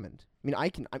examined. I mean, I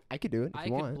could do it if I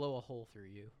you could want. blow a hole through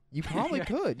you. You probably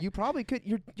could. You probably could.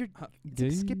 You're it's like gay?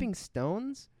 skipping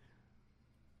stones.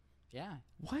 Yeah.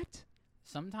 What?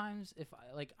 Sometimes if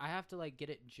I have to like get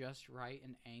it just right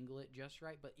and angle it just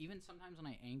right, but even sometimes when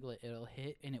I angle it, it'll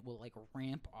hit and it will like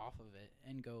ramp off of it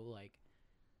and go like,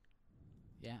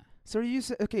 yeah. So are you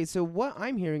okay? So what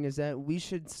I'm hearing is that we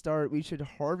should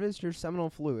harvest your seminal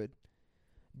fluid,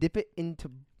 dip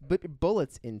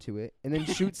bullets into it, and then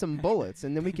shoot some bullets,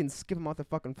 and then we can skip them off the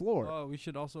fucking floor. Oh, we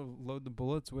should also load the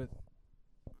bullets with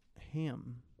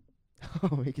ham.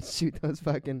 Oh, we can shoot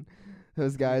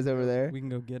those guys over there. We can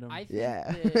go get them. I think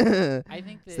Yeah. that, I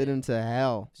think that Send them to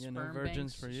hell. Yeah, no sperm virgins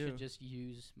banks for you. should just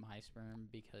use my sperm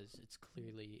because it's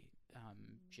clearly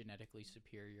genetically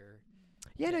superior.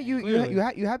 Yeah, no, to you Clearly.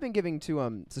 you have been giving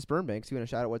to sperm banks. You want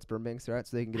to shout out what sperm banks are at,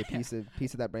 so they can get a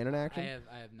piece of that brand in action.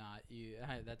 I have not.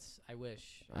 I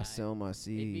wish. I sow my It'd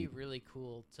be seed. really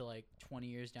cool to like 20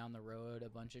 years down the road, a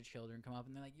bunch of children come up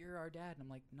and they're like, "You're our dad," and I'm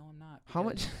like, "No, I'm not." How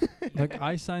much? because Like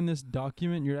I signed this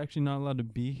document. You're actually not allowed to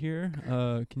be here.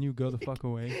 Can you go the fuck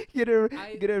away? get a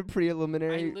I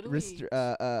preliminary literally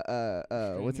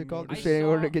what's it called? order. Restraining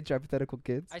order to saw- get your hypothetical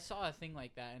kids. I saw a thing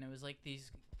like that, and it was like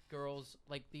these girls,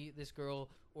 like this girl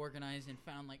organized and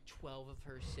found like 12 of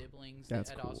her siblings That's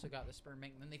that had cool. also got the sperm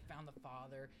bank. And then they found the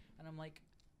father, and I'm like,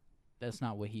 that's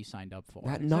not what he signed up for.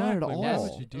 Not at Exactly. Why all.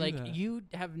 would you do Like that? you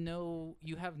have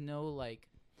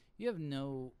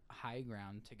no high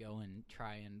ground to go and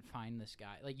try and find this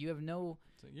guy. Like you have no.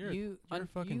 It's like, you're you a un-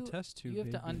 fucking you- test tube. you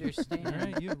have to baby. understand. All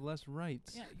right, you have less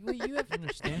rights. Yeah, well, you have You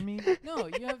understand me? no.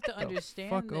 You have to understand.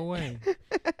 Fuck that away.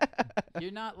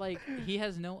 You're not like he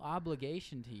has no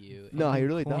obligation to you. No, and, he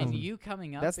really Clone. and doesn't. you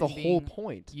coming up. That's the and whole being-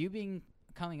 point. You being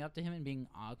coming up to him and being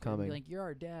awkward, and Coming. be like, "You're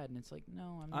our dad," and it's like,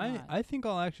 "No, I'm not." I think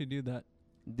I'll actually do that.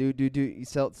 Do you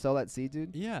sell that seed,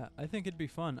 dude? Yeah, I think it'd be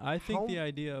fun. I think How- the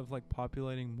idea of like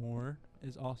populating more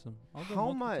is awesome. I'll go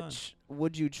How multiple times. much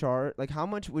would you charge? Like, how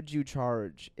much would you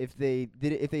charge if they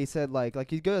did it? If they said like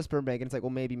you go to a sperm bank and it's like, well,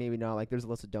 maybe not. Like, there's a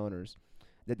list of donors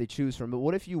that they choose from. But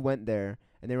what if you went there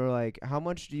and they were like, how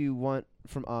much do you want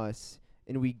from us?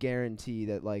 And we guarantee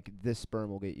that like this sperm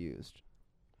will get used.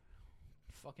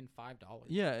 Fucking $5.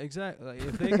 Yeah, exactly. Like,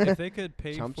 if they could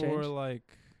pay Chump for change? like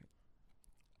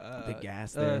The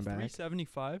gas there and back.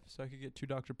 $3.75, so I could get 2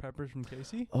 Dr. Peppers from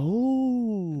Casey.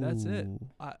 Oh, That's it.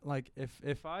 Like if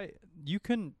you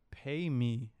couldn't pay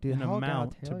me Dude, an how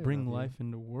amount to egalitarian bring of you. life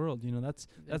into the world. You know, that's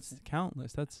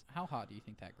countless. That's How hot do you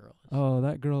think that girl is? oh,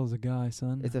 that girl is a guy,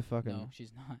 son. It's a fucking. No,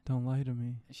 she's not. Don't lie to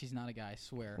me. She's not a guy. I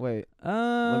swear. Wait, Let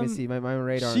let me see. My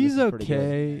radar. on She's this is pretty good.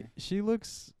 okay. She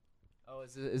looks Oh,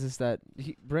 is this that?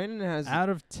 Brandon has. out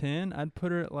of 10. I'd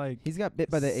put her at like He's got bit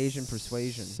by the Asian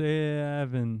persuasion.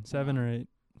 7 Hold on. or 8 Let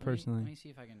personally. me see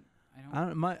if I can.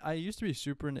 I used to be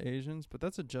super into Asians, but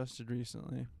that's adjusted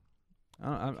recently.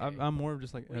 Okay. I'm more of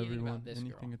just like What do you think about everyone, this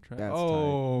anything girl? attractive. That's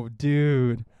Oh,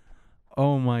 dude.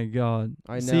 Oh my God.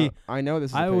 I know. See, I know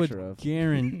this is I a would picture of.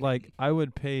 guarantee, like, I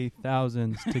would pay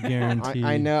thousands to guarantee.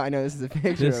 I know. This is a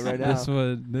picture This, of right now.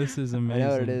 this is I amazing. know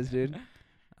what it is, dude.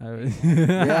 I would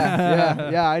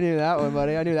yeah. I knew that one,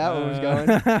 buddy. I knew that one was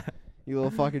going. You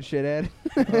little fucking shithead.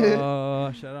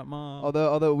 Oh, shut up, mom.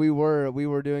 Although we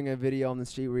were doing a video on the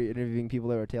street, we were interviewing people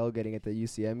that were tailgating at the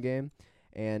UCM game,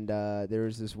 and there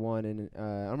was this one, and I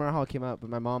don't remember how it came up, but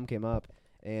my mom came up,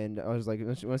 and I was like,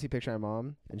 "Want to see a picture of my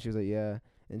mom?" And she was like, "Yeah."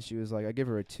 And she was like, "I give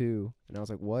her a 2." And I was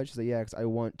like, "What?" She's like, "Yeah, 'cause I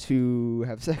want to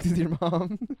have sex with your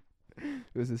mom."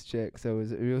 It was this chick, so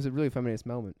it was a really feminist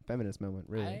moment,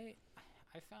 really.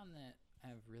 I found that I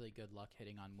have really good luck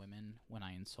hitting on women when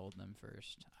I insult them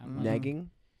first. Mm. I'm like, Negging.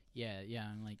 yeah.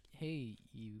 I'm like, hey,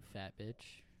 you fat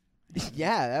bitch.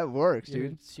 Yeah, that works, You're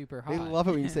dude. super They hot. love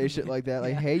it when you say shit like that.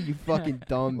 Like, Yeah. hey, you fucking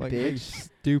dumb Like, hey, bitch.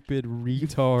 stupid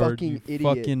retard, fucking you idiot.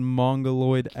 fucking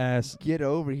mongoloid ass. Get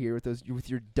over here with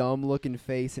your dumb looking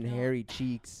face and No. hairy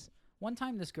cheeks. One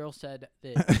time, this girl said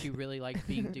that she really liked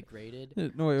being degraded.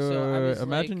 No, wait, So I wait, was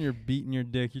Imagine like- you're beating your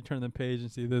dick. You turn the page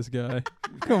and see this guy.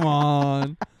 Come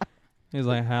on. He's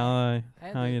like, I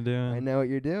had how the- you I doing? know what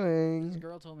you're This doing.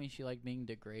 girl told me she liked being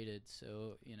degraded,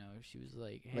 so she was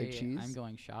like, "Hey, Like cheese? I'm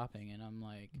going shopping," and I'm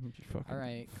like, You fucking "All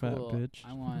right, fat cool. bitch.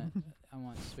 I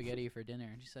want spaghetti for dinner."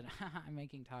 And she said, "I'm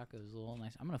making tacos, little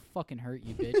nice. I'm gonna fucking hurt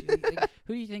you, bitch. Like,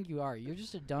 who do you think you are? You're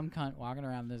just a dumb cunt walking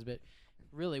around this bit."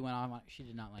 Really went on. She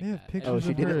did not like They that. have And pictures Oh, of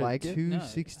she didn't her like at it? 2, no,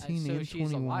 16, so and she's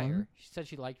 21. a liar. She said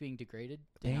she liked being degraded.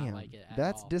 Did not Damn. like it at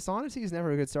That's all. dishonesty is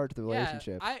never a good start to the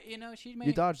relationship. Yeah, she made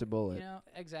You dodged a bullet.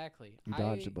 exactly. You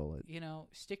dodged a bullet.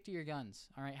 Stick to your guns.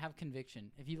 All right, have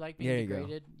conviction. If you like being There you go.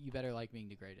 degraded, you better like being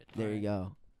degraded. There you alright?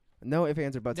 go. No ifs,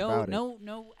 ands, or buts No, about it.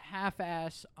 no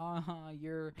half-ass.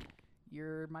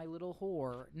 You're my little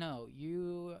whore. No,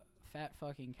 you fat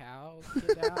fucking cow.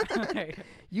 Get out. Like,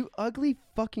 You ugly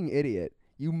fucking idiot.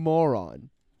 You moron.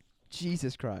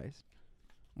 Jesus Christ.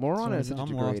 Moron Sorry, is such a I'm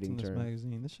lost degrading in this term.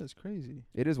 magazine. This shit's crazy.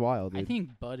 It is wild, dude. I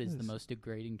think bud is the Yes. most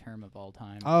degrading term of all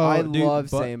time. I dude,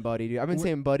 love but saying buddy, dude. I've been Wh-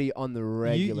 saying buddy on the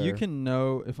regular. You can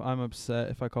know if I'm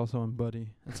upset if I call someone buddy.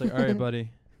 It's like, all right,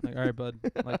 buddy. Like, all right, bud.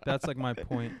 Like, that's like my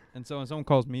point. And so when someone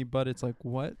calls me bud, it's like,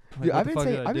 what? Like, Dude, what I've the been fuck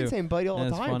saying did I I've been do? saying buddy all Yeah, the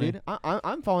it's time, funny. dude.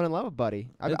 I'm falling in love with buddy.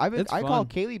 It's I call fun.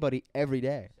 Kaylee buddy every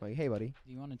day. Like, hey buddy.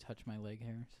 Do you want to touch my leg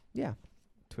hairs? Yeah.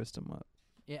 Twist them up.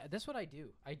 Yeah, that's what I do.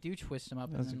 I do twist them up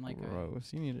That's and then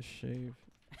gross. You need to shave.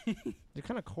 They're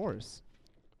kind of coarse.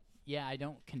 yeah, I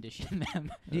don't condition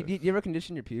them. Do you ever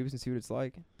condition your pubes and see what it's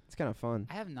like? It's kind of fun.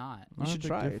 I have not. You should Not a big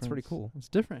try it. It's pretty difference. cool. It's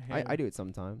different hair. I do it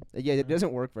sometime. Yeah, it Yeah.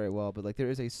 doesn't work very well, but like there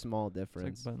is a small It's like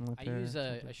difference. button lip I hair. use It's a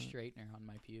all different. straightener on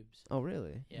my pubes. Oh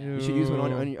really? Yeah. You should use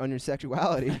one on Ew. on your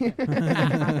sexuality.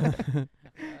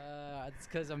 It's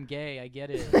because I'm gay. I get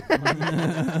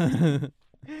it.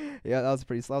 Yeah, that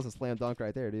was a slam dunk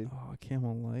right there, dude. Oh,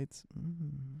 camel lights.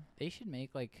 They should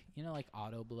make like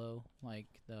auto blow, like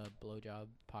the blowjob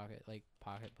pocket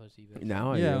pussy. but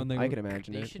Now Yeah, I when do. they I go- can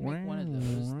imagine They it. should make one of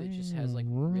those that just has like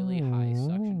really high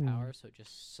suction power, so it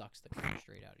just sucks the cum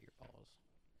straight out of your balls.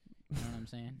 You know what I'm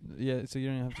saying? Yeah, so you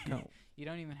don't even have to count. You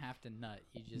don't even have to nut.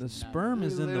 You just The nut. sperm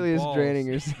is in Literally the is balls. draining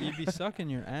your You'd be sucking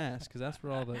your ass because that's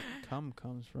where all the cum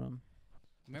comes from.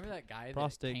 Remember that guy that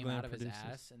Prostate came gland out of his produces.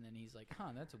 ass, and then he's like, "Huh,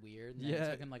 that's weird." And then Yeah.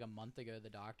 it took him like a month to go to the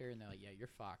doctor, and they're like, "Yeah, you're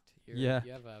fucked. Yeah.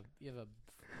 You have a.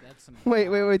 That's some."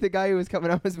 Wait. The guy who was coming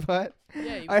out his butt.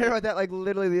 Yeah, he I heard was, about that like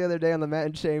literally the other day on the Matt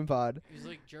and Shane pod. he was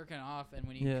like jerking off, and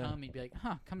when he'd Yeah. come, he'd be like,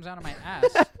 "Huh, comes out of my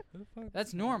ass." Who the fuck?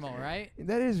 That's normal, right?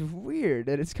 That is weird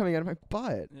that it's coming out of my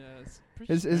butt. Yeah, it's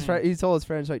pretty His friend, strange. he told his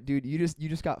friends like, dude, you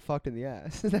just got fucked in the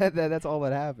ass. that's all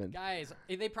that happened. Guys,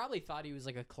 they probably thought he was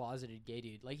like a closeted gay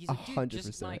dude. Like he's like, dude, just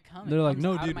 100%. my cum. They're like, comes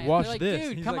no, out of dude, my ass." watch They're like, this.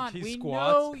 Dude, He's come like, on, he we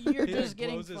squats, know you're he just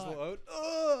getting blows his fucked. load,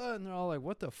 and they're all like,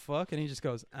 what the fuck? And he just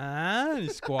goes, ah, and he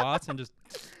squats and just.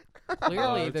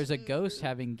 Clearly, Oh, there's a ghost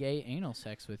having gay anal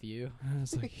sex with you.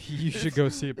 It's like you should go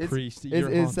see a It's- priest. Is You're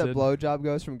the haunted. blowjob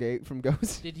goes from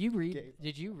Ghost Did you read? Gay.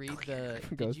 Did you read the?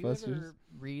 From Did you Ghostbusters? ever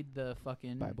read the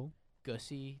fucking Bible?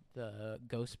 Gussie, the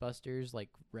Ghostbusters like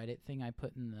Reddit thing I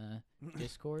put in the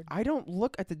Discord? I don't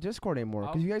look at the Discord anymore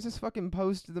because Oh. you guys just fucking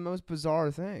post the most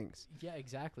bizarre things. Yeah,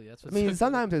 exactly. That's I what. mean,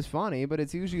 sometimes it's funny, but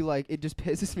it's usually like it just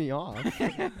pisses me off.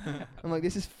 I'm like,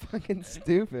 this is fucking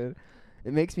stupid.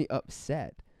 It makes me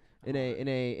upset in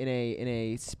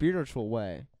a spiritual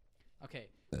way. Okay,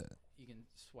 you can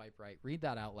swipe right. Read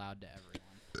that out loud to everyone.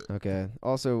 Okay.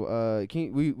 Also,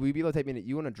 can we be able to take me?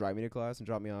 You want to drive me to class and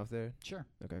drop me off there? Sure.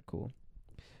 Okay, cool.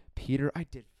 Peter, I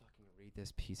did fucking read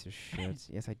this piece of shit.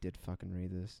 Yes, I did fucking read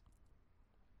this.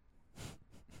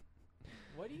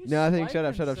 What do you? No, I think- shut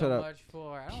swiping up. so much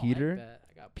for? I don't Peter- Like that.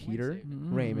 I got points Peter, saved.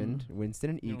 Raymond, Winston,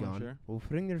 and You wanna Egon share? were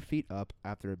putting their feet up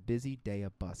after a busy day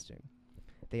of busting.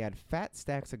 They had fat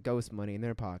stacks of ghost money in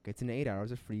their pockets and 8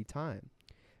 hours of free time.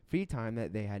 Free time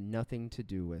that they had nothing to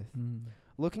do with. Mm.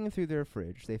 Looking through their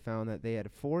fridge, they found that they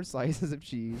had 4 slices of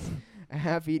cheese, a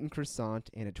half-eaten croissant,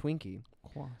 and a Twinkie,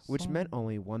 which meant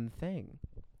only one thing.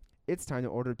 It's time to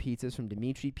order pizzas from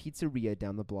Dimitri Pizzeria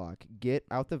down the block, get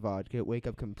out the vodka, wake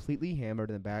up completely hammered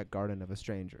in the back garden of a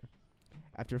stranger.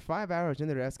 After 5 hours in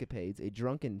their escapades, a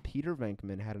drunken Peter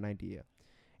Venkman had an idea.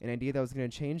 An idea that was going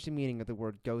to change the meaning of the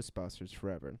word Ghostbusters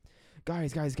forever.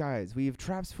 Guys, we have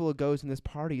traps full of ghosts and this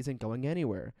party isn't going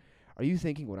anywhere. Are you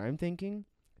thinking what I'm thinking?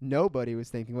 Nobody was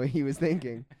thinking what he was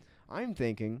thinking. I'm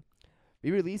thinking,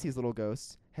 we release these little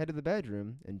ghosts, head to the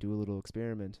bedroom, and do a little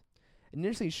experiment.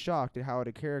 Initially shocked at how out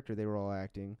of character they were all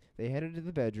acting, they headed to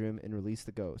the bedroom and released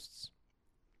the ghosts.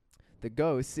 The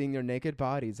ghosts, seeing their naked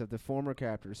bodies of the former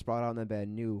captors sprawled out on the bed,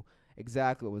 knew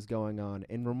exactly what was going on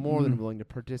and were more than willing to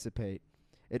participate.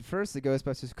 At first, the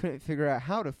Ghostbusters couldn't figure out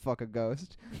how to fuck a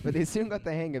ghost, but they soon got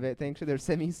the hang of it thanks to their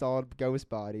semi-solid ghost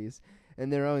bodies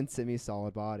and their own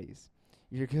semi-solid bodies.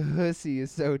 Your pussy is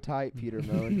so tight, Peter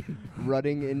moaned,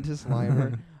 rutting into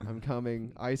Slimer. I'm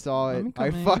coming. I saw it. I'm I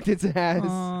coming. fucked its ass.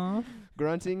 Aw.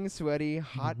 Grunting, sweaty,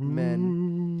 hot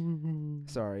men.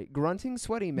 Grunting,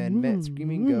 sweaty men met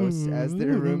screaming ghosts as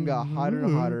their room got hotter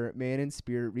and hotter, man and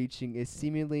spirit reaching a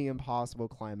seemingly impossible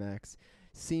climax.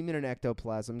 Semen and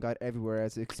ectoplasm got everywhere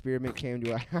as the experiment came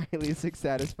to a highly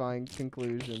satisfying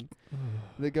conclusion.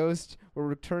 The ghosts were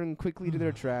returning quickly to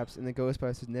their traps, and the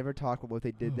Ghostbusters never talked about what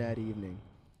they did that evening.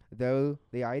 Though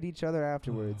they eyed each other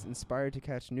afterwards, inspired to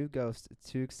catch new ghosts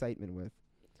to excitement with.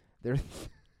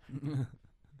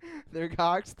 Their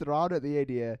cocks throbbed at the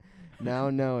idea, now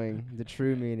knowing the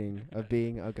true meaning of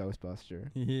being a Ghostbuster.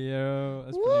 Yo,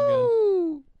 that's pretty good.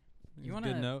 Woo! You That's a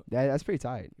good wanna- note. That's pretty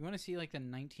tight. You want to see like the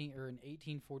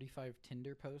 1845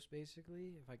 Tinder post,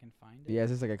 basically, if I can find it. Yeah,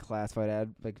 it's just like a classified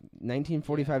ad. Like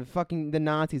 1945, fucking the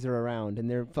Nazis are around, and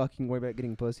they're fucking worried about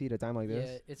getting pussy at a time like Yeah,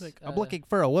 this. it's Like, I'm looking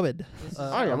for a woman. this is, Oh,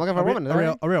 yeah, I'm looking for a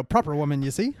woman. A real proper woman,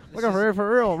 you see? this Looking is-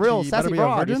 for real She better sassy be a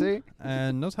broad, you see? virgin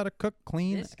and knows how to cook,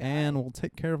 clean, This guy- and will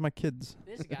take care of my kids.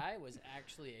 This guy was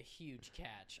actually a huge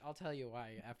catch. I'll tell you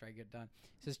why after I get done.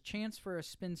 It says, chance for a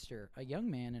spinster. A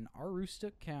young man in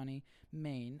Aroostook County,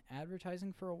 Maine,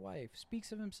 advertising for a wife,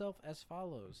 speaks of himself as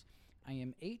follows. I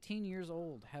am 18 years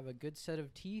old, have a good set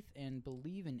of teeth, and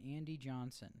believe in Andy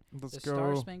Johnson. Let's The go.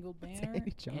 Star-Spangled Banner Andy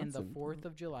and the Johnson. 4th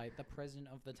of July, the president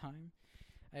of the time.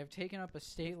 I have taken up a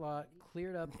state lot,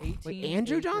 cleared up 18 Wait,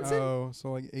 Andrew acres- Johnson? Oh,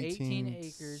 so like 18 18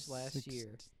 acres last year,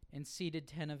 and seeded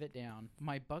 10 of it down.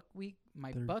 My buckwheat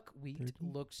Thir- buckwheat 30?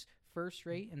 looks first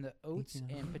rate, and the oats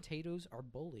 18 and potatoes are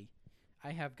bully.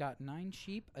 I have got 9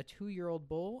 sheep, a 2-year-old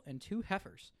bull, and 2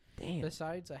 heifers, Damn.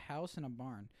 besides a house and a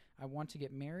barn. I want to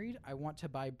get married. I want to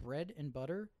buy bread and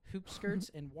butter, hoop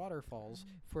skirts, and waterfalls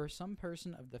for some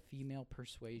person of the female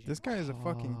persuasion. This guy is a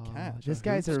fucking catch. This a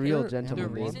guy's hoop a real skirt and The gentleman, a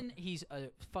dude. what? reason he's a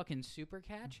fucking super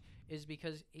catch is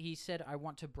because he said, I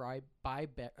want to buy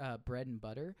bread and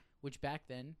butter, which back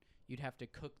then you'd have to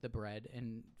cook the bread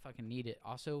and fucking knead it.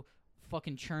 Also,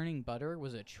 fucking churning butter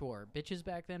was a chore. Bitches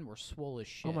back then were swole as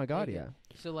shit. Oh my god, They- yeah.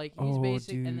 So like he's Oh,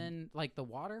 basic, dude. and then like the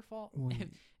waterfall. Wait.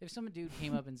 If some dude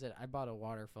came up and said, "I bought a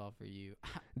waterfall for you,"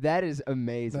 That is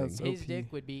amazing. That's his OP.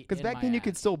 dick would be. Because in back my then you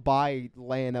could ass. still buy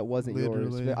land that wasn't yours.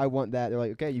 Literally. But I want that. They're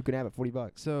like, okay, you can have it,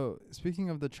 $40. So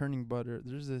speaking of the churning butter,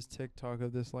 there's this TikTok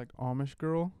of this like Amish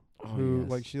girl Oh, who yes.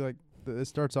 like she like it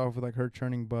starts off with like her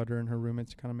churning butter and her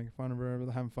roommates kind of make fun of her,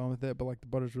 but having fun with it. But like the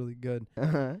butter's really good,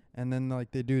 Uh-huh. and then like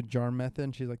they do a jar method,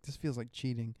 and she's like, this feels like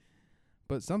cheating.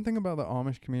 But something about the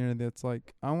Amish community that's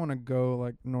like, I want to go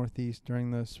like northeast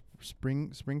during the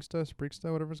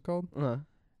Springsta, whatever it's called, Uh-huh.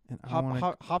 and I want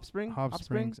to Hop Spring? Hop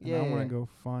Springs, and Yeah. I want to go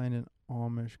find an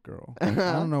Amish girl. I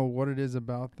don't know what it is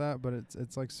about that, but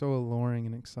it's like so alluring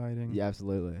and exciting. Yeah,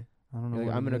 absolutely. I don't know. You're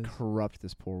like, what I'm it going to is. corrupt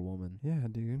this poor woman. Yeah,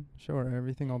 dude. Show her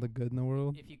everything, all the good in the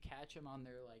world. If you catch them on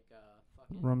their like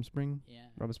fucking Rum Spring. yeah.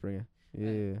 Robin Springer. Uh,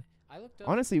 Yeah. I looked up.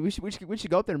 Honestly, we should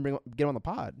go up there and get on the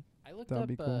pod. I looked that'd up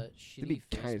be cool. shitty be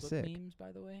kinda Facebook sick. memes,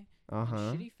 by the way. Uh And huh.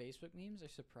 shitty Facebook memes are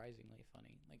surprisingly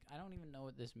funny. Like I don't even know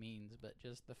what this means, but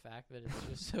just the fact that it's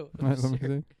just so Right, let me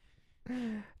absurd. see.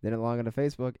 Then log onto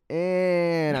Facebook,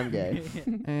 and I'm gay.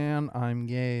 And I'm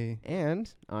gay.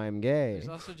 And I'm gay. There's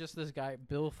also just this guy,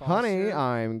 Bill Foster. Honey,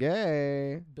 I'm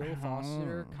gay. Bill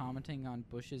Foster Oh. commenting on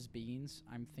Bush's beans.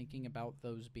 I'm thinking about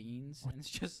those beans, and it's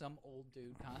just some old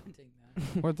dude commenting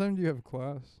that. What time do you have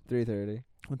class? 3:30.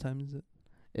 What time is it?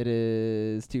 It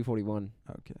is 2:41.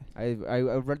 Okay. I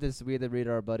read this. We had to read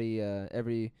our buddy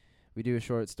we do a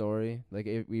short story. Like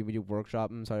we do workshop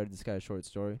him. So I read this guy a short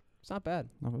story. It's not bad.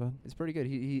 Not bad. It's pretty good.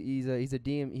 He's a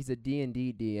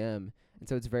D&D DM, and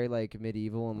so it's very like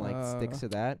medieval and like sticks to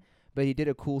that. But he did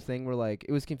a cool thing where like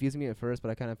it was confusing me at first,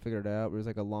 but I kind of figured it out. Where it was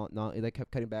like a long, it like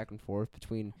kept cutting back and forth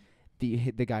between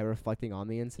the guy reflecting on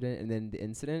the incident and then the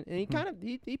incident, and he kind of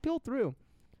he peeled through.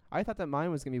 I thought that mine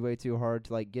was gonna be way too hard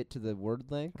to like get to the word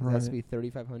length. 'Cause it has to be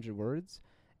 3,500 words,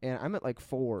 and I'm at like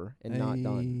 4 and not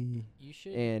done. You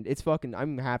should. And it's fucking.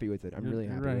 I'm happy with it. I'm You're really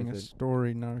happy writing with a it.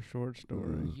 story, not a short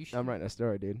story. You should. I'm writing a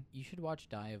story, dude. You should watch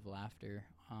Die of Laughter.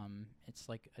 It's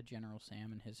like a General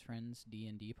Sam and his friends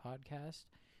D&D podcast.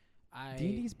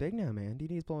 D&D's big now, man.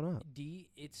 D&D's blowing up.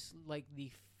 It's like the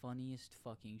funniest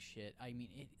fucking shit. I mean,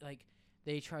 it like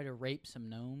they try to rape some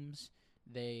gnomes.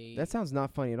 They That sounds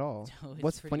not funny at all. No, it's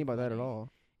What's pretty funny about that at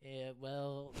all?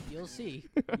 Well, you'll see.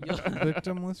 You'll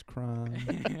Victimless crime.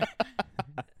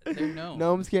 They're gnomes.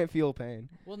 Gnomes can't feel pain.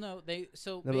 Well, no, they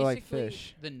so They're basically like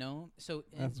fish. the gnome. So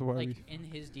in, That's why like in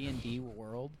his D&D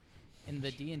world, in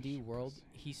the D&D world,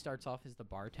 he starts off as the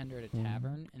bartender at a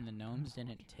tavern, and the gnomes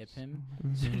didn't tip him.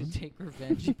 So to take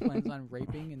revenge, he plans on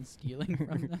raping and stealing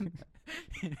from them.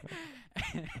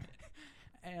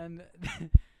 And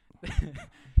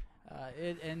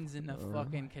it ends in a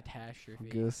fucking catastrophe.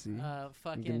 Gussy.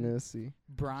 Fucking Gnusy.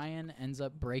 Brian ends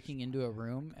up breaking into a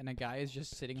room, and a guy is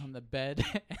just sitting on the bed.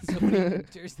 And so when he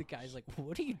enters, the guy's like,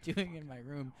 "What are you doing in my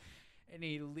room?" And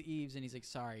he leaves, and he's like,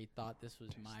 "Sorry, thought this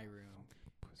was my room."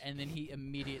 And then he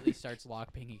immediately starts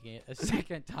lockpicking it a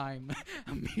second time,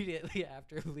 immediately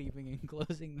after leaving and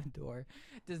closing the door.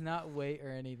 Does not wait or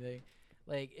anything.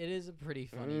 Like, it is a pretty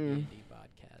funny D&D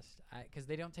podcast, because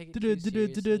they don't take it too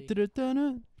seriously.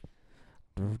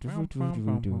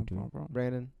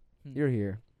 Brandon, Hmm. you're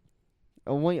here.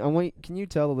 I want. Can you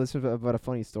tell the listeners about a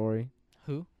funny story?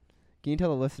 Who? Can you tell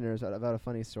the listeners about a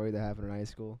funny story that happened in high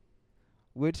school?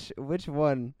 Which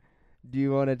one do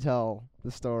you want to tell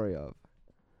the story of?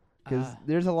 Because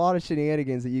there's a lot of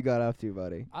shenanigans that you got up to,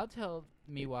 buddy. I'll tell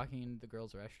me walking into the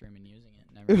girls' restroom and using it.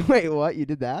 Never mind. Wait, what? You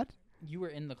did that? You were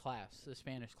in the class, the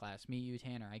Spanish class. Me, you,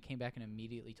 Tanner. I came back and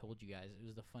immediately told you guys. It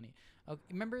was the funny.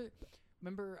 Remember?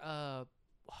 I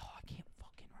can't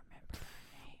fucking remember her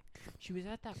name. She was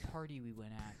at that party we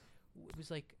went at. It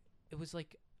was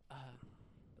like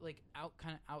out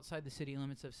kind of outside the city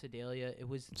limits of Sedalia. It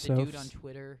was the dude on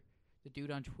Twitter. The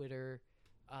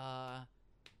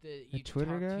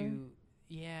Twitter talk guy? to.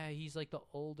 Yeah, he's like the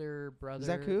older brother. Is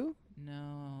that who?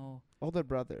 No, Older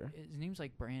brother. his name's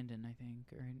like Brandon, I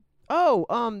think. Or Oh,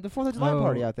 the 4th of July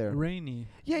party out there. Rainy.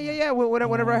 Yeah.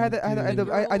 Whenever I had the, I had dude.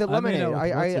 the I lemonade. made out with I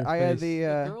had what's-her-face. the.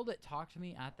 the girl that talked to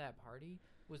me at that party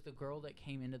was the girl that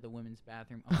came into the women's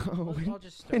bathroom. I'll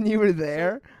just start. And you were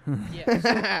there.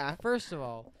 Yeah. So first of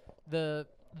all, so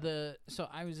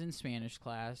I was in Spanish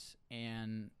class,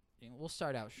 and we'll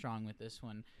start out strong with this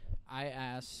one. I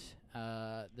asked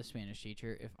the Spanish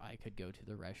teacher if I could go to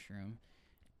the restroom,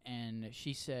 and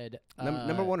she said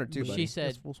Number 1 or 2, buddy? She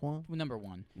said Swan. number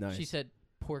 1. Nice. She said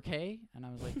 "por qué?" and I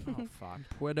was like, "Oh fuck."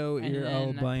 Puedo And ir al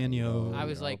then baño. I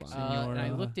was like, Senora. and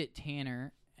I looked at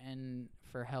Tanner and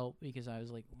for help because I was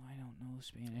like, well, I don't know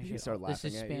Spanish. He started This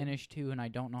is laughing at you. Spanish too, and I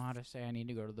don't know how to say I need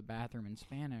to go to the bathroom in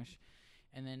Spanish.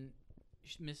 And then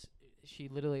she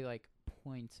literally like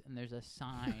points, and there's a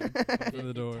sign that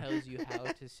the door. tells you how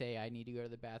to say I need to go to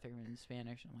the bathroom in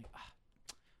Spanish. And I'm like,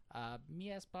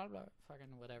 Mias Pablo,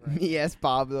 fucking whatever. Yes,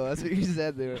 Pablo. That's what you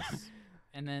said there.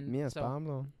 And then Yes, so,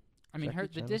 Pablo. I mean, Jackie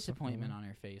the Chan or disappointment something. on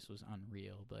her face was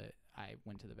unreal, but I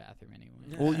went to the bathroom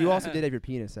anyway. Well, you also did have your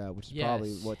penis out, which is probably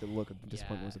Yes. what the look of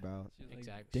disappointment was Yeah. about.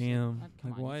 Exactly. Damn.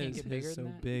 Come Like, on, why you can't is get bigger his so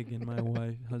than that? big and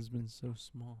my husband's so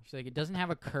small? She's like, it doesn't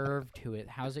have a curve to it.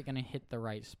 How's it gonna hit the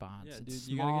right spots? Yeah, It's dude,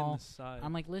 small. you gotta get in the side.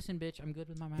 I'm like, listen, bitch, I'm good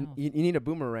with my You, mouth. you need a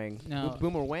boomerang. No.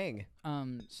 Boomerang.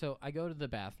 So I go to the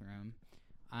bathroom.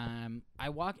 I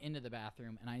walk into the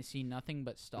bathroom and I see nothing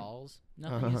but stalls.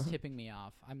 Nothing is tipping me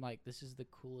off. I'm like, this is the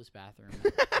coolest bathroom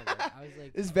ever. I was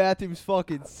like, This bathroom's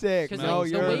fucking sick. because No, the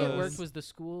you're way those. it worked was the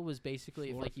school was basically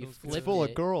if Floor like you feels good. It's flipped full it,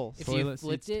 of girls. if you Toilet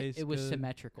flipped seats it, taste it was good.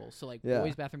 symmetrical. So like Yeah.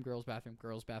 boys bathroom, girls bathroom,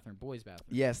 girls bathroom, boys bathroom.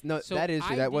 Yes, no, So that is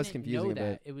true. I That was didn't confusing know a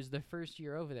bit. that. It was the first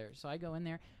year over there, so I go in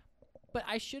there. But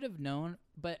I should have known.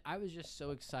 But I was just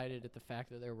so excited at the fact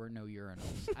that there were no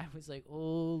urinals. I was like,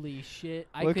 "Holy shit!"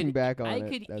 Looking back on I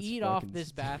it, could that's eat off fucking this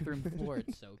stupid. bathroom floor.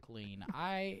 It's so clean.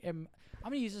 I'm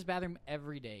gonna use this bathroom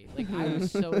every day. Like I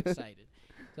was so excited.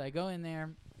 So I go in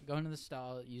there, go into the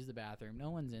stall, use the bathroom. No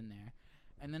one's in there,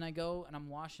 and then I go and I'm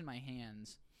washing my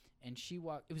hands, and she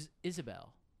walked. It was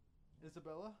Isabel.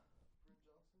 Isabella?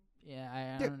 Yeah, I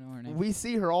Yeah, don't know her name. We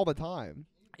see her all the time.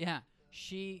 Yeah,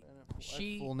 she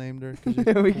Full named her. 'cause you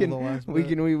we pulled can the last we bit.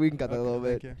 can we can cut that a little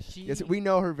Okay, bit. thank you. she Yes, we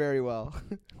know her very well.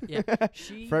 Yeah,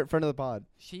 she friend of the pod.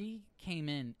 she came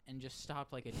in and just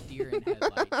stopped like a deer in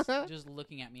headlights, just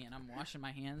looking at me, and I'm washing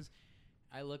my hands.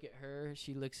 I look at her,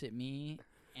 she looks at me,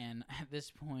 and at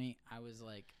this point, I was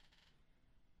like,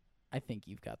 I think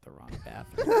you've got the wrong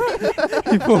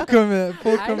bathroom. Full commit.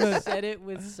 Full I commit. said it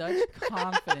with such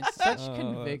confidence, such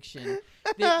conviction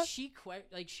that she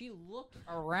she looked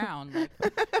around like,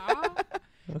 ah,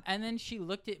 and then she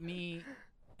looked at me,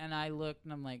 and I looked,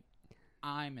 and I'm like,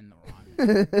 I'm in the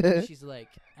wrong. And she's like,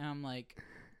 and I'm like,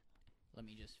 let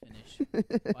me just finish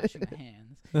washing my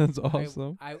hands. That's I-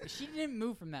 awesome. She didn't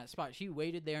move from that spot. She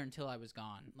waited there until I was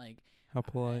gone. Like, How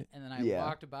polite. and then I Yeah.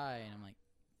 walked by, and I'm like,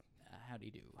 howdy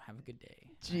do, have a good day.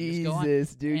 And I just go on.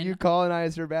 Jesus, dude, you and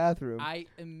colonized her bathroom. I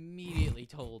immediately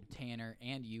told Tanner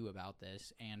and you about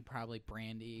this, and probably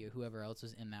Brandy, whoever else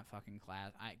was in that fucking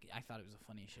class. I thought it was the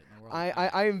funniest shit in the world.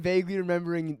 I am vaguely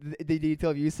remembering the detail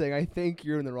of you saying, "I think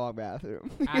you're in the wrong bathroom."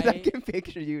 Because I can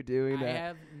picture you doing I that.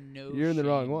 have no You're in the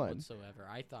wrong shame one. whatsoever.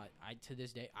 I thought to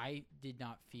this day I did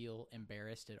not feel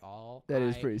embarrassed at all. That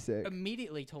is I pretty sick.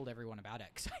 immediately told everyone about it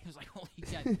because I was like, "Holy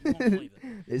shit, you won't believe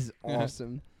it." This is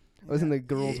awesome. I was in the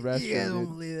girls' restroom.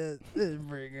 believe that. This is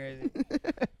pretty crazy.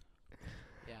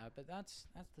 Yeah, but that's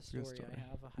the Good story I story.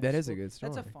 have. of high That is a school. good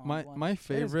story. That's a fun My one. my good.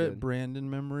 favorite Brandon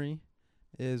memory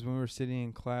is when we were sitting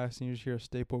in class and you just hear a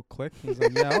staple click. He's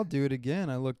like, "Yeah, I'll do it again."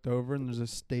 I looked over and there's a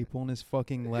staple in his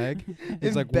fucking leg.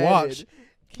 He's like, Embedded. "Watch."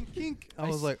 Kink, kink. I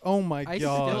was like, "Oh my I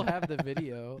god." still have the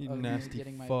video You of me nasty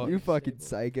getting my fuck. You leg fucking stapled.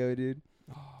 psycho, dude.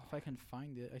 If I can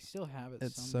find it, I still have it.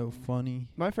 It's so somewhere. funny.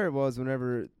 My favorite was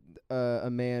whenever a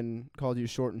man called you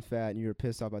short and fat, and you were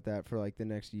pissed off about that for like the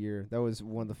next year. That was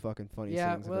one of the fucking funniest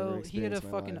Yeah, things I've ever well, he had a experienced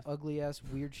in my fucking life. ugly ass,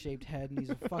 weird shaped head, and he's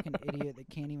a fucking idiot that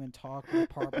can't even talk with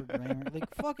proper grammar,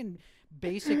 like fucking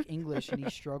basic English, and he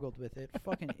struggled with it.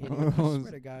 Fucking idiot! I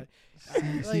swear to God.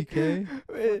 Like, CK.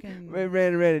 Wait, fucking-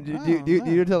 Brandon,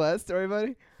 do you tell that story,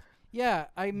 buddy? yeah,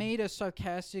 I made a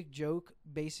sarcastic joke,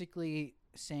 basically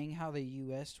saying how the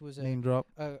U.S. was Name drop.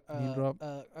 a Name drop.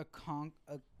 a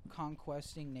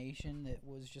conquesting nation that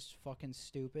was just fucking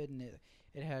stupid, and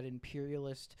it had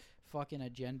imperialist fucking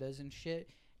agendas and shit.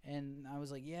 And I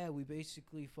was like, yeah, we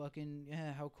basically fucking,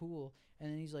 yeah, how cool. And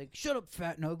then he's like, shut up,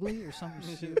 fat and ugly, or something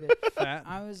stupid. Fat.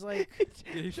 I was like,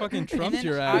 Yeah, he fucking and trumped then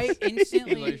your I ass.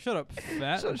 instantly, He's like, "Shut up,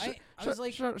 fat." I was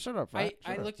like, shut up, I fat.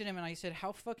 Shut up. looked at him and I said,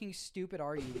 how fucking stupid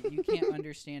are you that you can't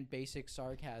understand basic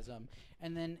sarcasm?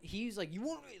 And then he's like, you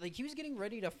won't, like, he was getting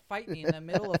ready to fight me in the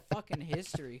middle of fucking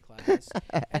history class.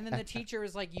 And then the teacher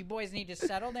was like, you boys need to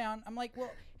settle down. I'm like, well,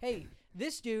 hey,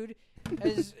 this dude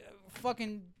has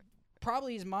fucking,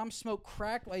 probably his mom smoked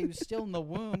crack while he was still in the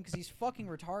womb because he's fucking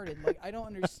retarded. Like, I don't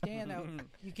understand how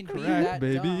you can be Correct, that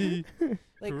baby. dumb.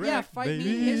 Like, yeah, Correct, fight me in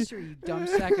baby. history, you dumb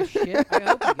sack of shit. I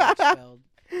hope you get expelled.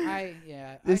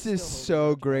 This I is still so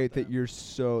hold a grudge great about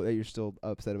that you're still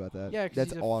upset about that. Yeah, 'cause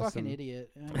that's he's a awesome. fucking idiot.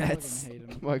 I That's fucking hate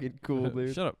him. fucking cool,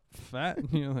 dude. Shut up, fat.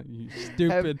 You're like, you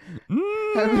stupid.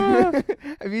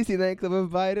 Have you seen that clip of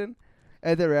Biden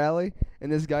at the rally?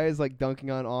 And this guy is like dunking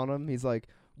on him. He's like,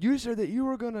 "You said that you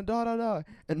were gonna da da da,"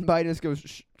 and Biden just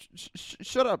goes,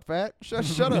 "Shut up, fat.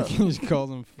 Shut up." He just calls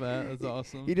him fat. That's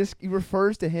awesome. He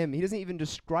refers to him. He doesn't even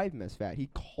describe him as fat. He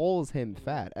calls him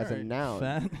fat as a Alright, noun.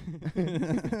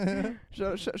 Fat.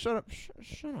 Shut up, shut up,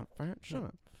 fat. Shut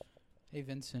up. Hey,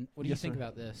 Vincent, what do Yes, you think sir.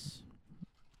 about this?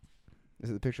 Is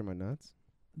it the picture of my nuts?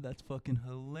 That's fucking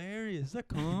hilarious. Is that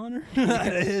Connor?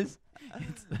 That is.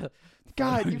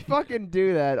 God, you fucking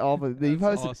do that all the. You That's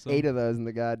posted awesome. 8 of those in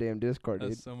the goddamn Discord,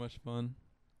 dude. That's so much fun.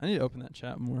 I need to open that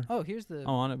chat more. Oh, here's the I'm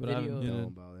on it, but I video haven't of- muted.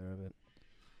 Don't bother of it.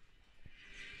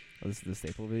 Oh, this is the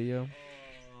staple video.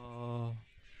 Oh.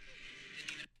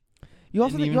 You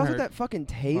also Didn't you even also hurt. had that fucking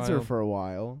taser Wild. for a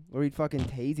while, where we'd fucking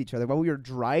tase each other while we were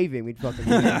driving. We'd fucking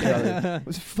tase each other. It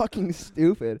was fucking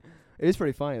stupid. It is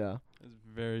pretty funny though. It's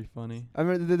very funny. I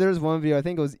remember there was one video. I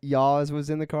think it was Yaz was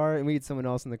in the car, and we had someone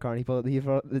else in the car, and he pulled the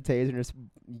taser and just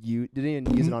didn't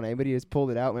even use it on anybody. He just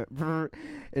pulled it out, and went brrr,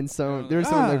 and so there was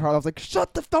someone in the Ah. car. I was like,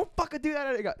 "Shut the don't fucking do that!"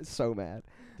 And I got so mad.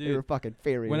 They were Dude, fucking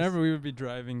furious. whenever we would be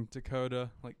driving Dakota,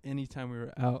 like anytime we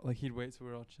were out, like he'd wait till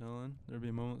we were all chilling. There'd be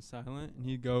a moment silent, and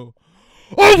he'd go,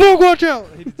 "Oh fuck, watch out!"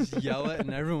 He'd just yell it,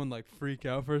 and everyone would like freak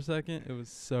out for a second. It was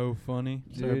so funny.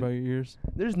 Sorry Dude. about your ears.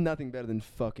 There's nothing better than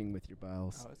fucking with your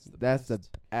bowels. Oh, it's the That's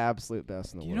best. the absolute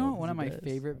best in the Do you world. know what one of my best.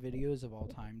 favorite videos of all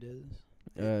time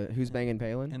is? Who's banging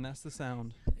Palin? And that's the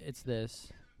sound. It's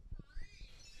this.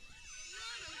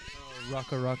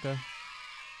 Rocka Rocka.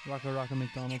 Rocka Rocka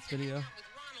McDonald's video.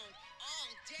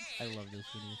 I love this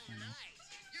video so much.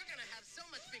 You're gonna have so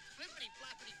much McFlippity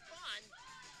Flappity fun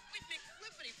with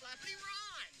McFlippity Flappity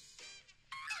Ron.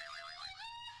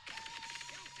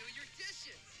 He'll do your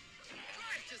dishes,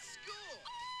 drive to school.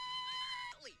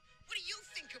 Ellie, what do you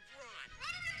think of Ron?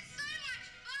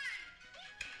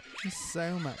 It's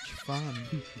so much fun.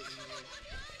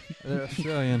 They're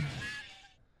Australian.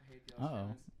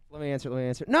 Uh-oh. Let me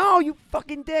answer. No, you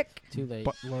fucking dick! Too late.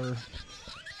 Butler.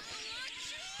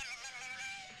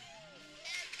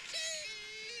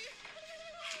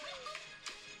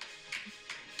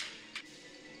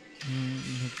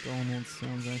 McDonald's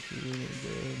sounds actually really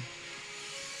good.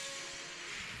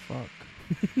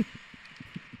 Fuck.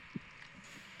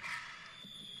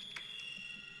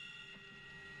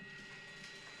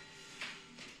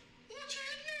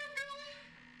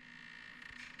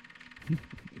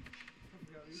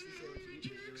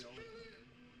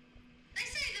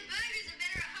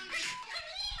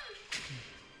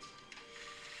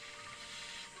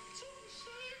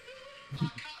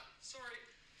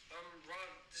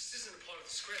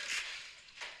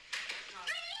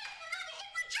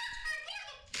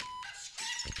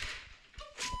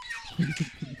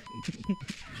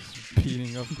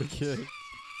 Beating up the kid.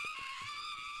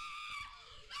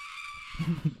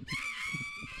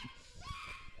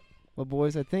 Well,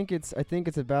 boys, I think it's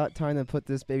about time to put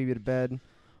this baby to bed.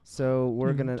 So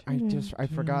we're gonna. I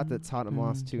forgot that Tottenham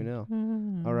lost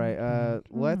 2-0. All right.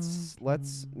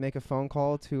 Let's make a phone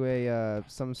call to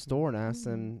some store and ask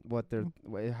them what they're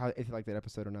how if you like that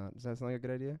episode or not. Does that sound like a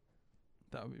good idea?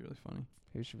 That would be really funny.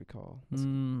 Who should we call? Let's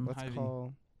Hy-Vee.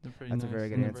 call. They're pretty That's nice. a very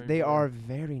good They're answer. very They good. are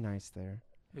very nice there.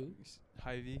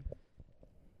 Hy-Vee.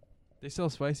 They sell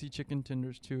spicy chicken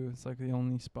tenders too. It's like the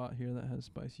only spot here that has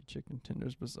spicy chicken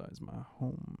tenders besides my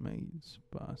homemade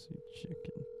spicy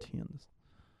chicken tenders.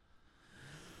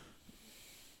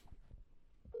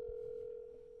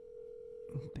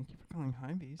 Thank you for calling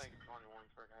Hy-Vee's. Thank you for calling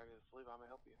Warrensburg. This is Levi. May I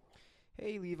help you?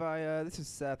 Hey Levi, this is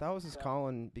Seth. I was just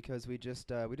calling because we just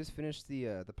finished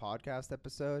the podcast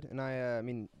episode, and I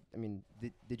mean,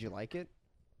 did you like it?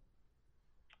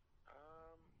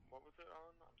 What was it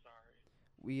on? I'm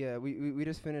sorry. We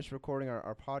just finished recording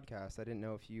our podcast. I didn't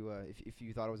know if you if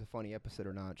you thought it was a funny episode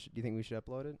or not. Do you think we should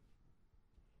upload it?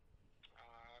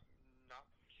 Not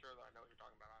sure that I know what you're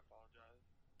talking about. I apologize.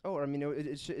 Oh, I mean,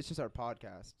 it's just our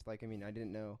podcast. Like, I mean, I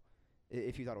didn't know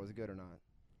if you thought it was good or not.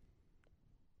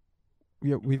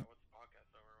 Yeah, we've. What's the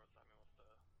podcast over? What's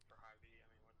for Hy-Vee?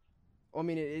 Well, I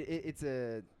mean, it's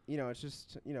a it's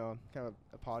just kind of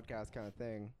a podcast kind of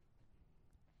thing.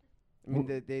 I mean,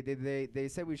 they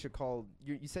said we should call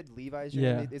you said Levi's your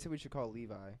name? Yeah. They said we should call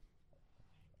Levi. Okay.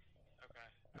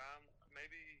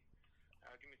 Maybe.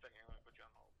 Give me a second. Let me put you on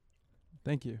hold.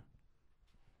 Thank you.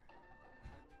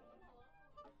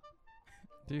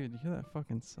 Dude, you hear that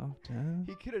fucking soft jazz?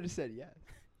 He could have just said yes.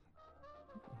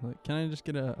 Like, can I just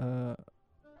get a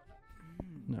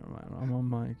Never mind, I'm on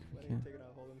mic. Let Okay. him take it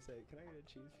out, hold him, say, "Can I get a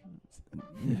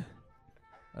cheese?"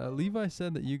 Yeah. Levi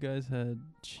said that you guys had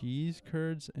cheese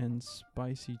curds and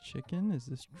spicy chicken. Is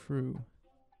this true?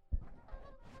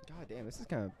 God damn, this is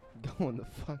kind of going the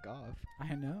fuck off.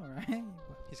 I know, right?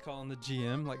 He's calling the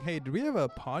GM like, "Hey, do we have a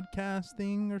podcast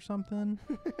thing or something?"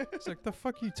 It's like, "The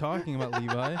fuck you talking about,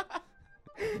 Levi?"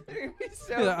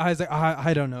 I was like,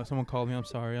 I don't know. Someone called me. I'm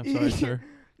sorry, sir.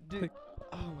 Dude,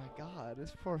 oh my god,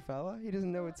 this poor fella. He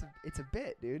doesn't know it's a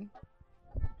bit, dude.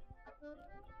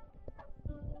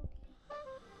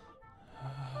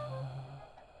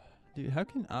 Dude, how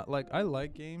can I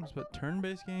like games, but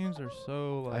turn-based games are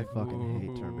so I like. fucking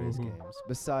hate turn-based games.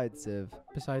 Besides Civ.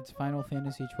 Besides Final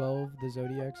Fantasy 12, the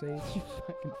Zodiac's Age. You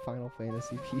fucking Final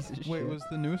Fantasy piece of shit. Wait, was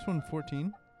the newest one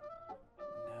 14?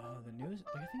 No, the newest.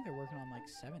 I think they're working on like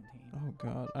 17. Oh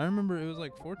god, I remember it was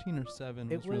like 14 or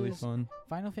 7. It was really fun.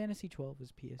 Final Fantasy 12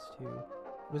 was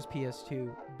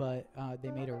PS2, but they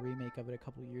made a remake of it a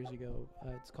couple years ago.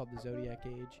 It's called the Zodiac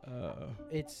Age.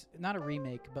 It's not a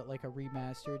remake, but like a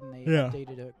remastered, and they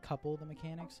updated a couple of the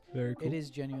mechanics. Very cool. It is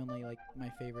genuinely like my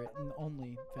favorite and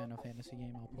only Final Fantasy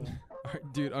game I'll play.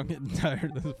 Alright, dude, I'm getting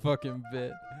tired of this fucking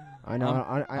bit. I know.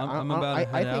 I'm about to I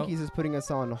head think out. he's just putting us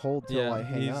on hold till I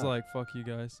hang he's up. like, "Fuck you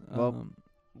guys." Well,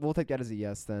 we'll take that as a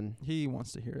yes then. He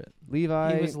wants to hear it.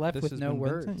 Levi, He was left This with has no been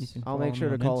Vincent. words. You can I'll follow make sure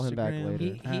me to on call him back Instagram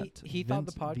later. He thought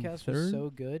the at podcast Vince was the so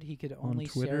Third. good he could on only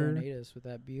Twitter, serenade us with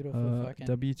that beautiful fucking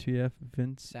WTF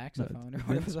Vince saxophone or Vince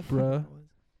whatever the fuck bruh that was.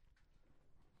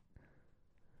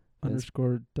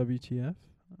 underscore WTF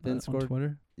Vince on scored-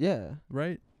 Twitter, Yeah,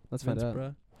 right? let's Vince find out.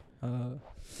 bruh.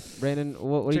 Brandon,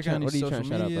 what are you Check out trying? What are his you trying to social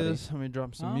shout out, buddy? medias. Let me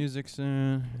drop some Huh? music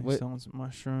soon. He's What- selling some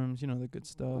mushrooms. You know the good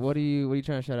stuff. What are you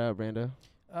trying to shout out, Brando?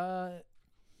 You-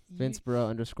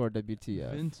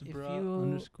 Vince_WTF. Vince If bruh you-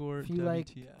 underscore If you WTF. like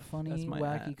That's funny, my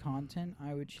wacky at. content,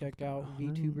 I would check out Oh.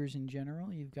 VTubers in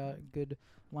general. You've got a good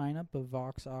lineup of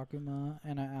Vox Akuma,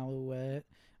 Anna Alouette,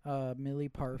 Millie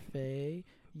Parfait.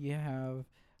 You have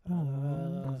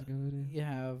you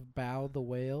have Bao the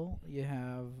Whale. You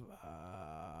have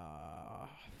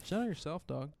Shout out yourself,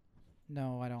 dog.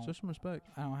 no, I don't. Show some respect.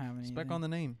 I don't have any. Respect on the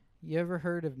name. You ever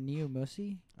heard of Neo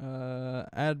Musi?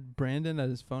 Add Brandon at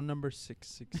his phone number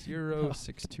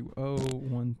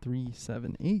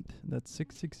 660-620-1378. That's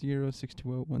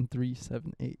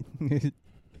 660-620-1378.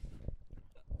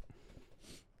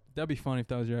 That'd be funny if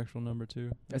that was your actual number too.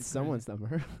 That'd That's be someone's crazy.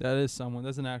 number. That is someone.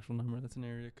 That's an actual number. That's an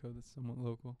area code. That's somewhat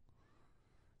local.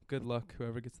 Good luck,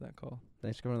 whoever gets that call.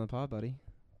 Thanks for coming on the pod, buddy.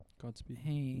 Godspeed.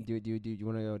 Hey, Do you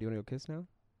want to go? Do you want to go kiss now?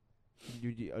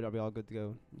 Are we all good to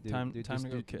go? Time to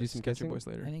go kiss. Do some Catch your kissing. boys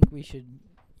later. I think we should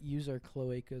use our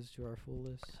cloacas to our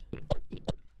fullest.